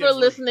no guys fish for cats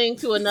free. listening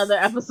to another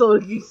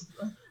episode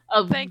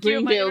of Thank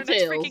you. My Greendale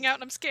internet's Tales. freaking out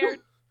and I'm scared.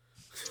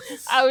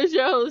 I was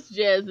your host,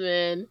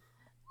 Jasmine.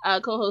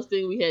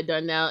 Co-hosting, we had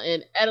Darnell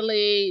and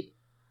Adelaide.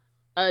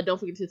 Don't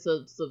forget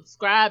to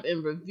subscribe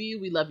and review.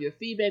 We love your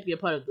feedback. Be a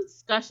part of the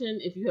discussion.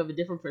 If you have a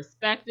different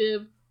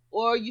perspective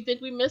or you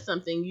think we missed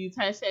something, use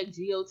hashtag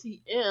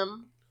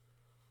GOTM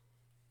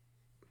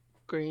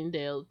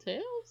Greendale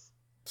Tales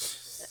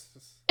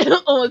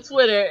on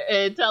Twitter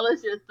and tell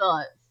us your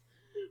thoughts.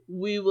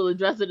 We will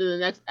address it in the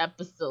next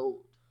episode.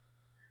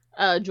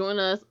 Join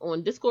us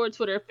on Discord,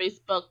 Twitter,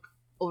 Facebook,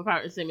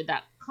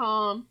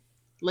 overpowerentertainment.com.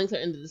 Links are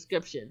in the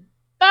description.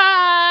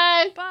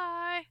 Bye!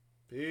 Bye.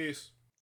 Peace.